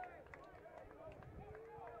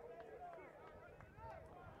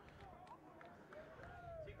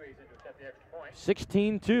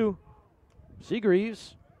 16-2.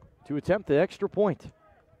 Seagreaves to attempt the extra point.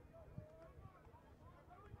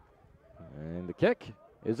 And the kick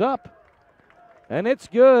is up. And it's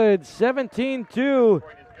good. 17-2.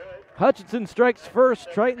 Hutchinson strikes first.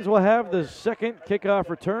 Tritons will have the second kickoff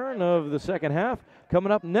return of the second half.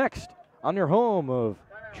 Coming up next on your home of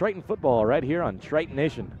Triton football right here on Triton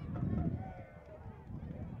Nation.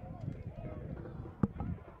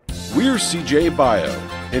 We're CJ Bio.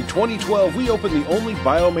 In 2012, we opened the only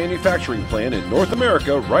biomanufacturing plant in North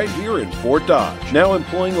America right here in Fort Dodge. Now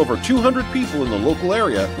employing over 200 people in the local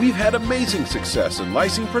area, we've had amazing success in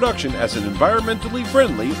lysine production as an environmentally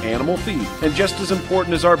friendly animal feed. And just as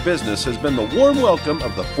important as our business has been the warm welcome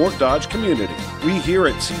of the Fort Dodge community. We here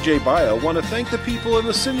at CJ Bio want to thank the people in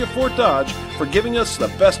the city of Fort Dodge for giving us the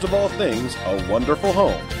best of all things, a wonderful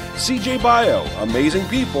home. CJ Bio, amazing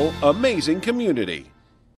people, amazing community.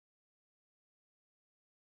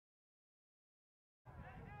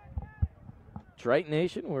 Triton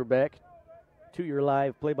Nation, we're back to your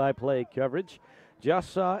live play-by-play coverage.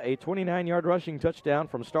 Just saw a 29-yard rushing touchdown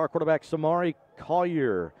from star quarterback Samari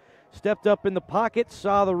Collier. Stepped up in the pocket,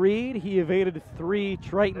 saw the read. He evaded 3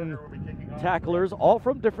 Triton tacklers, all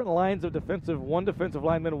from different lines of defensive. 1 defensive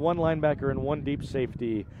lineman, 1 linebacker, and 1 deep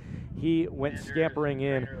safety. He went scampering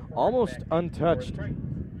in, almost untouched.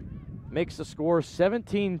 Makes the score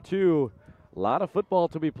 17-2. A lot of football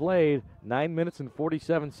to be played. 9 minutes and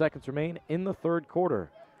 47 seconds remain in the third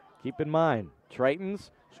quarter. Keep in mind, Tritons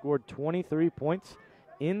scored 23 points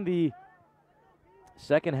in the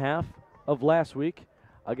second half of last week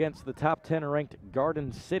against the top 10 ranked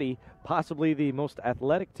Garden City, possibly the most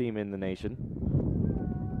athletic team in the nation.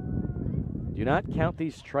 Do not count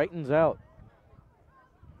these Tritons out.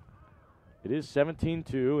 It is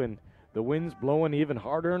 17-2, and the wind's blowing even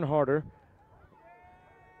harder and harder.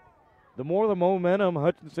 The more the momentum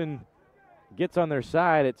Hutchinson gets on their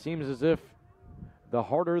side, it seems as if the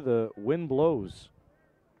harder the wind blows.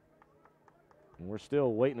 And we're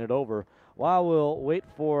still waiting it over. While we'll wait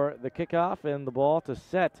for the kickoff and the ball to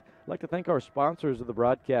set, I'd like to thank our sponsors of the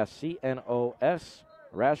broadcast, CNOS,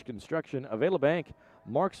 Rash Construction, Avela Bank,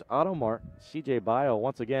 Mark's Auto Mart, CJ Bio.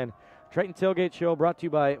 Once again, Triton Tailgate Show brought to you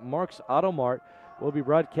by Mark's Auto Mart will be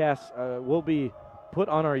will be put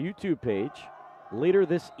on our YouTube page later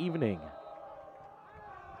this evening.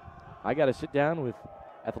 I got to sit down with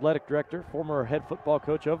athletic director, former head football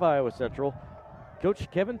coach of Iowa Central, Coach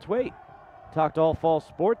Kevin Twait. Talked all fall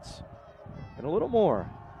sports and a little more.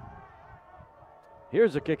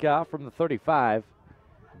 Here's a kickoff from the 35.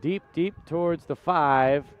 Deep towards the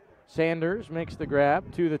 5. Sanders makes the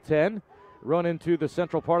grab to the 10. Run into the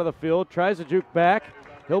central part of the field. Tries to juke back.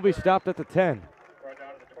 He'll be stopped at the 10. Right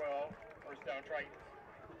down to the 12. First down,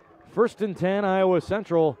 Tritons. First and 10, Iowa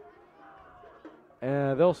Central.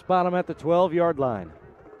 And they'll spot him at the 12-yard line.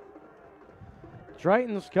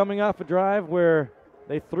 Tritons coming off a drive where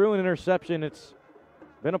they threw an interception. It's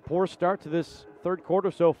been a poor start to this third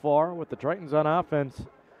quarter so far with the Tritons on offense.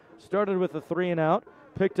 Started with a 3-and-out,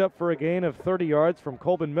 picked up for a gain of 30 yards from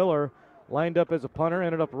Colbin Miller, lined up as a punter,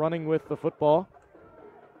 ended up running with the football.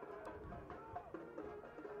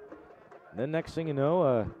 Then next thing you know,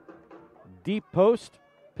 a deep post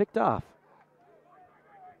picked off.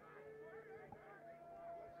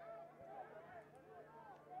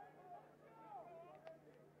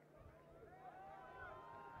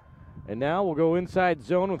 And now we'll go inside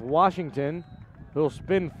zone with Washington, who'll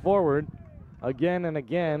spin forward again and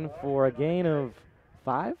again for a gain of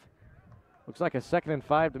 5. Looks like a 2nd and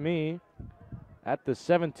 5 to me at the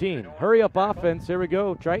 17. Hurry up offense. Here we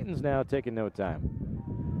go. Tritons now taking no time.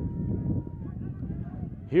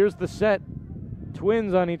 Here's the set.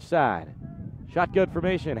 Twins on each side. Shotgun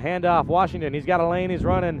formation. Handoff. Washington. He's got a lane. He's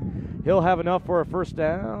running. He'll have enough for a first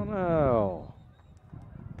down. Oh.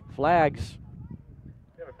 Flags.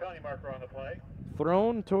 We have a penalty marker on the play.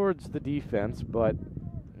 Thrown towards the defense, but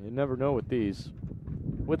you never know with these.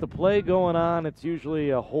 With the play going on, it's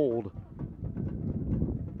usually a hold.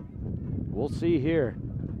 We'll see here.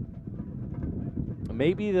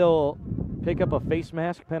 Maybe they'll pick up a face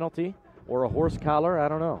mask penalty or a horse collar. I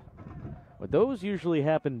don't know. But those usually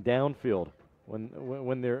happen downfield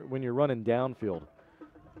when you're running downfield.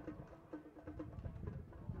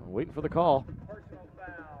 I'm waiting for the call.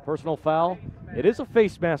 Personal foul. It is a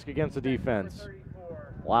face mask against the defense.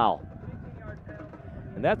 Wow.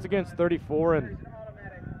 And that's against 34, and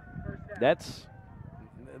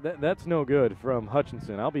That's no good from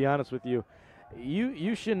Hutchinson. I'll be honest with you.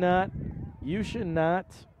 You should not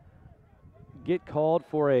get called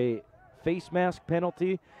for a face mask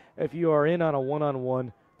penalty if you are in on a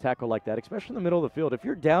one-on-one tackle like that, especially in the middle of the field. If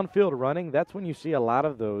you're downfield running, that's when you see a lot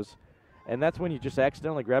of those, and that's when you just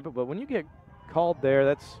accidentally grab it. But when you get called there,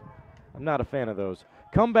 I'm not a fan of those.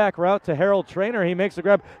 Comeback route to Harold Trainer. He makes the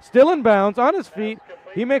grab. Still in bounds, on his feet.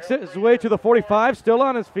 He makes his way to the 45, still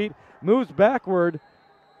on his feet, moves backward.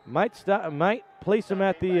 Might place him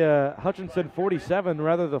at the Hutchinson 47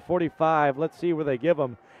 rather than the 45. Let's see where they give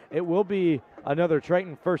him. It will be another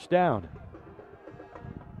Triton first down.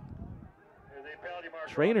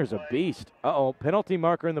 Trainer's a beast. Uh-oh, penalty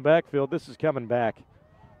marker in the backfield. This is coming back.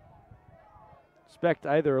 Expect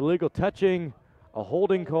either illegal touching, a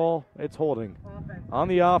holding call. It's holding on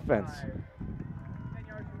the offense.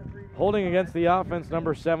 Holding against the offense,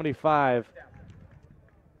 number 75.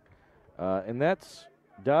 And that's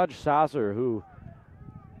Dodge Saucer, who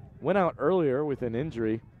went out earlier with an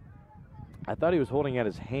injury. I thought he was holding at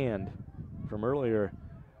his hand from earlier.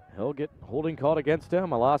 He'll get holding called against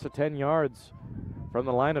him. A loss of 10 yards from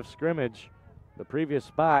the line of scrimmage. The previous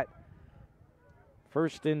spot.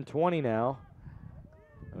 First and 20 now.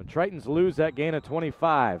 The Tritons lose that gain of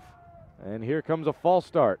 25. And here comes a false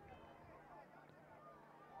start.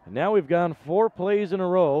 And now we've gone 4 plays in a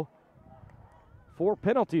row. 4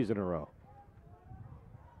 penalties in a row.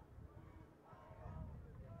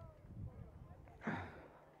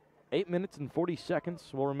 8 minutes and 40 seconds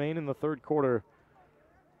will remain in the third quarter.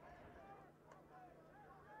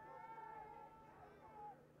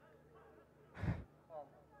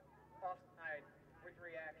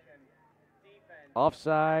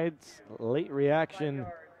 Offsides, late reaction.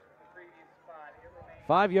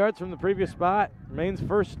 5 yards from the previous spot. Remains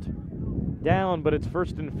first down, but it's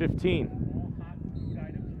first and 15.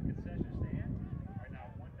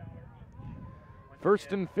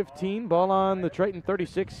 First and 15, ball on the Triton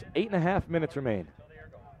 36, 8.5 minutes remain.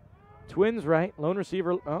 Twins right, lone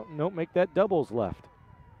receiver, oh, nope, make that doubles left.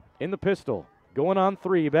 In the pistol, going on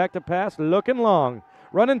 3, back to pass, looking long.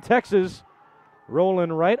 Running Texas,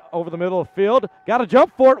 rolling right over the middle of the field. Got to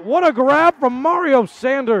jump for it, what a grab from Mario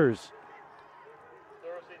Sanders.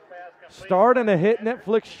 Starting a hit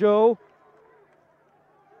Netflix show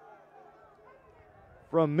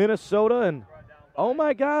from Minnesota, and oh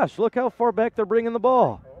my gosh, look how far back they're bringing the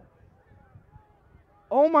ball.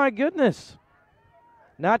 Oh my goodness.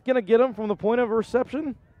 Not going to get him from the point of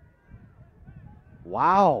reception?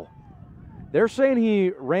 Wow. They're saying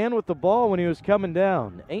he ran with the ball when he was coming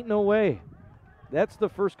down. Ain't no way. That's the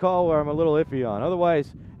first call where I'm a little iffy on.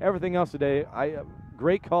 Otherwise, everything else today,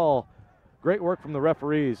 great call. Great work from the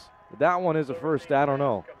referees. But that one is a first, I don't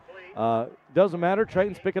know. Doesn't matter,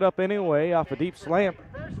 Tritons pick it up anyway off a deep slant.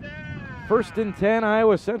 First and 10,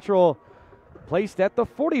 Iowa Central placed at the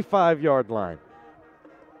 45-yard line.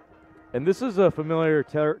 And this is a familiar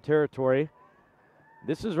territory.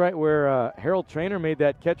 This is right where Harold Trainer made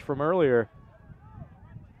that catch from earlier.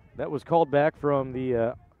 That was called back from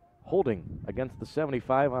the holding against the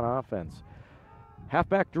 75 on offense.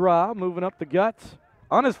 Halfback draw, moving up the guts.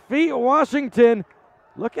 On his feet, Washington.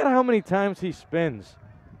 Look at how many times he spins.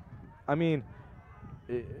 I mean,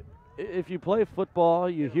 if you play football,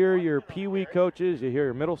 you hear your pee-wee coaches, you hear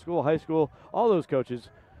your middle school, high school, all those coaches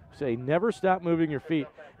say never stop moving your feet.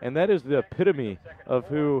 And that is the epitome of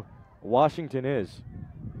who Washington is.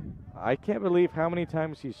 I can't believe how many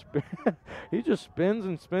times he just spins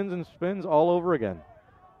and spins and spins all over again.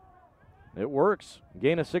 It works.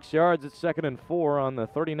 Gain of 6 yards. It's 2nd and 4 on the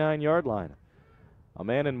 39-yard line. A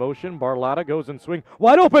man in motion. Barlotta goes and swing.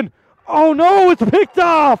 Wide open. Oh, no, it's picked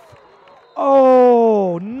off.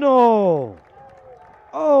 Oh, no.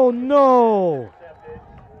 Oh, no.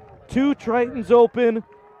 2 Tritons open.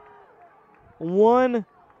 1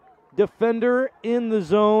 defender in the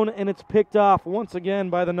zone, and it's picked off once again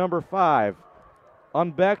by the number 5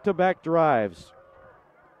 on back-to-back drives.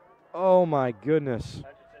 Oh, my goodness.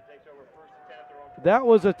 That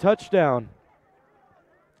was a touchdown.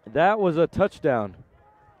 That was a touchdown.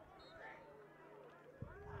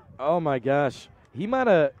 Oh, my gosh. He might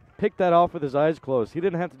have picked that off with his eyes closed. He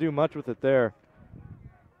didn't have to do much with it there.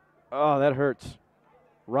 Oh, that hurts.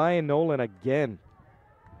 Ryan Nolan again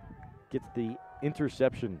gets the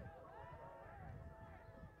interception.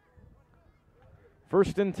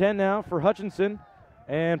 First and 10 now for Hutchinson.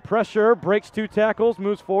 And pressure, breaks 2 tackles,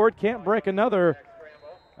 moves forward, can't break another.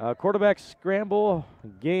 Quarterback scramble,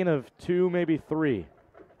 gain of 2, maybe 3.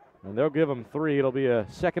 And they'll give him 3. It'll be a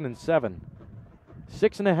 2nd and 7.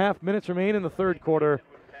 6.5 minutes remain in the third quarter.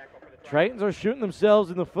 Tritons are shooting themselves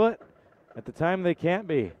in the foot at the time they can't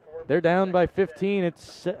be. They're down by 15.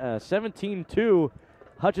 It's 17-2.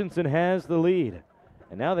 Hutchinson has the lead.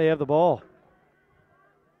 And now they have the ball.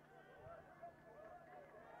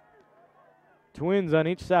 Twins on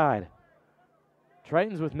each side.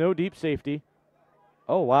 Tritons with no deep safety.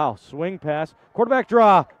 Oh, wow. Swing pass. Quarterback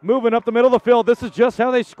draw. Moving up the middle of the field. This is just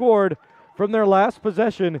how they scored from their last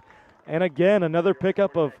possession. And again, another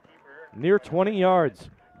pickup of near 20 yards.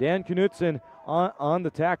 Dan Knutson on the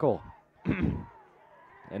tackle.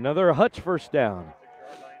 Another Hutch first down.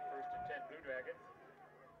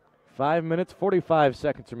 5 minutes, 45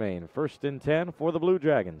 seconds remain. 1st and 10 for the Blue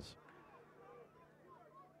Dragons.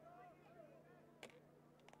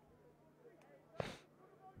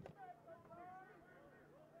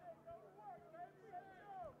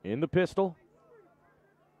 In the pistol.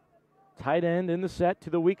 Tight end in the set to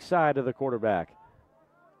the weak side of the quarterback.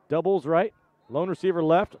 Doubles right, lone receiver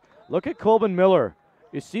left. Look at Colbin Miller.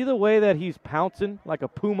 You see the way that he's pouncing like a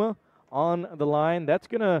puma on the line? That's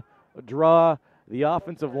going to draw the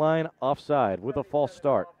offensive line offside with a false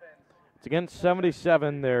start. It's against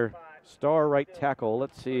 77, their star right tackle.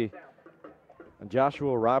 Let's see,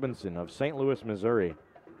 Joshua Robinson of St. Louis, Missouri.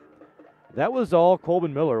 That was all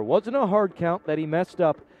Colbin Miller. Wasn't a hard count that he messed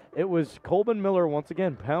up. It was Colbin Miller once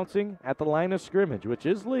again pouncing at the line of scrimmage, which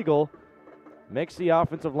is legal. Makes the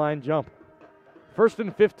offensive line jump. 1st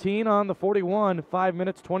and 15 on the 41. 5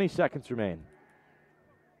 minutes, 20 seconds remain.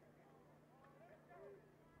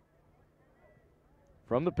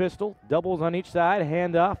 From the pistol, doubles on each side,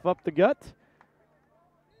 handoff up the gut.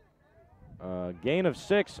 Gain of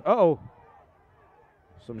 6. Uh-oh.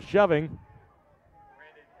 Some shoving.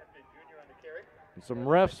 And some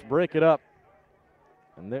refs break it up.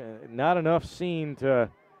 And not enough seen to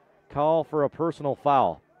call for a personal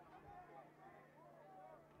foul.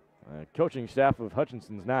 Coaching staff of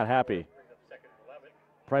Hutchinson's not happy.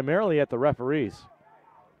 Primarily at the referees.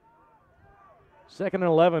 2nd and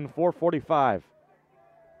 11, 4:45.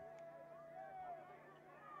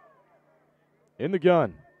 In the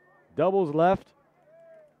gun. Doubles left.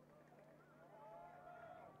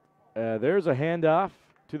 There's a handoff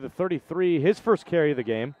to the 33, his first carry of the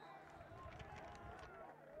game.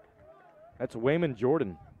 That's Wayman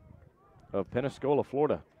Jordan of Pensacola,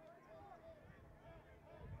 Florida.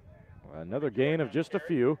 Another gain of just a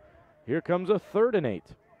few. Here comes a 3rd and 8.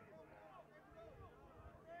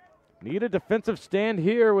 Need a defensive stand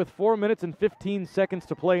here with 4 minutes and 15 seconds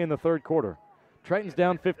to play in the 3rd quarter. Tritons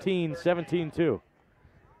down 15, 17-2.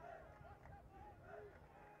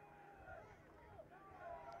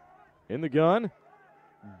 In the gun,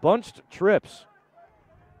 bunched trips.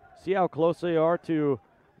 See how close they are to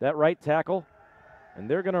that right tackle? And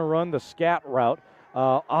they're going to run the scat route.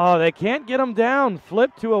 They can't get him down.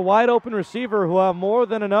 Flip to a wide open receiver who have more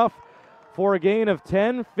than enough for a gain of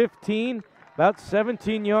 10, 15, about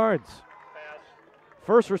 17 yards.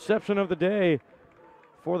 First reception of the day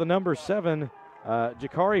for the number 7,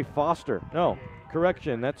 Jakari Foster. No,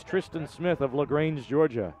 correction, that's Tristan Smith of LaGrange,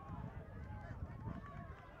 Georgia.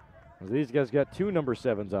 These guys got 2 number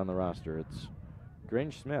 7s on the roster. It's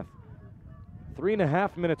Grange Smith.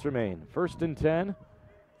 3.5 minutes remain. 1st and 10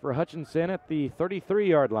 for Hutchinson at the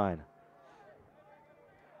 33-yard line.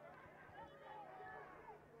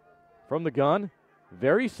 From the gun,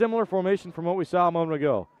 very similar formation from what we saw a moment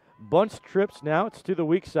ago. Bunched trips, now it's to the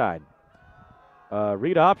weak side.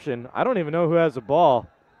 Read option, I don't even know who has the ball.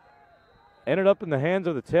 Ended up in the hands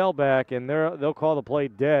of the tailback, and they'll call the play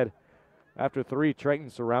dead after 3. Triton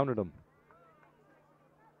surrounded him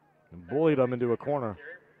and bullied him into a corner.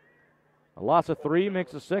 A loss of 3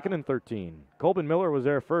 makes a 2nd and 13. Colbin Miller was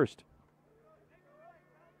there first.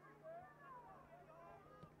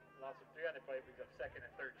 Loss of 3 on the play brings up 2nd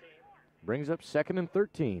and 13. Brings up 2nd and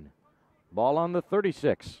 13. Ball on the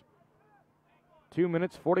 36. 2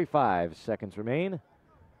 minutes, 45 seconds remain.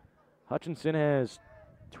 Hutchinson has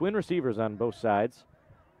twin receivers on both sides.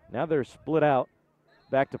 Now they're split out.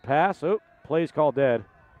 Back to pass. Oh, play's called dead.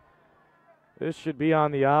 This should be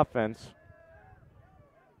on the offense.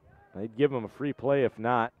 They'd give him a free play if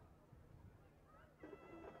not.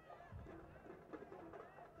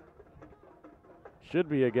 Should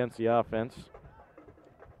be against the offense.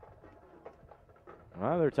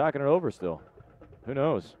 Well, they're talking it over still. Who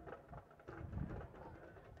knows?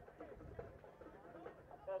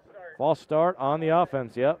 False start on the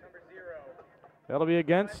offense, yep. That'll be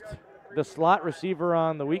against the slot receiver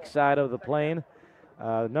on the weak side of the plane.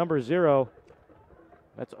 Number 0.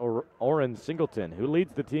 That's Oren Singleton, who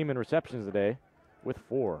leads the team in receptions today with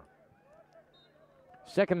 4.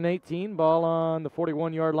 2nd and 18, ball on the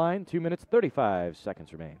 41-yard line. 2 minutes, 35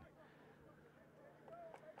 seconds remain.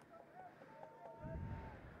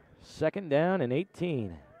 2nd down and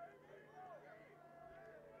 18.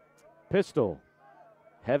 Pistol.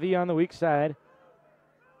 Heavy on the weak side.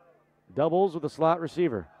 Doubles with a slot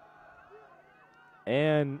receiver.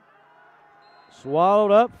 And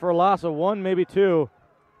swallowed up for a loss of 1, maybe 2.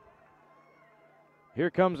 Here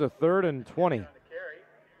comes a 3rd and 20.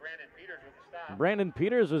 Brandon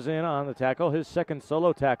Peters was in on the tackle, his second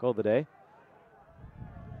solo tackle of the day.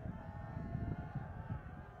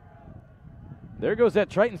 There goes that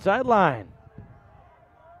Triton sideline.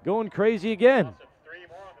 Going crazy again.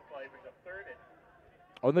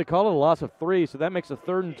 Oh, they call it a loss of 3, so that makes a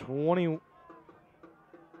 3rd and 20.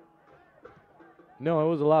 No, it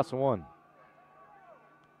was a loss of 1.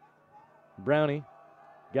 Brownie,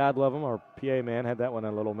 God love him, our PA man, had that one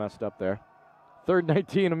a little messed up there. 3rd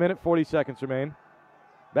 19, a minute, 40 seconds remain.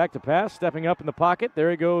 Back to pass, stepping up in the pocket. There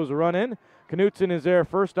he goes, a run in. Knutson is there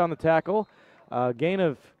first on the tackle. Gain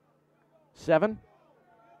of 7.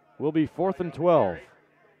 Will be 4th and 12.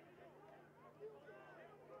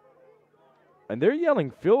 And they're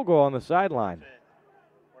yelling field goal on the sideline.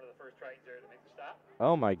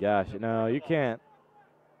 Oh my gosh, no, you can't.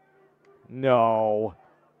 No,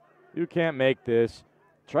 you can't make this.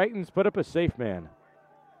 Tritons put up a safe man.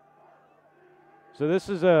 So this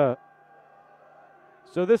is a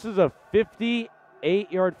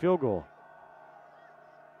 58-yard field goal.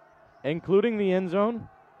 Including the end zone.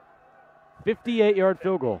 58-yard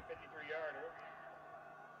field goal.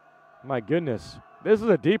 My goodness. This is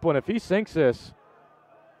a deep one. If he sinks this.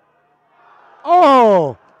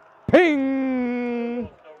 Oh! Ping!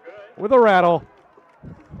 With a rattle.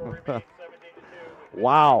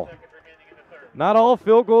 Wow. Not all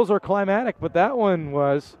field goals are climatic, but that one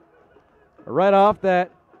was right off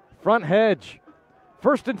that front hedge.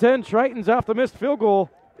 1st and 10, Tritons off the missed field goal.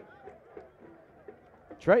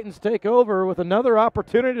 Tritons take over with another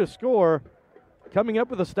opportunity to score, coming up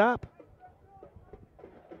with a stop.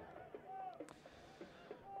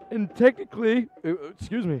 And technically,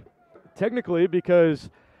 because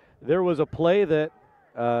there was a play that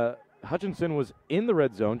Hutchinson was in the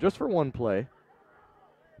red zone just for one play,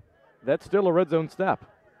 that's still a red zone stop.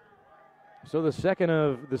 So the second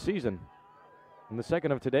of the season, and the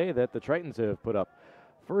second of today that the Tritons have put up.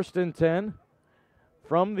 1st and 10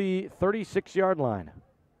 from the 36-yard line.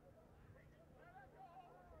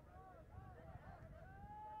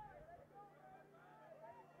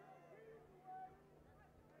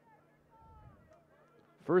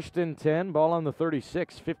 First and 10, ball on the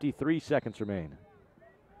 36, 53 seconds remain.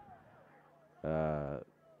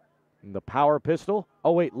 The power pistol.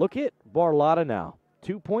 Oh, wait, look at Barlotta now.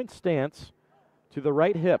 2-point stance to the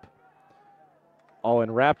right hip. Oh,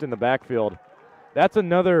 and wrapped in the backfield. That's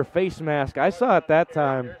another face mask. I saw it that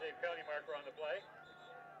time.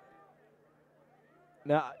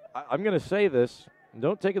 Now, I'm going to say this.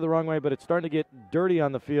 Don't take it the wrong way, but it's starting to get dirty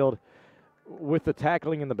on the field with the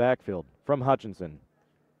tackling in the backfield from Hutchinson.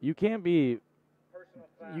 You can't be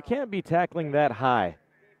tackling that high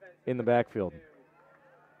in the backfield.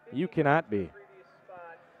 You cannot be.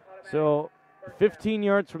 So 15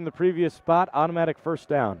 yards from the previous spot, automatic first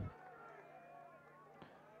down.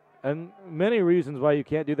 And many reasons why you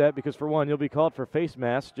can't do that, because for one, you'll be called for face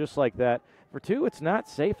masks just like that. For two, it's not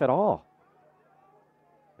safe at all.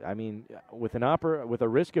 I mean, with a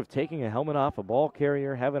risk of taking a helmet off a ball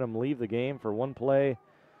carrier, having him leave the game for one play,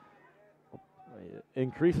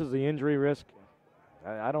 increases the injury risk.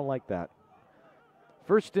 I don't like that.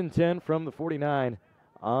 1st and 10 from the 49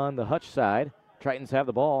 on the Hutch side. Tritons have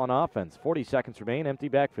the ball on offense. 40 seconds remain, empty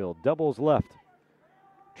backfield. Doubles left.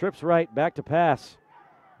 Trips right, back to pass.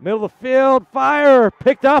 Middle of the field, fire,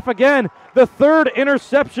 picked off again. The 3rd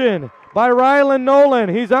interception by Rylan Nolan.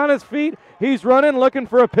 He's on his feet, he's running, looking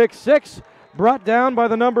for a pick 6, brought down by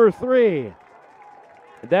the number 3.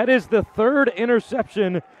 That is the 3rd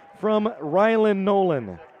interception from Rylan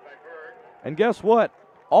Nolan. And guess what?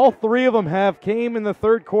 All 3 of them came in the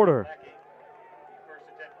 3rd quarter.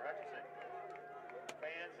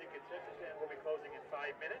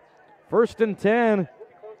 First and 10.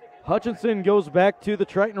 Hutchinson goes back to the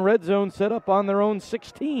Triton red zone, set up on their own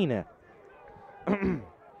 16. And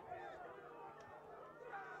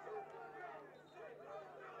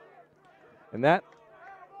that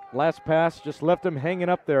last pass just left him hanging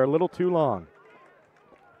up there a little too long.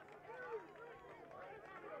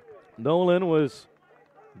 Nolan was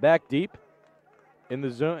back deep in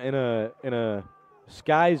the zone, in a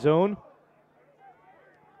sky zone.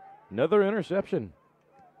 Another interception.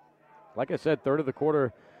 Like I said, 3rd of the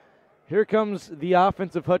quarter. Here comes the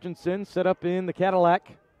offense of Hutchinson, set up in the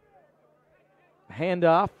Cadillac.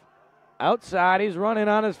 Handoff. Outside, he's running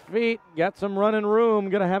on his feet. Got some running room.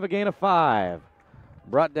 Going to have a gain of 5.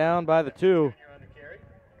 Brought down by the 2.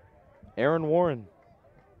 Aaron Warren.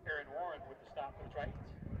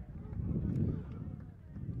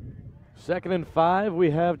 2nd and 5.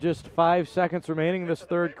 We have just 5 seconds remaining in this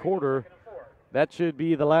third quarter. That should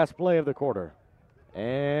be the last play of the quarter.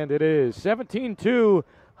 And it is 17-2.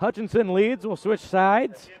 Hutchinson leads. We'll switch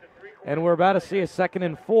sides. And we're about to see a 2nd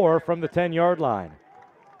and 4 from the 10-yard line.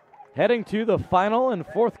 Heading to the final and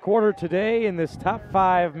fourth quarter today in this top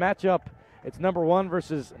 5 matchup. It's number 1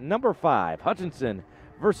 versus number 5. Hutchinson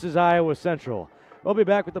versus Iowa Central. We'll be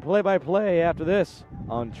back with the play-by-play after this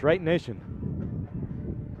on Triton Nation.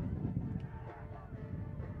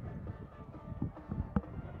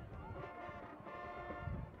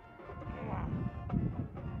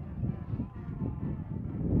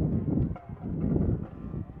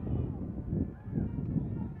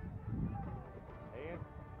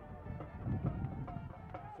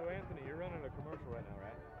 So Anthony, you're running a commercial right now,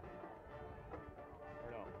 right?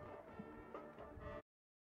 Or no?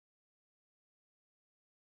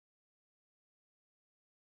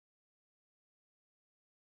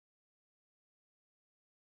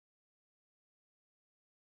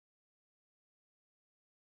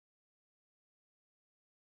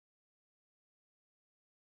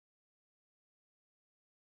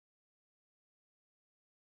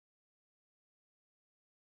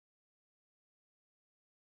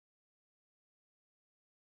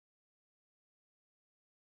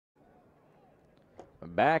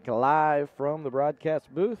 Back live from the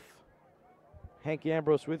broadcast booth. Hank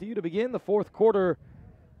Ambrose with you to begin the fourth quarter.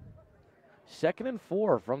 2nd and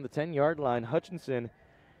 4 from the 10-yard line. Hutchinson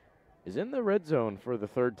is in the red zone for the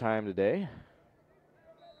third time today.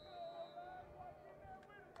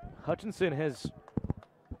 Hutchinson has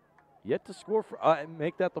yet to score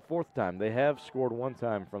make that the fourth time. They have scored one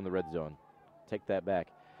time from the red zone. Take that back.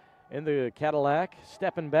 In the Cadillac,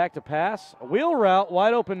 stepping back to pass. A wheel route,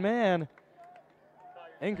 wide open man.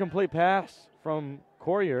 Incomplete pass from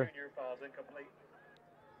Courier.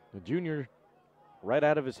 The junior right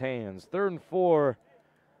out of his hands. 3rd and 4,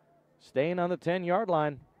 staying on the 10-yard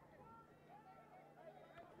line.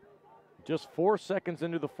 Just 4 seconds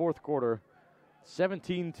into the fourth quarter,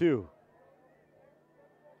 17-2.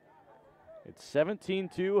 It's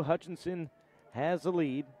 17-2. Hutchinson has the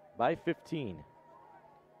lead by 15.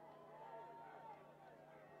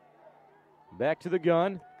 Back to the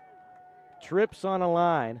gun. Trips on a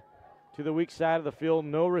line to the weak side of the field.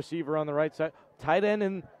 No receiver on the right side. Tight end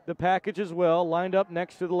in the package as well, lined up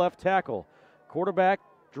next to the left tackle. Quarterback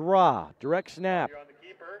draw, direct snap.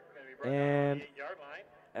 And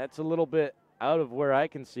that's a little bit out of where I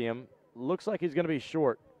can see him. Looks like he's going to be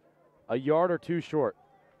short, a yard or two short.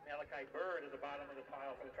 Malachi Bird at the bottom of the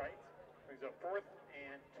pile for the Tritons. Brings up 4th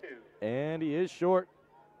and 2. And he is short.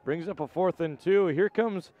 Brings up a 4th and 2. Here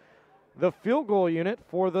comes the field goal unit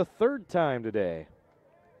for the 3rd time today.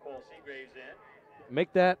 Cole Seagraves in.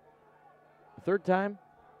 Make that 3rd time?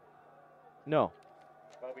 No.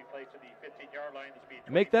 Bobby plays to the 15-yard line.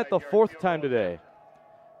 Make that the 4th time today.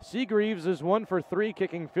 Seagreaves is 1 for 3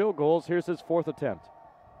 kicking field goals. Here's his 4th attempt.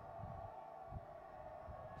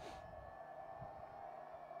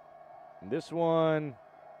 And this one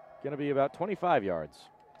going to be about 25 yards.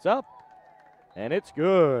 It's up, and it's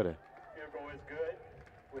good. Field goal is good.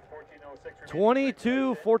 With 14:06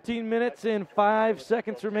 22, 14 minutes and 5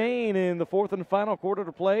 seconds remain in the fourth and final quarter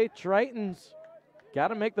to play. Tritons got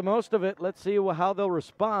to make the most of it. Let's see how they'll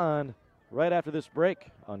respond right after this break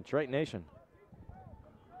on Triton Nation.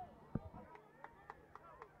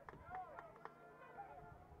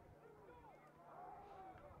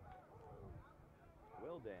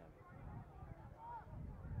 Well, Dan.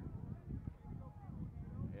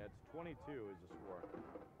 Yeah, it's 22 is the score.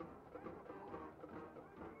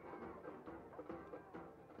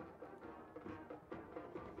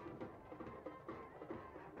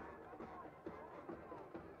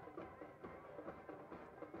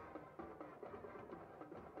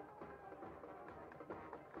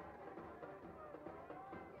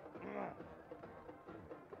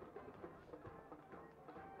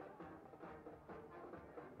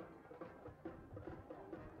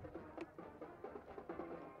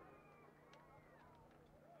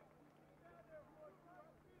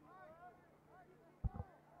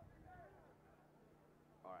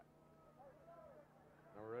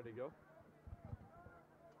 Ready to go?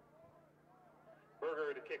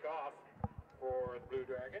 Berger to kick off for the Blue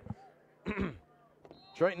Dragons.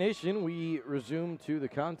 Triton Nation, we resume to the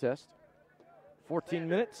contest. 14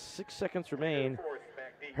 minutes, 6 seconds remain.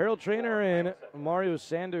 Harold Trainer and Mario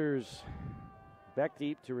Sanders back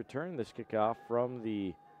deep to return this kickoff from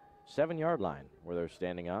the 7-yard line where they're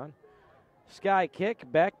standing on. Sky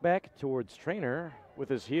kick, back towards Trainer with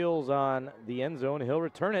his heels on the end zone. He'll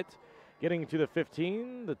return it, getting to the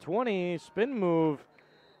 15, the 20, spin move,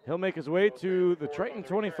 He'll make his way to the Triton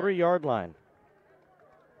 23-yard line.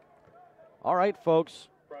 All right, folks.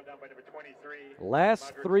 Brought down by number 23.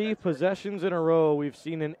 Last three possessions in a row, we've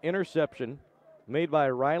seen an interception made by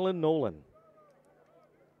Rylan Nolan.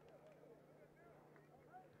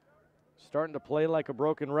 Starting to play like a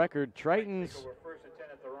broken record. Tritons First and 10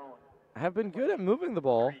 at their own. have been good at moving the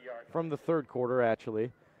ball from the third quarter,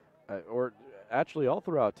 actually, or actually all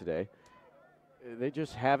throughout today. They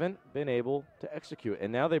just haven't been able to execute.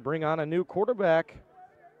 And now they bring on a new quarterback.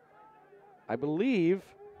 I believe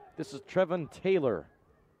this is Trevon Taylor,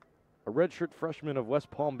 a redshirt freshman of West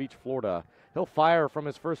Palm Beach, Florida. He'll fire from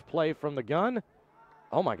his first play from the gun.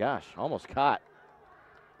 Oh my gosh, almost caught.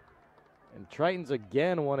 And Tritons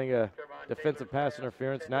again wanting a defensive pass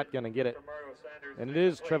interference, not going to get it. And it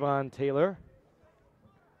is Trevon Taylor.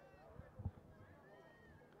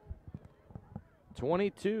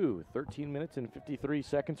 13 minutes and 53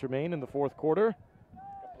 seconds remain in the fourth quarter.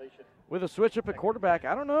 With a switch up at quarterback,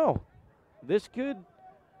 I don't know. This could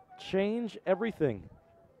change everything.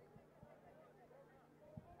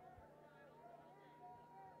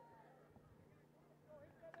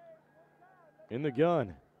 In the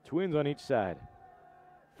gun, twins on each side.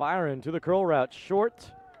 Firing to the curl route,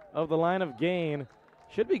 short of the line of gain.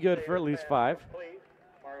 Should be good for at least 5.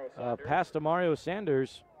 Pass to Mario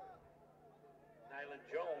Sanders.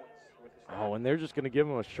 Oh, and they're just going to give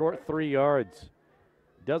him a short 3 yards.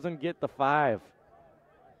 Doesn't get the 5.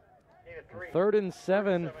 3rd and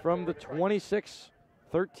 7 from the 26.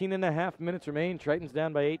 13 and a half minutes remain. Tritons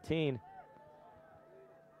down by 18.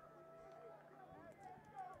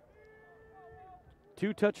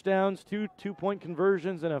 Two touchdowns, two two-point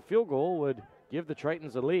conversions, and a field goal would give the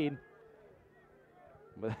Tritons a lead.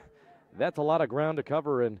 But that's a lot of ground to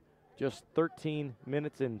cover in just 13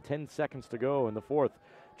 minutes and 10 seconds to go in the fourth.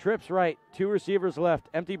 Trips right, 2 receivers left,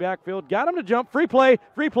 empty backfield, got him to jump, free play,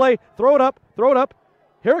 throw it up.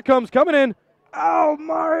 Here it comes, coming in. Oh,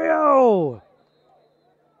 Mario!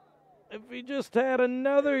 If he just had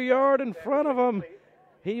another yard in front of him,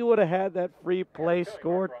 he would have had that free play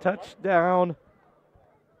score touchdown.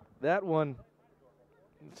 That one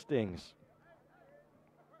stings.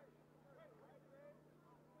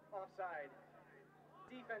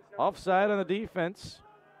 Offside on the defense.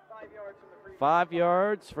 5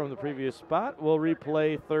 yards from the previous spot. We'll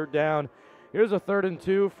replay 3rd down. Here's a 3rd and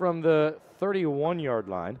 2 from the 31-yard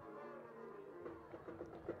line.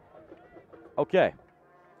 Okay.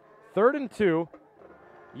 3rd and 2.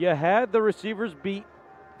 You had the receivers beat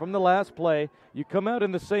from the last play. You come out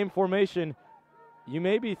in the same formation. You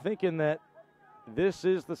may be thinking that this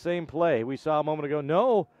is the same play we saw a moment ago.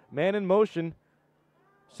 No, man in motion.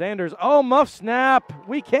 Sanders, oh, muff snap.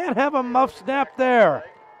 We can't have a muff snap there.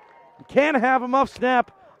 We can't have a muff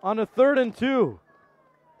snap on a 3rd and 2.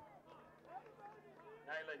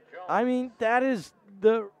 I mean, that is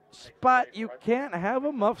the spot you can't have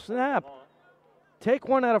a muff snap. Take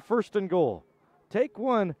one at a 1st and goal. Take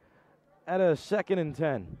one at a 2nd and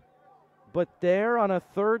 10. But there on a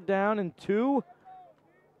 3rd down and 2,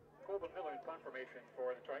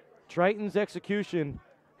 Tritons' execution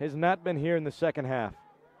has not been here in the second half.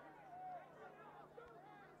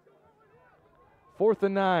 4th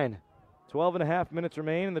and 9. 12 and a half minutes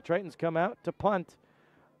remain, and the Tritons come out to punt,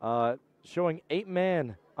 showing 8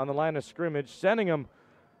 men on the line of scrimmage, sending them.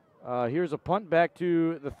 Here's a punt back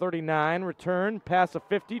to the 39. Return, pass of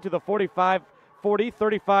 50 to the 45, 40,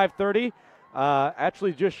 35, 30.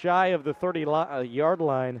 Actually just shy of the 30-yard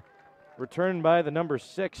line. Returned by the number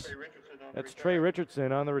 6. That's Trey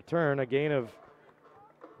Richardson on the return, a gain of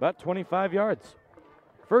about 25 yards.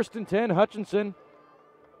 1st and 10, Hutchinson.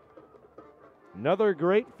 Another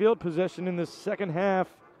great field possession in the second half.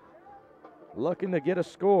 Looking to get a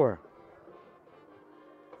score.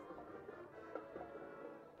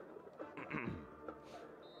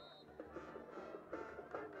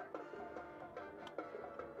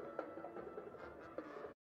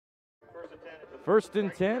 First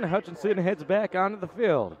and 10, Hutchinson heads back onto the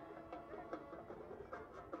field.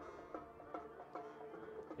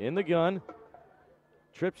 In the gun.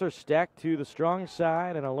 Trips are stacked to the strong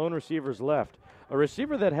side and a lone receiver's left. A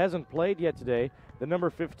receiver that hasn't played yet today, the number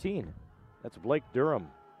 15. That's Blake Durham.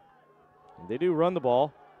 And they do run the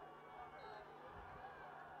ball.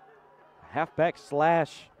 Halfback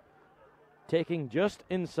slash, taking just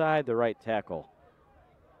inside the right tackle.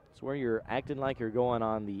 It's where you're acting like you're going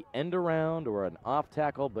on the end around or an off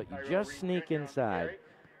tackle, but you just sneak inside.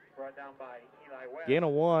 Gain of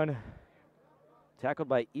 1. Tackled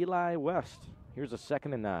by Eli West. Here's a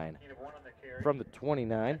 2nd and 9 from the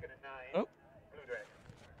 29. Oh.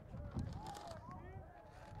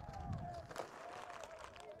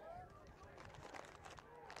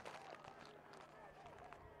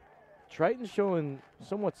 Triton's showing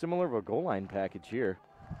somewhat similar of a goal line package here.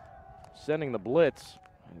 Sending the blitz.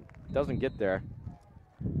 Doesn't get there.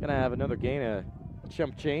 Gonna have another gain of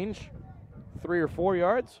chump change. 3 or 4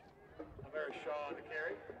 yards.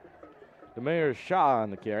 Demare Shaw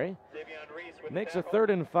on the carry. Makes a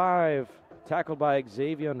 3rd and 5. Tackled by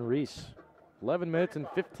Xavier Reese. 11 minutes and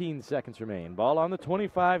 15 seconds remain. Ball on the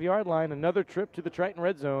 25-yard line. Another trip to the Triton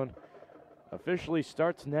red zone. Officially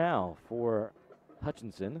starts now for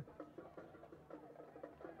Hutchinson.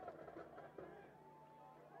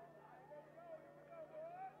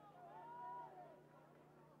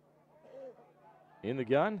 In the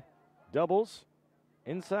gun, doubles,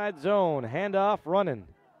 inside zone, handoff, running,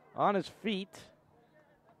 on his feet.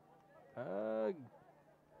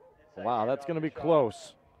 Wow, that's going to be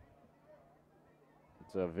close.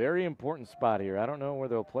 It's a very important spot here. I don't know where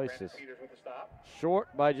they'll place this.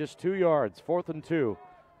 Short by just 2 yards, 4th and 2.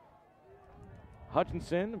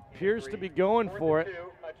 Hutchinson appears to be going for it,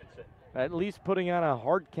 at least putting on a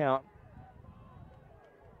hard count.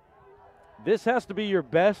 This has to be your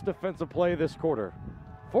best defensive play this quarter.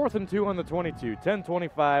 4th and 2 on the 22,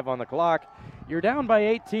 10:25 on the clock. You're down by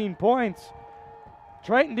 18 points.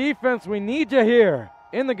 Triton defense, we need you here.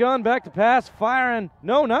 In the gun, back to pass, firing.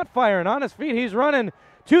 No, not firing, on his feet. He's running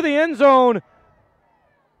to the end zone.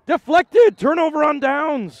 Deflected, turnover on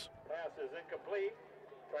downs. Pass is incomplete.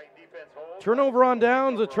 Triton defense holds. Turnover on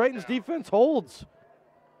downs, the Triton's defense holds.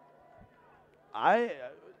 I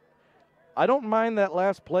don't mind that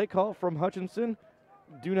last play call from Hutchinson.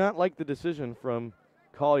 Do not like the decision from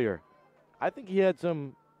Collier. I think he had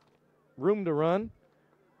some room to run,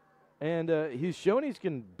 and he's shown he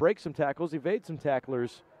can break some tackles, evade some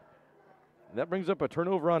tacklers. That brings up a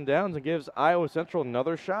turnover on downs and gives Iowa Central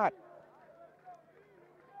another shot.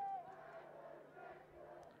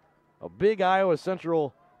 A big Iowa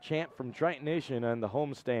Central chant from Triton Nation on the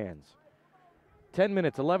home stands. 10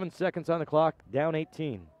 minutes, 11 seconds on the clock, down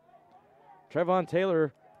 18. Trevon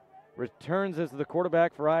Taylor returns as the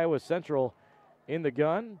quarterback for Iowa Central. In the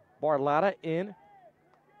gun, Barlotta in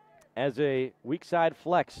as a weak side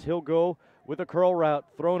flex. He'll go with a curl route,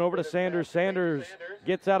 thrown over to Sanders. Sanders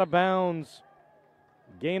gets out of bounds.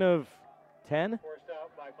 Gain of 10. Forced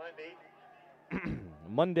out by Monday.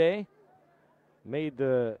 Monday made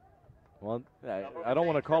the, well, I don't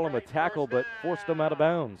want to call him a tackle, but forced him out of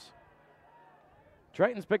bounds.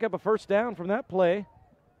 Tritons pick up a first down from that play.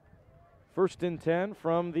 1st and 10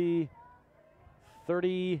 from the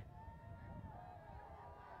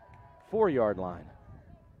 34-yard line.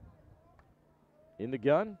 In the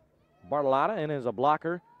gun, Barlotta in as a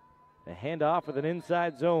blocker. A handoff with an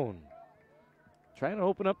inside zone. Trying to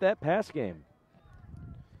open up that pass game.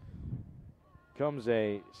 Comes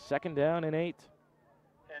a 2nd down and 8.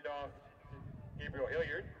 Handoff, Gabriel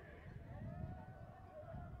Hilliard.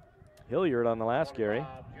 Hilliard on the last carry.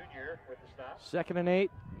 Junior with the stop. 2nd and 8,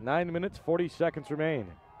 9 minutes, 40 seconds remain.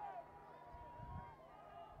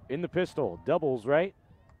 In the pistol, doubles right,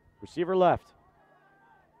 receiver left.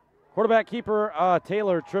 Quarterback keeper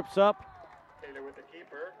Taylor trips up. Taylor with the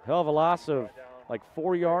keeper. Hell of a loss of like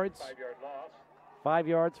 4 yards. 5-yard loss. 5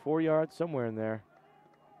 yards, 4 yards, somewhere in there.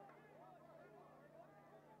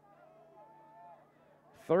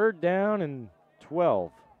 3rd down and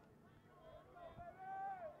 12.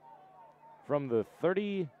 From the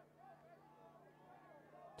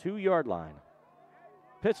 32-yard line.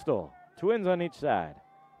 Pistol, 2 ends on each side.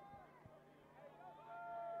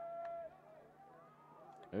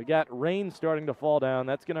 We got rain starting to fall down.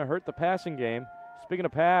 That's going to hurt the passing game. Speaking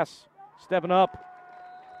of pass, stepping up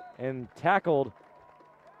and tackled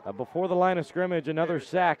before the line of scrimmage. Another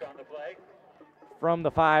sack from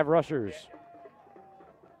the 5 rushers.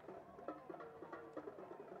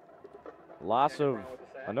 Loss of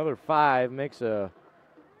another 5 makes a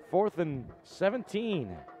 4th and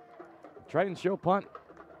 17. Triton show punt.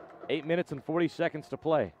 8 minutes and 40 seconds to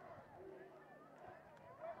play.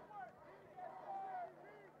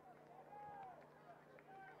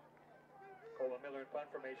 Colin Miller in punt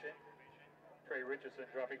formation. Trey Richardson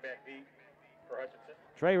dropping back deep for Hutchinson.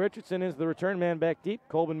 Trey Richardson is the return man back deep.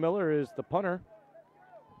 Colvin Miller is the punter.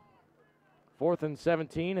 4th and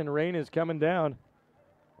 17, and rain is coming down.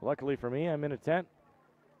 Luckily for me, I'm in a tent.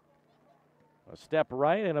 A step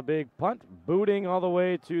right and a big punt. Booting all the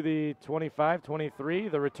way to the 25, 23.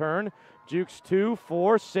 The return. Jukes 2,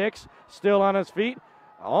 4, 6. Still on his feet.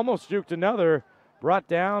 Almost juked another. Brought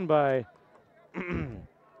down by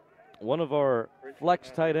one of our flex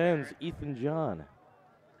tight ends, Ethan John.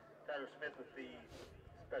 Tyler Smith with the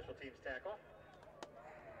special teams tackle.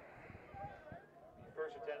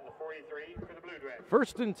 1st and 10 to the 43 for the Blue Dragons.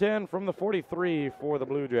 1st and 10 from the 43 for the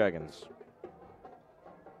Blue Dragons.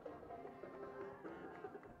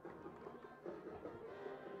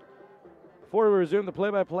 Before we resume the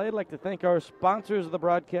play-by-play, I'd like to thank our sponsors of the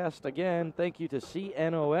broadcast again. Thank you to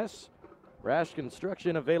CNOS, Rash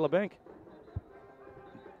Construction of Vela Bank,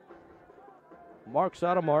 Mark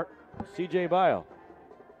Sotomart, CJ Bio.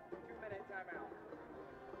 2-minute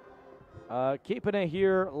timeout. Keeping it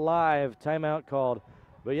here live, timeout called.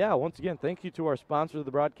 But yeah, once again, thank you to our sponsors of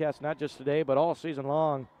the broadcast, not just today, but all season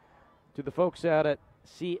long. To the folks out at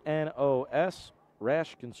CNOS,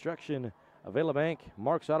 Rash Construction, Avila Bank,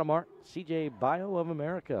 Mark Sotomart, CJ Bio of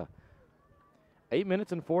America. 8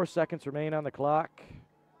 minutes and 4 seconds remain on the clock.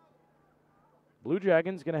 Blue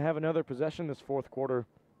Dragons going to have another possession this fourth quarter.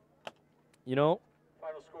 You know,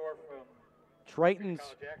 Final score from Tritons.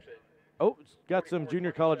 college action. Oh, got some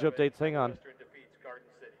junior college updates. Hang on. Western defeats Garden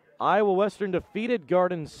City. Iowa Western defeated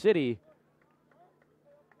Garden City.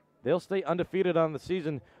 They'll stay undefeated on the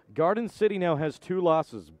season. Garden City now has 2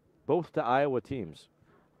 losses, both to Iowa teams.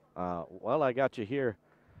 Well, I got you here.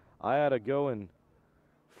 I had to go and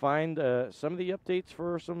find some of the updates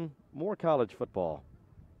for some more college football.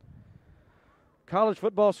 College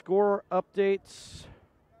football score updates.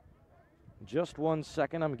 Just 1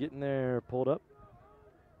 second. I'm getting there pulled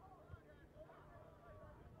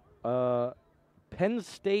up. Penn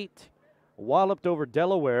State walloped over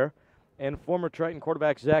Delaware, and former Triton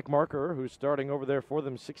quarterback Zach Marker, who's starting over there for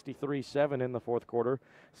them, 63-7 in the fourth quarter.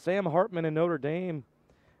 Sam Hartman in Notre Dame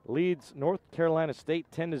leads North Carolina State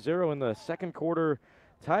 10-0 in the second quarter.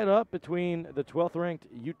 Tied up between the 12th-ranked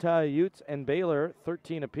Utah Utes and Baylor,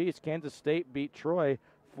 13 apiece. Kansas State beat Troy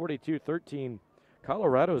 42-13.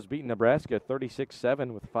 Colorado's beaten Nebraska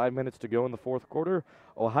 36-7 with 5 minutes to go in the fourth quarter.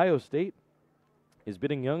 Ohio State is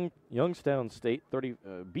beating Youngstown State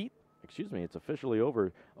it's officially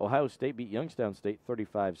over. Ohio State beat Youngstown State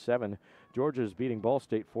 35-7. Georgia's beating Ball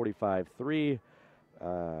State 45-3.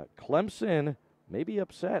 Clemson may be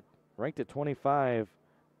upset, ranked at 25.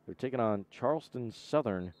 They're taking on Charleston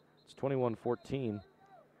Southern. It's 21-14.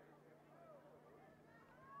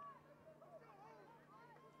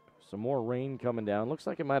 Some more rain coming down. Looks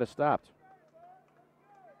like it might have stopped.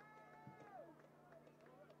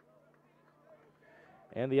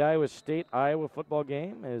 And the Iowa State-Iowa football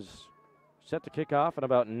game is set to kick off in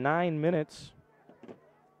about 9 minutes.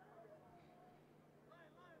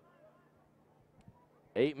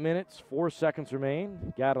 8 minutes, 4 seconds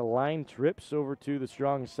remain. Got a line trips over to the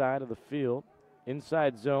strong side of the field.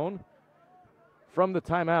 Inside zone from the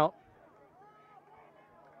timeout.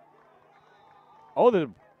 Oh, the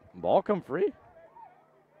ball come free?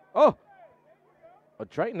 Oh! A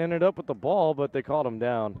Triton ended up with the ball, but they called him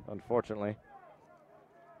down, unfortunately.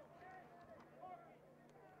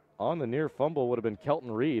 On the near fumble would have been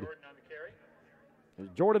Kelton Reed. Jordan on the carry.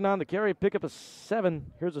 Jordan on the carry, pick up a 7.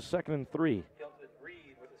 Here's a 2nd and 3. Kelton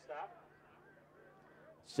Reed with a stop.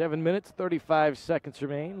 7 minutes, 35 seconds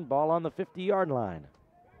remain. Ball on the 50-yard line.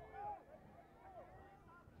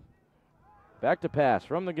 Back to pass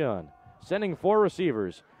from the gun. Sending 4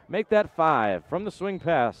 receivers. Make that 5 from the swing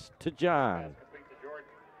pass to John. Pass complete to Jordan.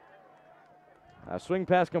 A swing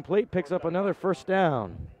pass complete, picks up another first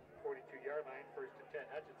down. 42-yard line, 1st and 10,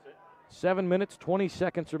 Hutchinson. 7 minutes, 20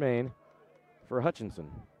 seconds remain for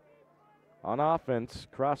Hutchinson. On offense,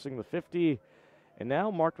 crossing the 50, and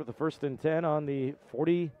now marked with the 1st and 10 on the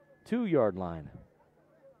 42-yard line.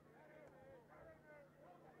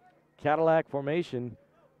 Cadillac formation,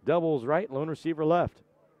 doubles right, lone receiver left.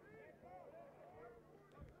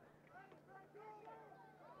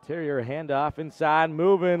 Terrier handoff inside,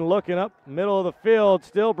 moving, looking up, middle of the field,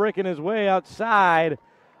 still breaking his way outside.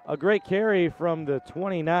 A great carry from the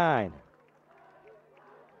 29.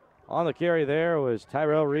 On the carry there was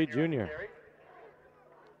Tyrell Reed Jr.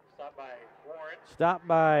 Stopped by Stopped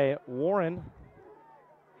by Warren.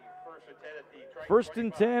 Warren. The 1st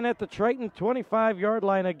and 10 at the Triton 25-yard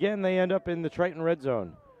line. Again, they end up in the Triton red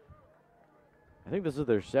zone. I think this is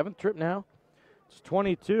their 7th trip now. It's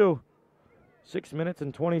 22. 6 minutes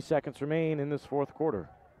and 20 seconds remain in this fourth quarter.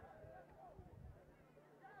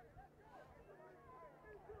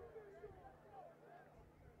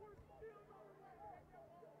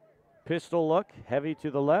 Pistol look, heavy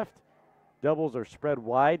to the left. Doubles are spread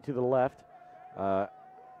wide to the left.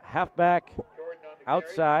 Halfback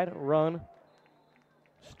outside, run.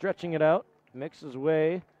 Stretching it out, makes his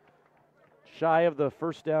way shy of the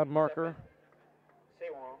first down marker.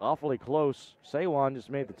 Awfully close. Saywan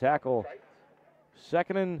just made the tackle.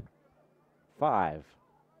 2nd and 5.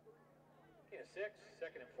 6,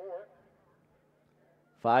 2nd and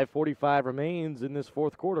 4. 5:45 remains in this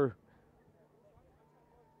fourth quarter.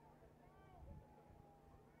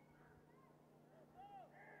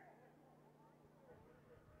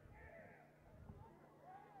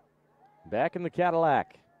 Back in the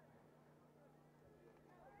Cadillac.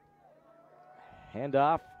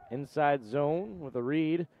 Handoff inside zone with a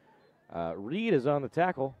Reed. Reed is on the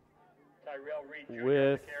tackle Tyrell Reed Jr. with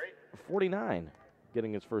on the carry. 49,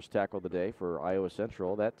 getting his first tackle of the day for Iowa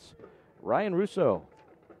Central. That's Ryan Russo,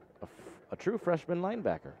 a true freshman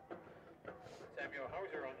linebacker. Samuel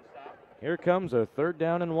Hauser on the stop. Here comes a 3rd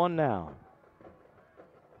down and 1 now.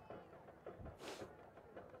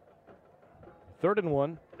 3rd and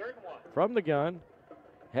 1 from the gun.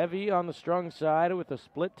 Heavy on the strong side with a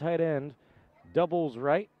split tight end. Doubles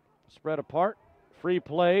right, spread apart. Free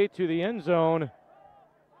play to the end zone.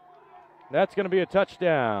 That's going to be a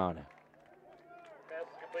touchdown. Pass is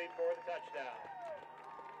complete for the touchdown.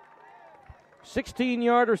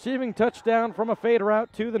 16-yard receiving touchdown from a fade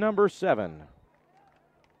route to the number 7.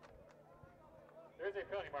 There's a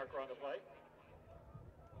penalty marker on the play.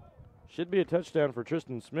 Should be a touchdown for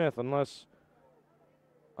Tristan Smith unless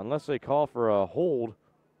they call for a hold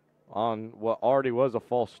on what already was a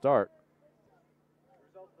false start. The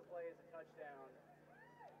result of the play is a touchdown.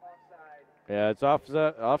 Offside. Yeah, it's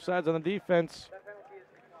offsides on the defense. That penalty is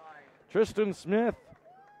declined. Tristan Smith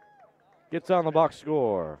gets on the box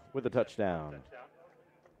score with a touchdown.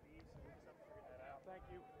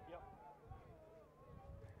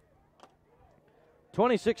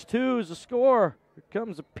 26-2 is the score. Here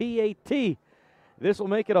comes a PAT. This will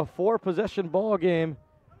make it a 4-possession ball game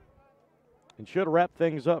and should wrap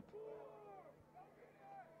things up.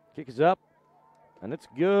 Kick is up, and it's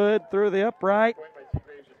good through the upright.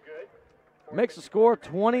 Makes the score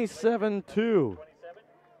 27-2.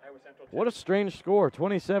 What a strange score,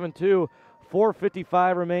 27-2.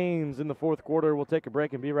 4:55 remains in the fourth quarter. We'll take a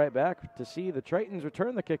break and be right back to see the Tritons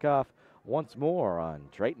return the kickoff once more on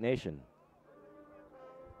Triton Nation.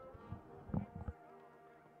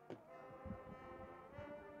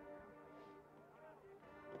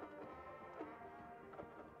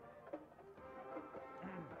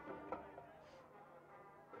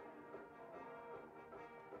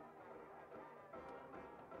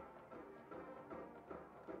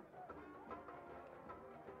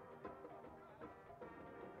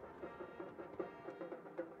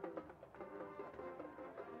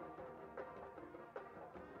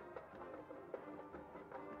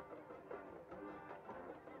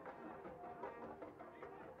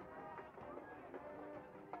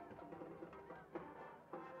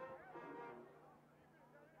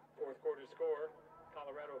 Fourth quarter score,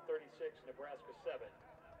 Colorado 36, Nebraska 7.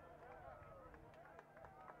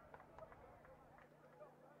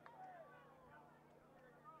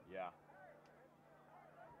 Yeah.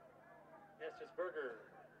 Estes Berger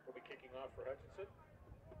will be kicking off for Hutchinson.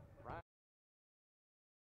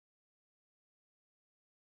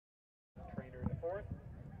 Trainer in the fourth,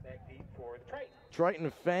 back deep for the Tritons.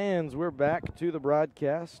 Triton fans, we're back to the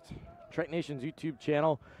broadcast. Triton Nation's YouTube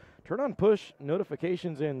channel. Turn on push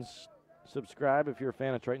notifications and subscribe if you're a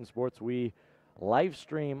fan of Triton Sports. We live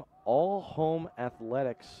stream all home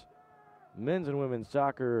athletics, men's and women's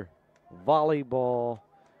soccer, volleyball,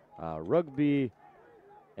 rugby,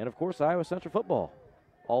 and of course Iowa Central football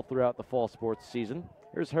all throughout the fall sports season.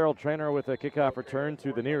 Here's Harold Trainer with a kickoff return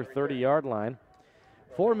to the near 30-yard line.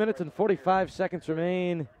 4 minutes and 45 seconds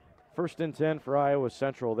remain. 1st and 10 for Iowa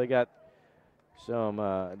Central. They got some,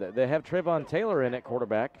 they have Trayvon Taylor in at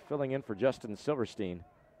quarterback, filling in for Justin Silverstein,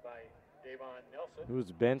 By Davon Nelson. who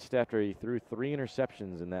was benched after he threw 3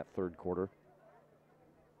 interceptions in that third quarter.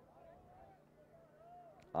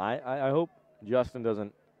 I hope Justin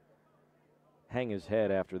doesn't hang his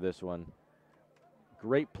head after this one.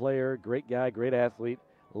 Great player, great guy, great athlete.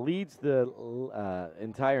 Leads the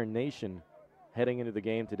entire nation heading into the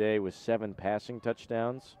game today with 7 passing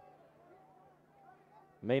touchdowns.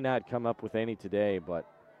 May not come up with any today, but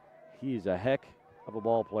he's a heck of a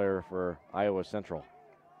ball player for Iowa Central.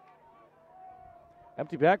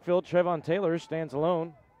 Empty backfield, Trayvon Taylor stands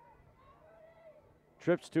alone.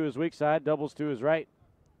 Trips to his weak side, doubles to his right.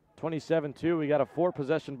 27-2, we got a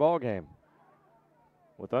 4-possession ball game.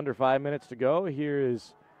 With under 5 minutes to go, here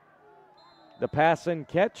is the pass and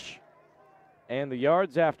catch. And the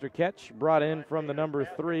yards after catch brought in from the number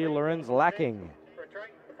 3, Lorenz Lacking.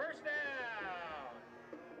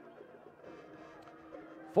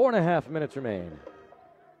 4.5 minutes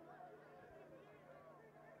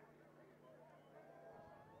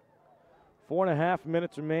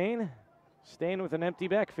remain. Staying with an empty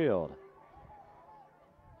backfield.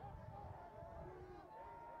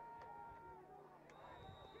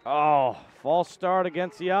 Oh, false start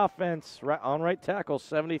against the offense. Right on right tackle,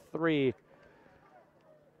 73.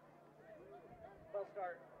 False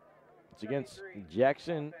start. It's against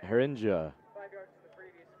Jackson Herinja. 5 yards to the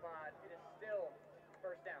previous spot. It is still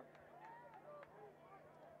first down.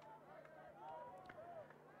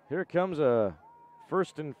 Here comes a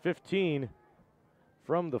 1st and 15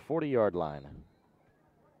 from the 40-yard line.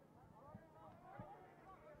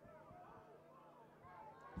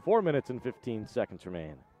 Four minutes and 15 seconds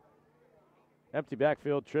remain. Empty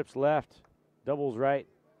backfield, trips left, doubles right,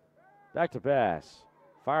 back to pass.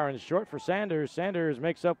 Firing short for Sanders. Sanders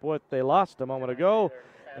makes up what they lost a moment ago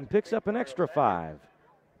and picks up an extra 5.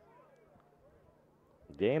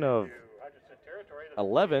 Gain of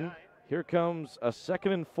 11. Here comes a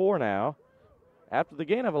 2nd and 4 now. After the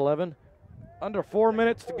gain of 11, under 4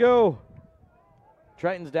 minutes to go.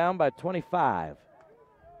 Tritons down by 25.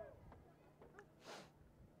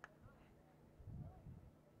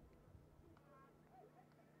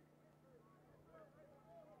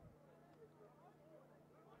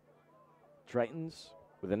 Tritons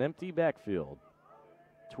with an empty backfield.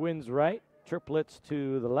 Twins right, triplets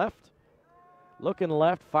to the left. Looking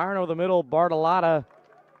left, firing over the middle. Bartolotta,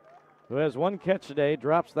 who has 1 catch today,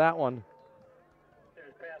 drops that one.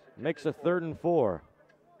 Makes a 3rd and 4.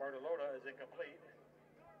 Bartolotta is incomplete.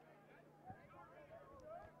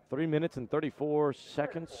 3 minutes and 34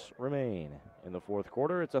 seconds remain in the 4th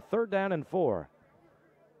quarter. It's a 3rd down and 4.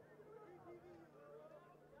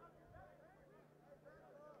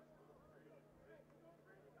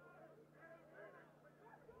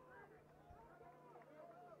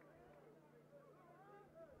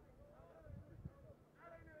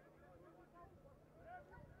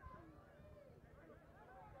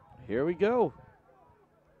 Here we go.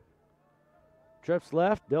 Trips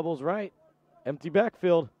left, doubles right. Empty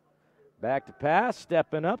backfield. Back to pass,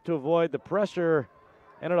 stepping up to avoid the pressure.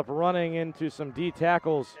 Ended up running into some D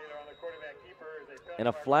tackles. And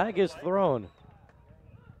a flag is thrown.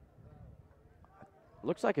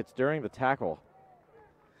 Looks like it's during the tackle.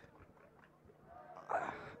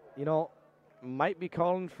 You know, might be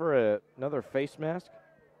calling for another face mask.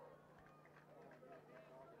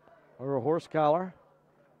 Or a horse collar.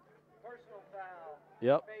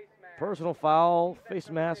 Yep. Personal foul, face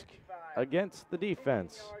mask against the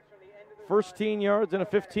defense. First 10 yards and a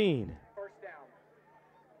 15.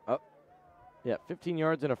 Yeah, 15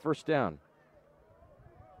 yards and a 1st down.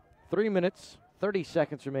 3 minutes, 30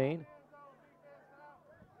 seconds remain.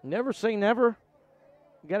 Never say never.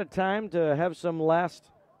 Got a time to have some last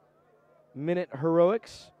minute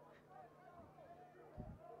heroics.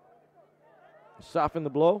 Soften the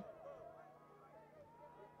blow.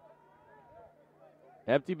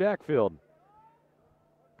 Empty backfield.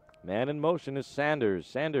 Man in motion is Sanders.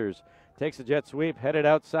 Sanders takes a jet sweep, headed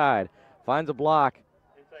outside, finds a block,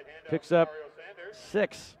 picks up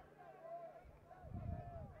 6.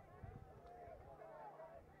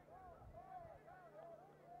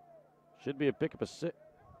 Should be a pickup of 6.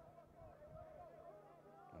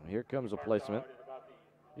 Here comes a placement.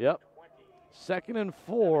 Yep. 2nd and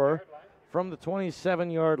 4 from the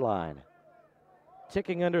 27-yard line.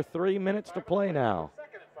 Ticking under 3 minutes to play now.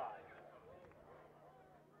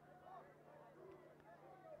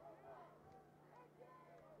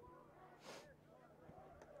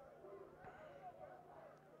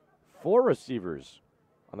 Four receivers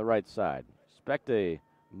on the right side. Expect a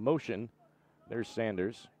motion. There's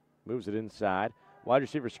Sanders. Moves it inside. Wide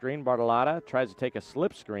receiver screen. Bartolotta tries to take a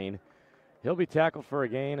slip screen. He'll be tackled for a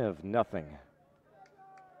gain of nothing.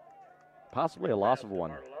 Possibly a loss of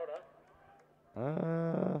 1.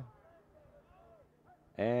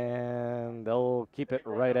 And they'll keep it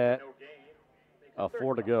right at a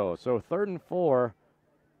 4 to go. So 3rd and 4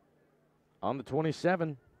 on the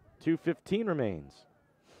 27. 2:15 remains.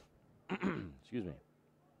 Excuse me.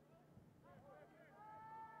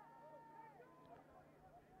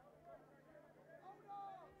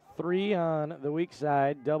 Three on the weak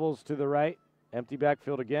side, doubles to the right, empty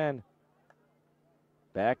backfield again.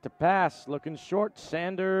 Back to pass, looking short.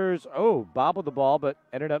 Sanders, bobbled the ball, but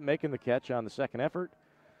ended up making the catch on the 2nd effort.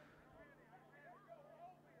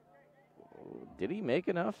 Did he make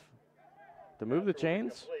enough to move the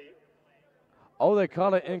chains? Oh, they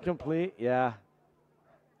called it incomplete. Yeah.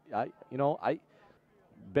 I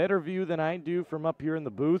better view than I do from up here in the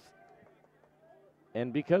booth.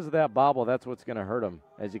 And because of that bobble, that's what's going to hurt him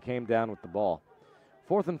as he came down with the ball.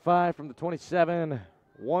 4th and 5 from the 27.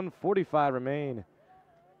 1:45 remain.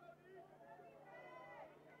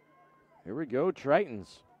 Here we go,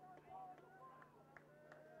 Tritons.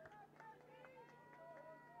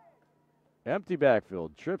 Empty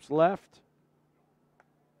backfield. Trips left.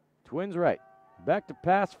 Twins right. Back to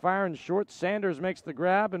pass, firing short. Sanders makes the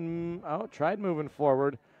grab and tried moving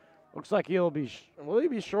forward. Looks like will he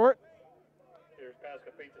be short? Here's pass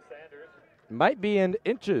complete to Sanders. Might be in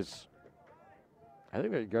inches. I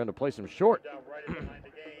think they're going to place him short. Down right behind the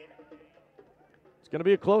gain. It's going to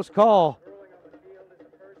be a close call.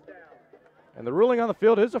 And the ruling on the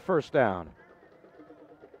field is a first down.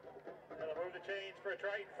 They'll move the chains for a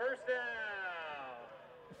Triton first down.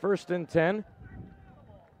 First and 10.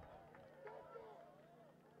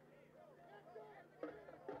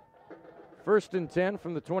 First and 10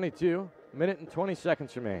 from the 22. Minute and 20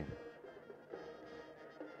 seconds remain.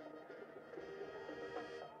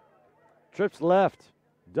 Trips left,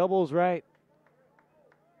 doubles right.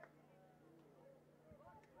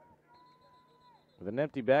 With an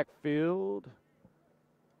empty backfield.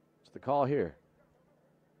 What's the call here?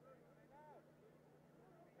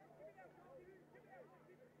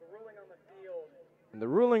 And the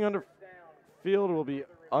ruling under field will be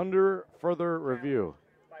under further review.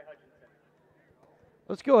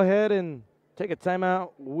 Let's go ahead and take a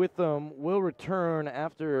timeout with them. We'll return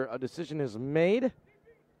after a decision is made.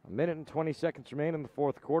 A minute and 20 seconds remain in the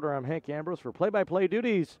fourth quarter. I'm Hank Ambrose for play-by-play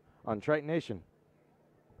duties on Triton Nation.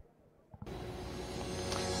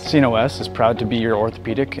 CNOS is proud to be your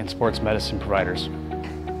orthopedic and sports medicine providers.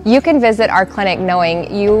 You can visit our clinic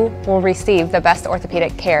knowing you will receive the best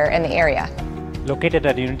orthopedic care in the area. Located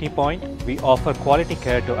at Unity Point, we offer quality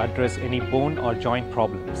care to address any bone or joint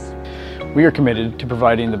problems. We are committed to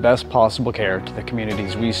providing the best possible care to the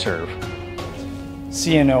communities we serve.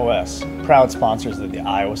 CNOS, proud sponsors of the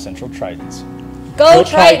Iowa Central Tritons. Go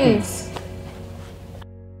Tritons!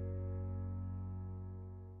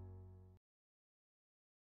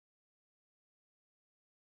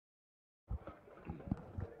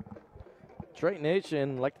 Triton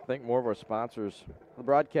Nation, I'd like to thank more of our sponsors. The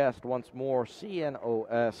broadcast once more,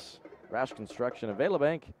 CNOS, Rash Construction,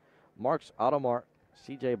 Availabank, Mark's Auto Mart,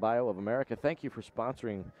 CJ Bio of America. Thank you for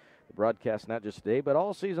sponsoring the broadcast, not just today, but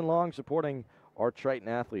all season long, supporting our Triton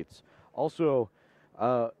athletes. Also,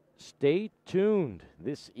 stay tuned.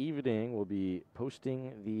 This evening, we'll be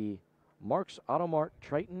posting the Mark's Auto Mart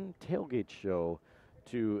Triton Tailgate Show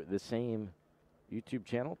to the same YouTube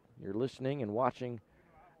channel you're listening and watching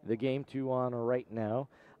the game to on right now.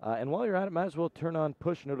 And while you're at it, might as well turn on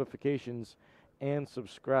push notifications and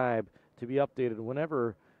subscribe to be updated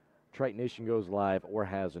whenever Triton Nation goes live or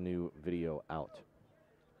has a new video out.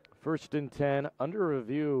 First and 10, under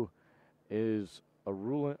review is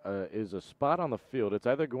a spot on the field. It's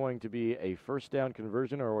either going to be a first down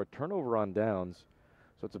conversion or a turnover on downs.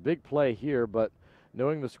 So it's a big play here, but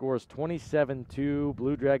knowing the score is 27-2,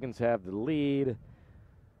 Blue Dragons have the lead.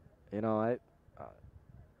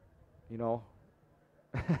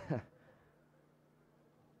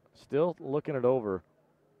 Still looking it over.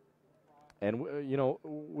 And,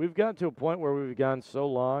 we've gotten to a point where we've gone so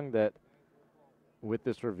long that with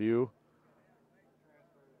this review,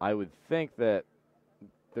 I would think that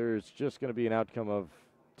there's just going to be an outcome of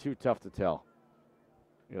too tough to tell.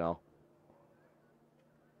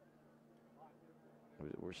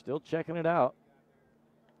 We're still checking it out.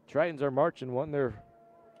 Tritons are marching, won their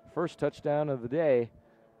first touchdown of the day.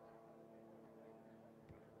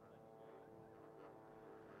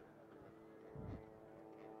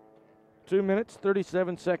 Two minutes,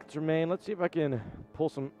 37 seconds remain. Let's see if I can pull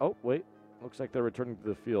some. Oh, wait. Looks like they're returning to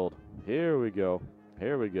the field. Here we go.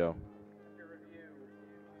 Here we go.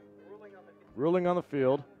 Ruling on the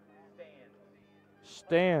field.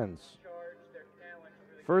 Stands.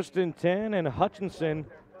 First and 10, and Hutchinson.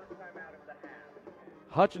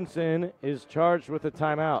 Hutchinson is charged with a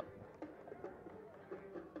timeout.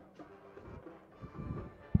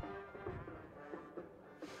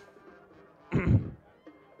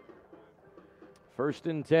 First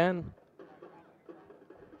and 10.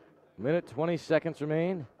 Minute 20 seconds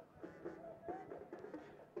remain.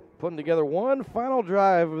 Putting together one final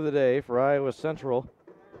drive of the day for Iowa Central.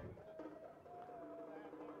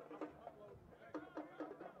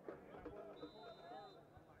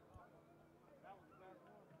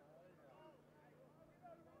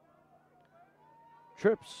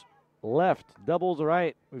 Trips left, doubles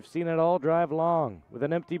right. We've seen it all drive long with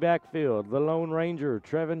an empty backfield. The Lone Ranger,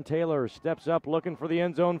 Trevin Taylor, steps up looking for the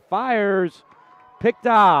end zone, fires, picked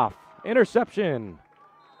off, interception.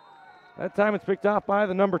 That time it's picked off by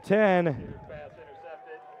the number 10.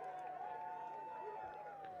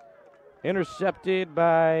 Intercepted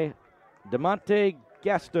by DeMonte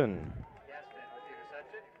Gaston.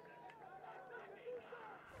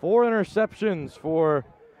 4 interceptions for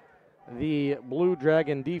the Blue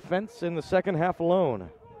Dragon defense in the second half alone.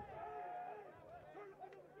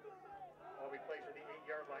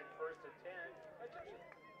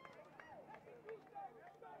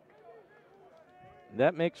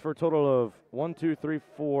 That makes for a total of 1, 2, 3,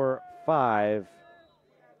 4, 5,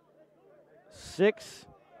 6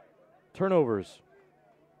 turnovers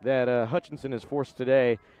that Hutchinson has forced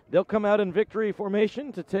today. They'll come out in victory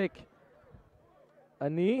formation to take a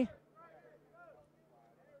knee.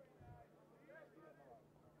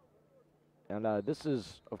 And this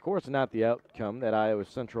is, of course, not the outcome that Iowa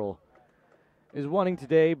Central is wanting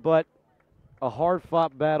today, but a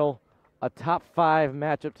hard-fought battle, a top 5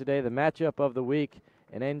 matchup today, the matchup of the week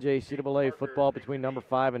in NJCAA football between number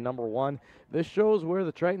 5 and number 1. This shows where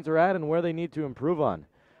the Tritons are at and where they need to improve on.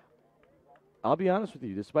 I'll be honest with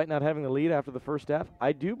you, despite not having the lead after the first half,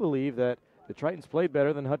 I do believe that the Tritons played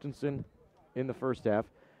better than Hutchinson in the first half.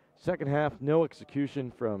 Second half, no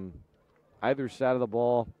execution from either side of the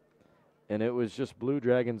ball, and it was just Blue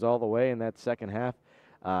Dragons all the way in that second half.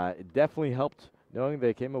 It definitely helped knowing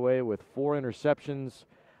they came away with 4 interceptions.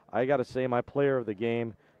 I got to say my player of the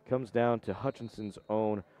game comes down to Hutchinson's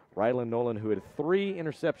own Rylan Nolan, who had 3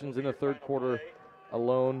 interceptions in the third quarter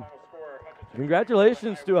alone.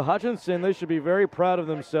 Congratulations to Hutchinson. They should be very proud of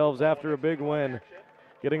themselves after a big win,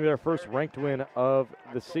 getting their first ranked win of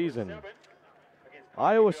the season.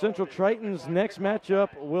 Iowa Central Tritons' next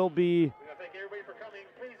matchup will be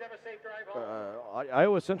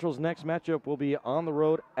Iowa Central's next matchup will be on the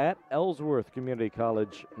road at Ellsworth Community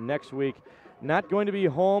College next week. Not going to be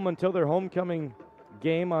home until their homecoming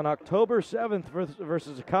game on October 7th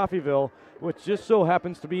versus Coffeyville, which just so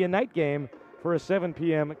happens to be a night game for a 7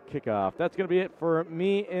 p.m. kickoff. That's going to be it for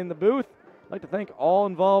me in the booth. I'd like to thank all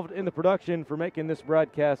involved in the production for making this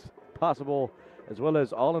broadcast possible, as well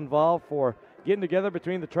as all involved for getting together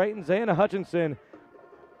between the Tritons and Hutchinson.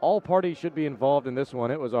 All parties should be involved in this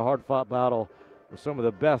one. It was a hard-fought battle with some of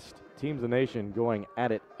the best teams in the nation going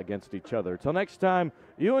at it against each other. Till next time,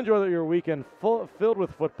 you enjoy your weekend filled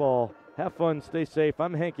with football. Have fun, stay safe.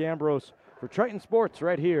 I'm Hank Ambrose for Triton Sports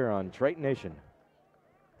right here on Triton Nation.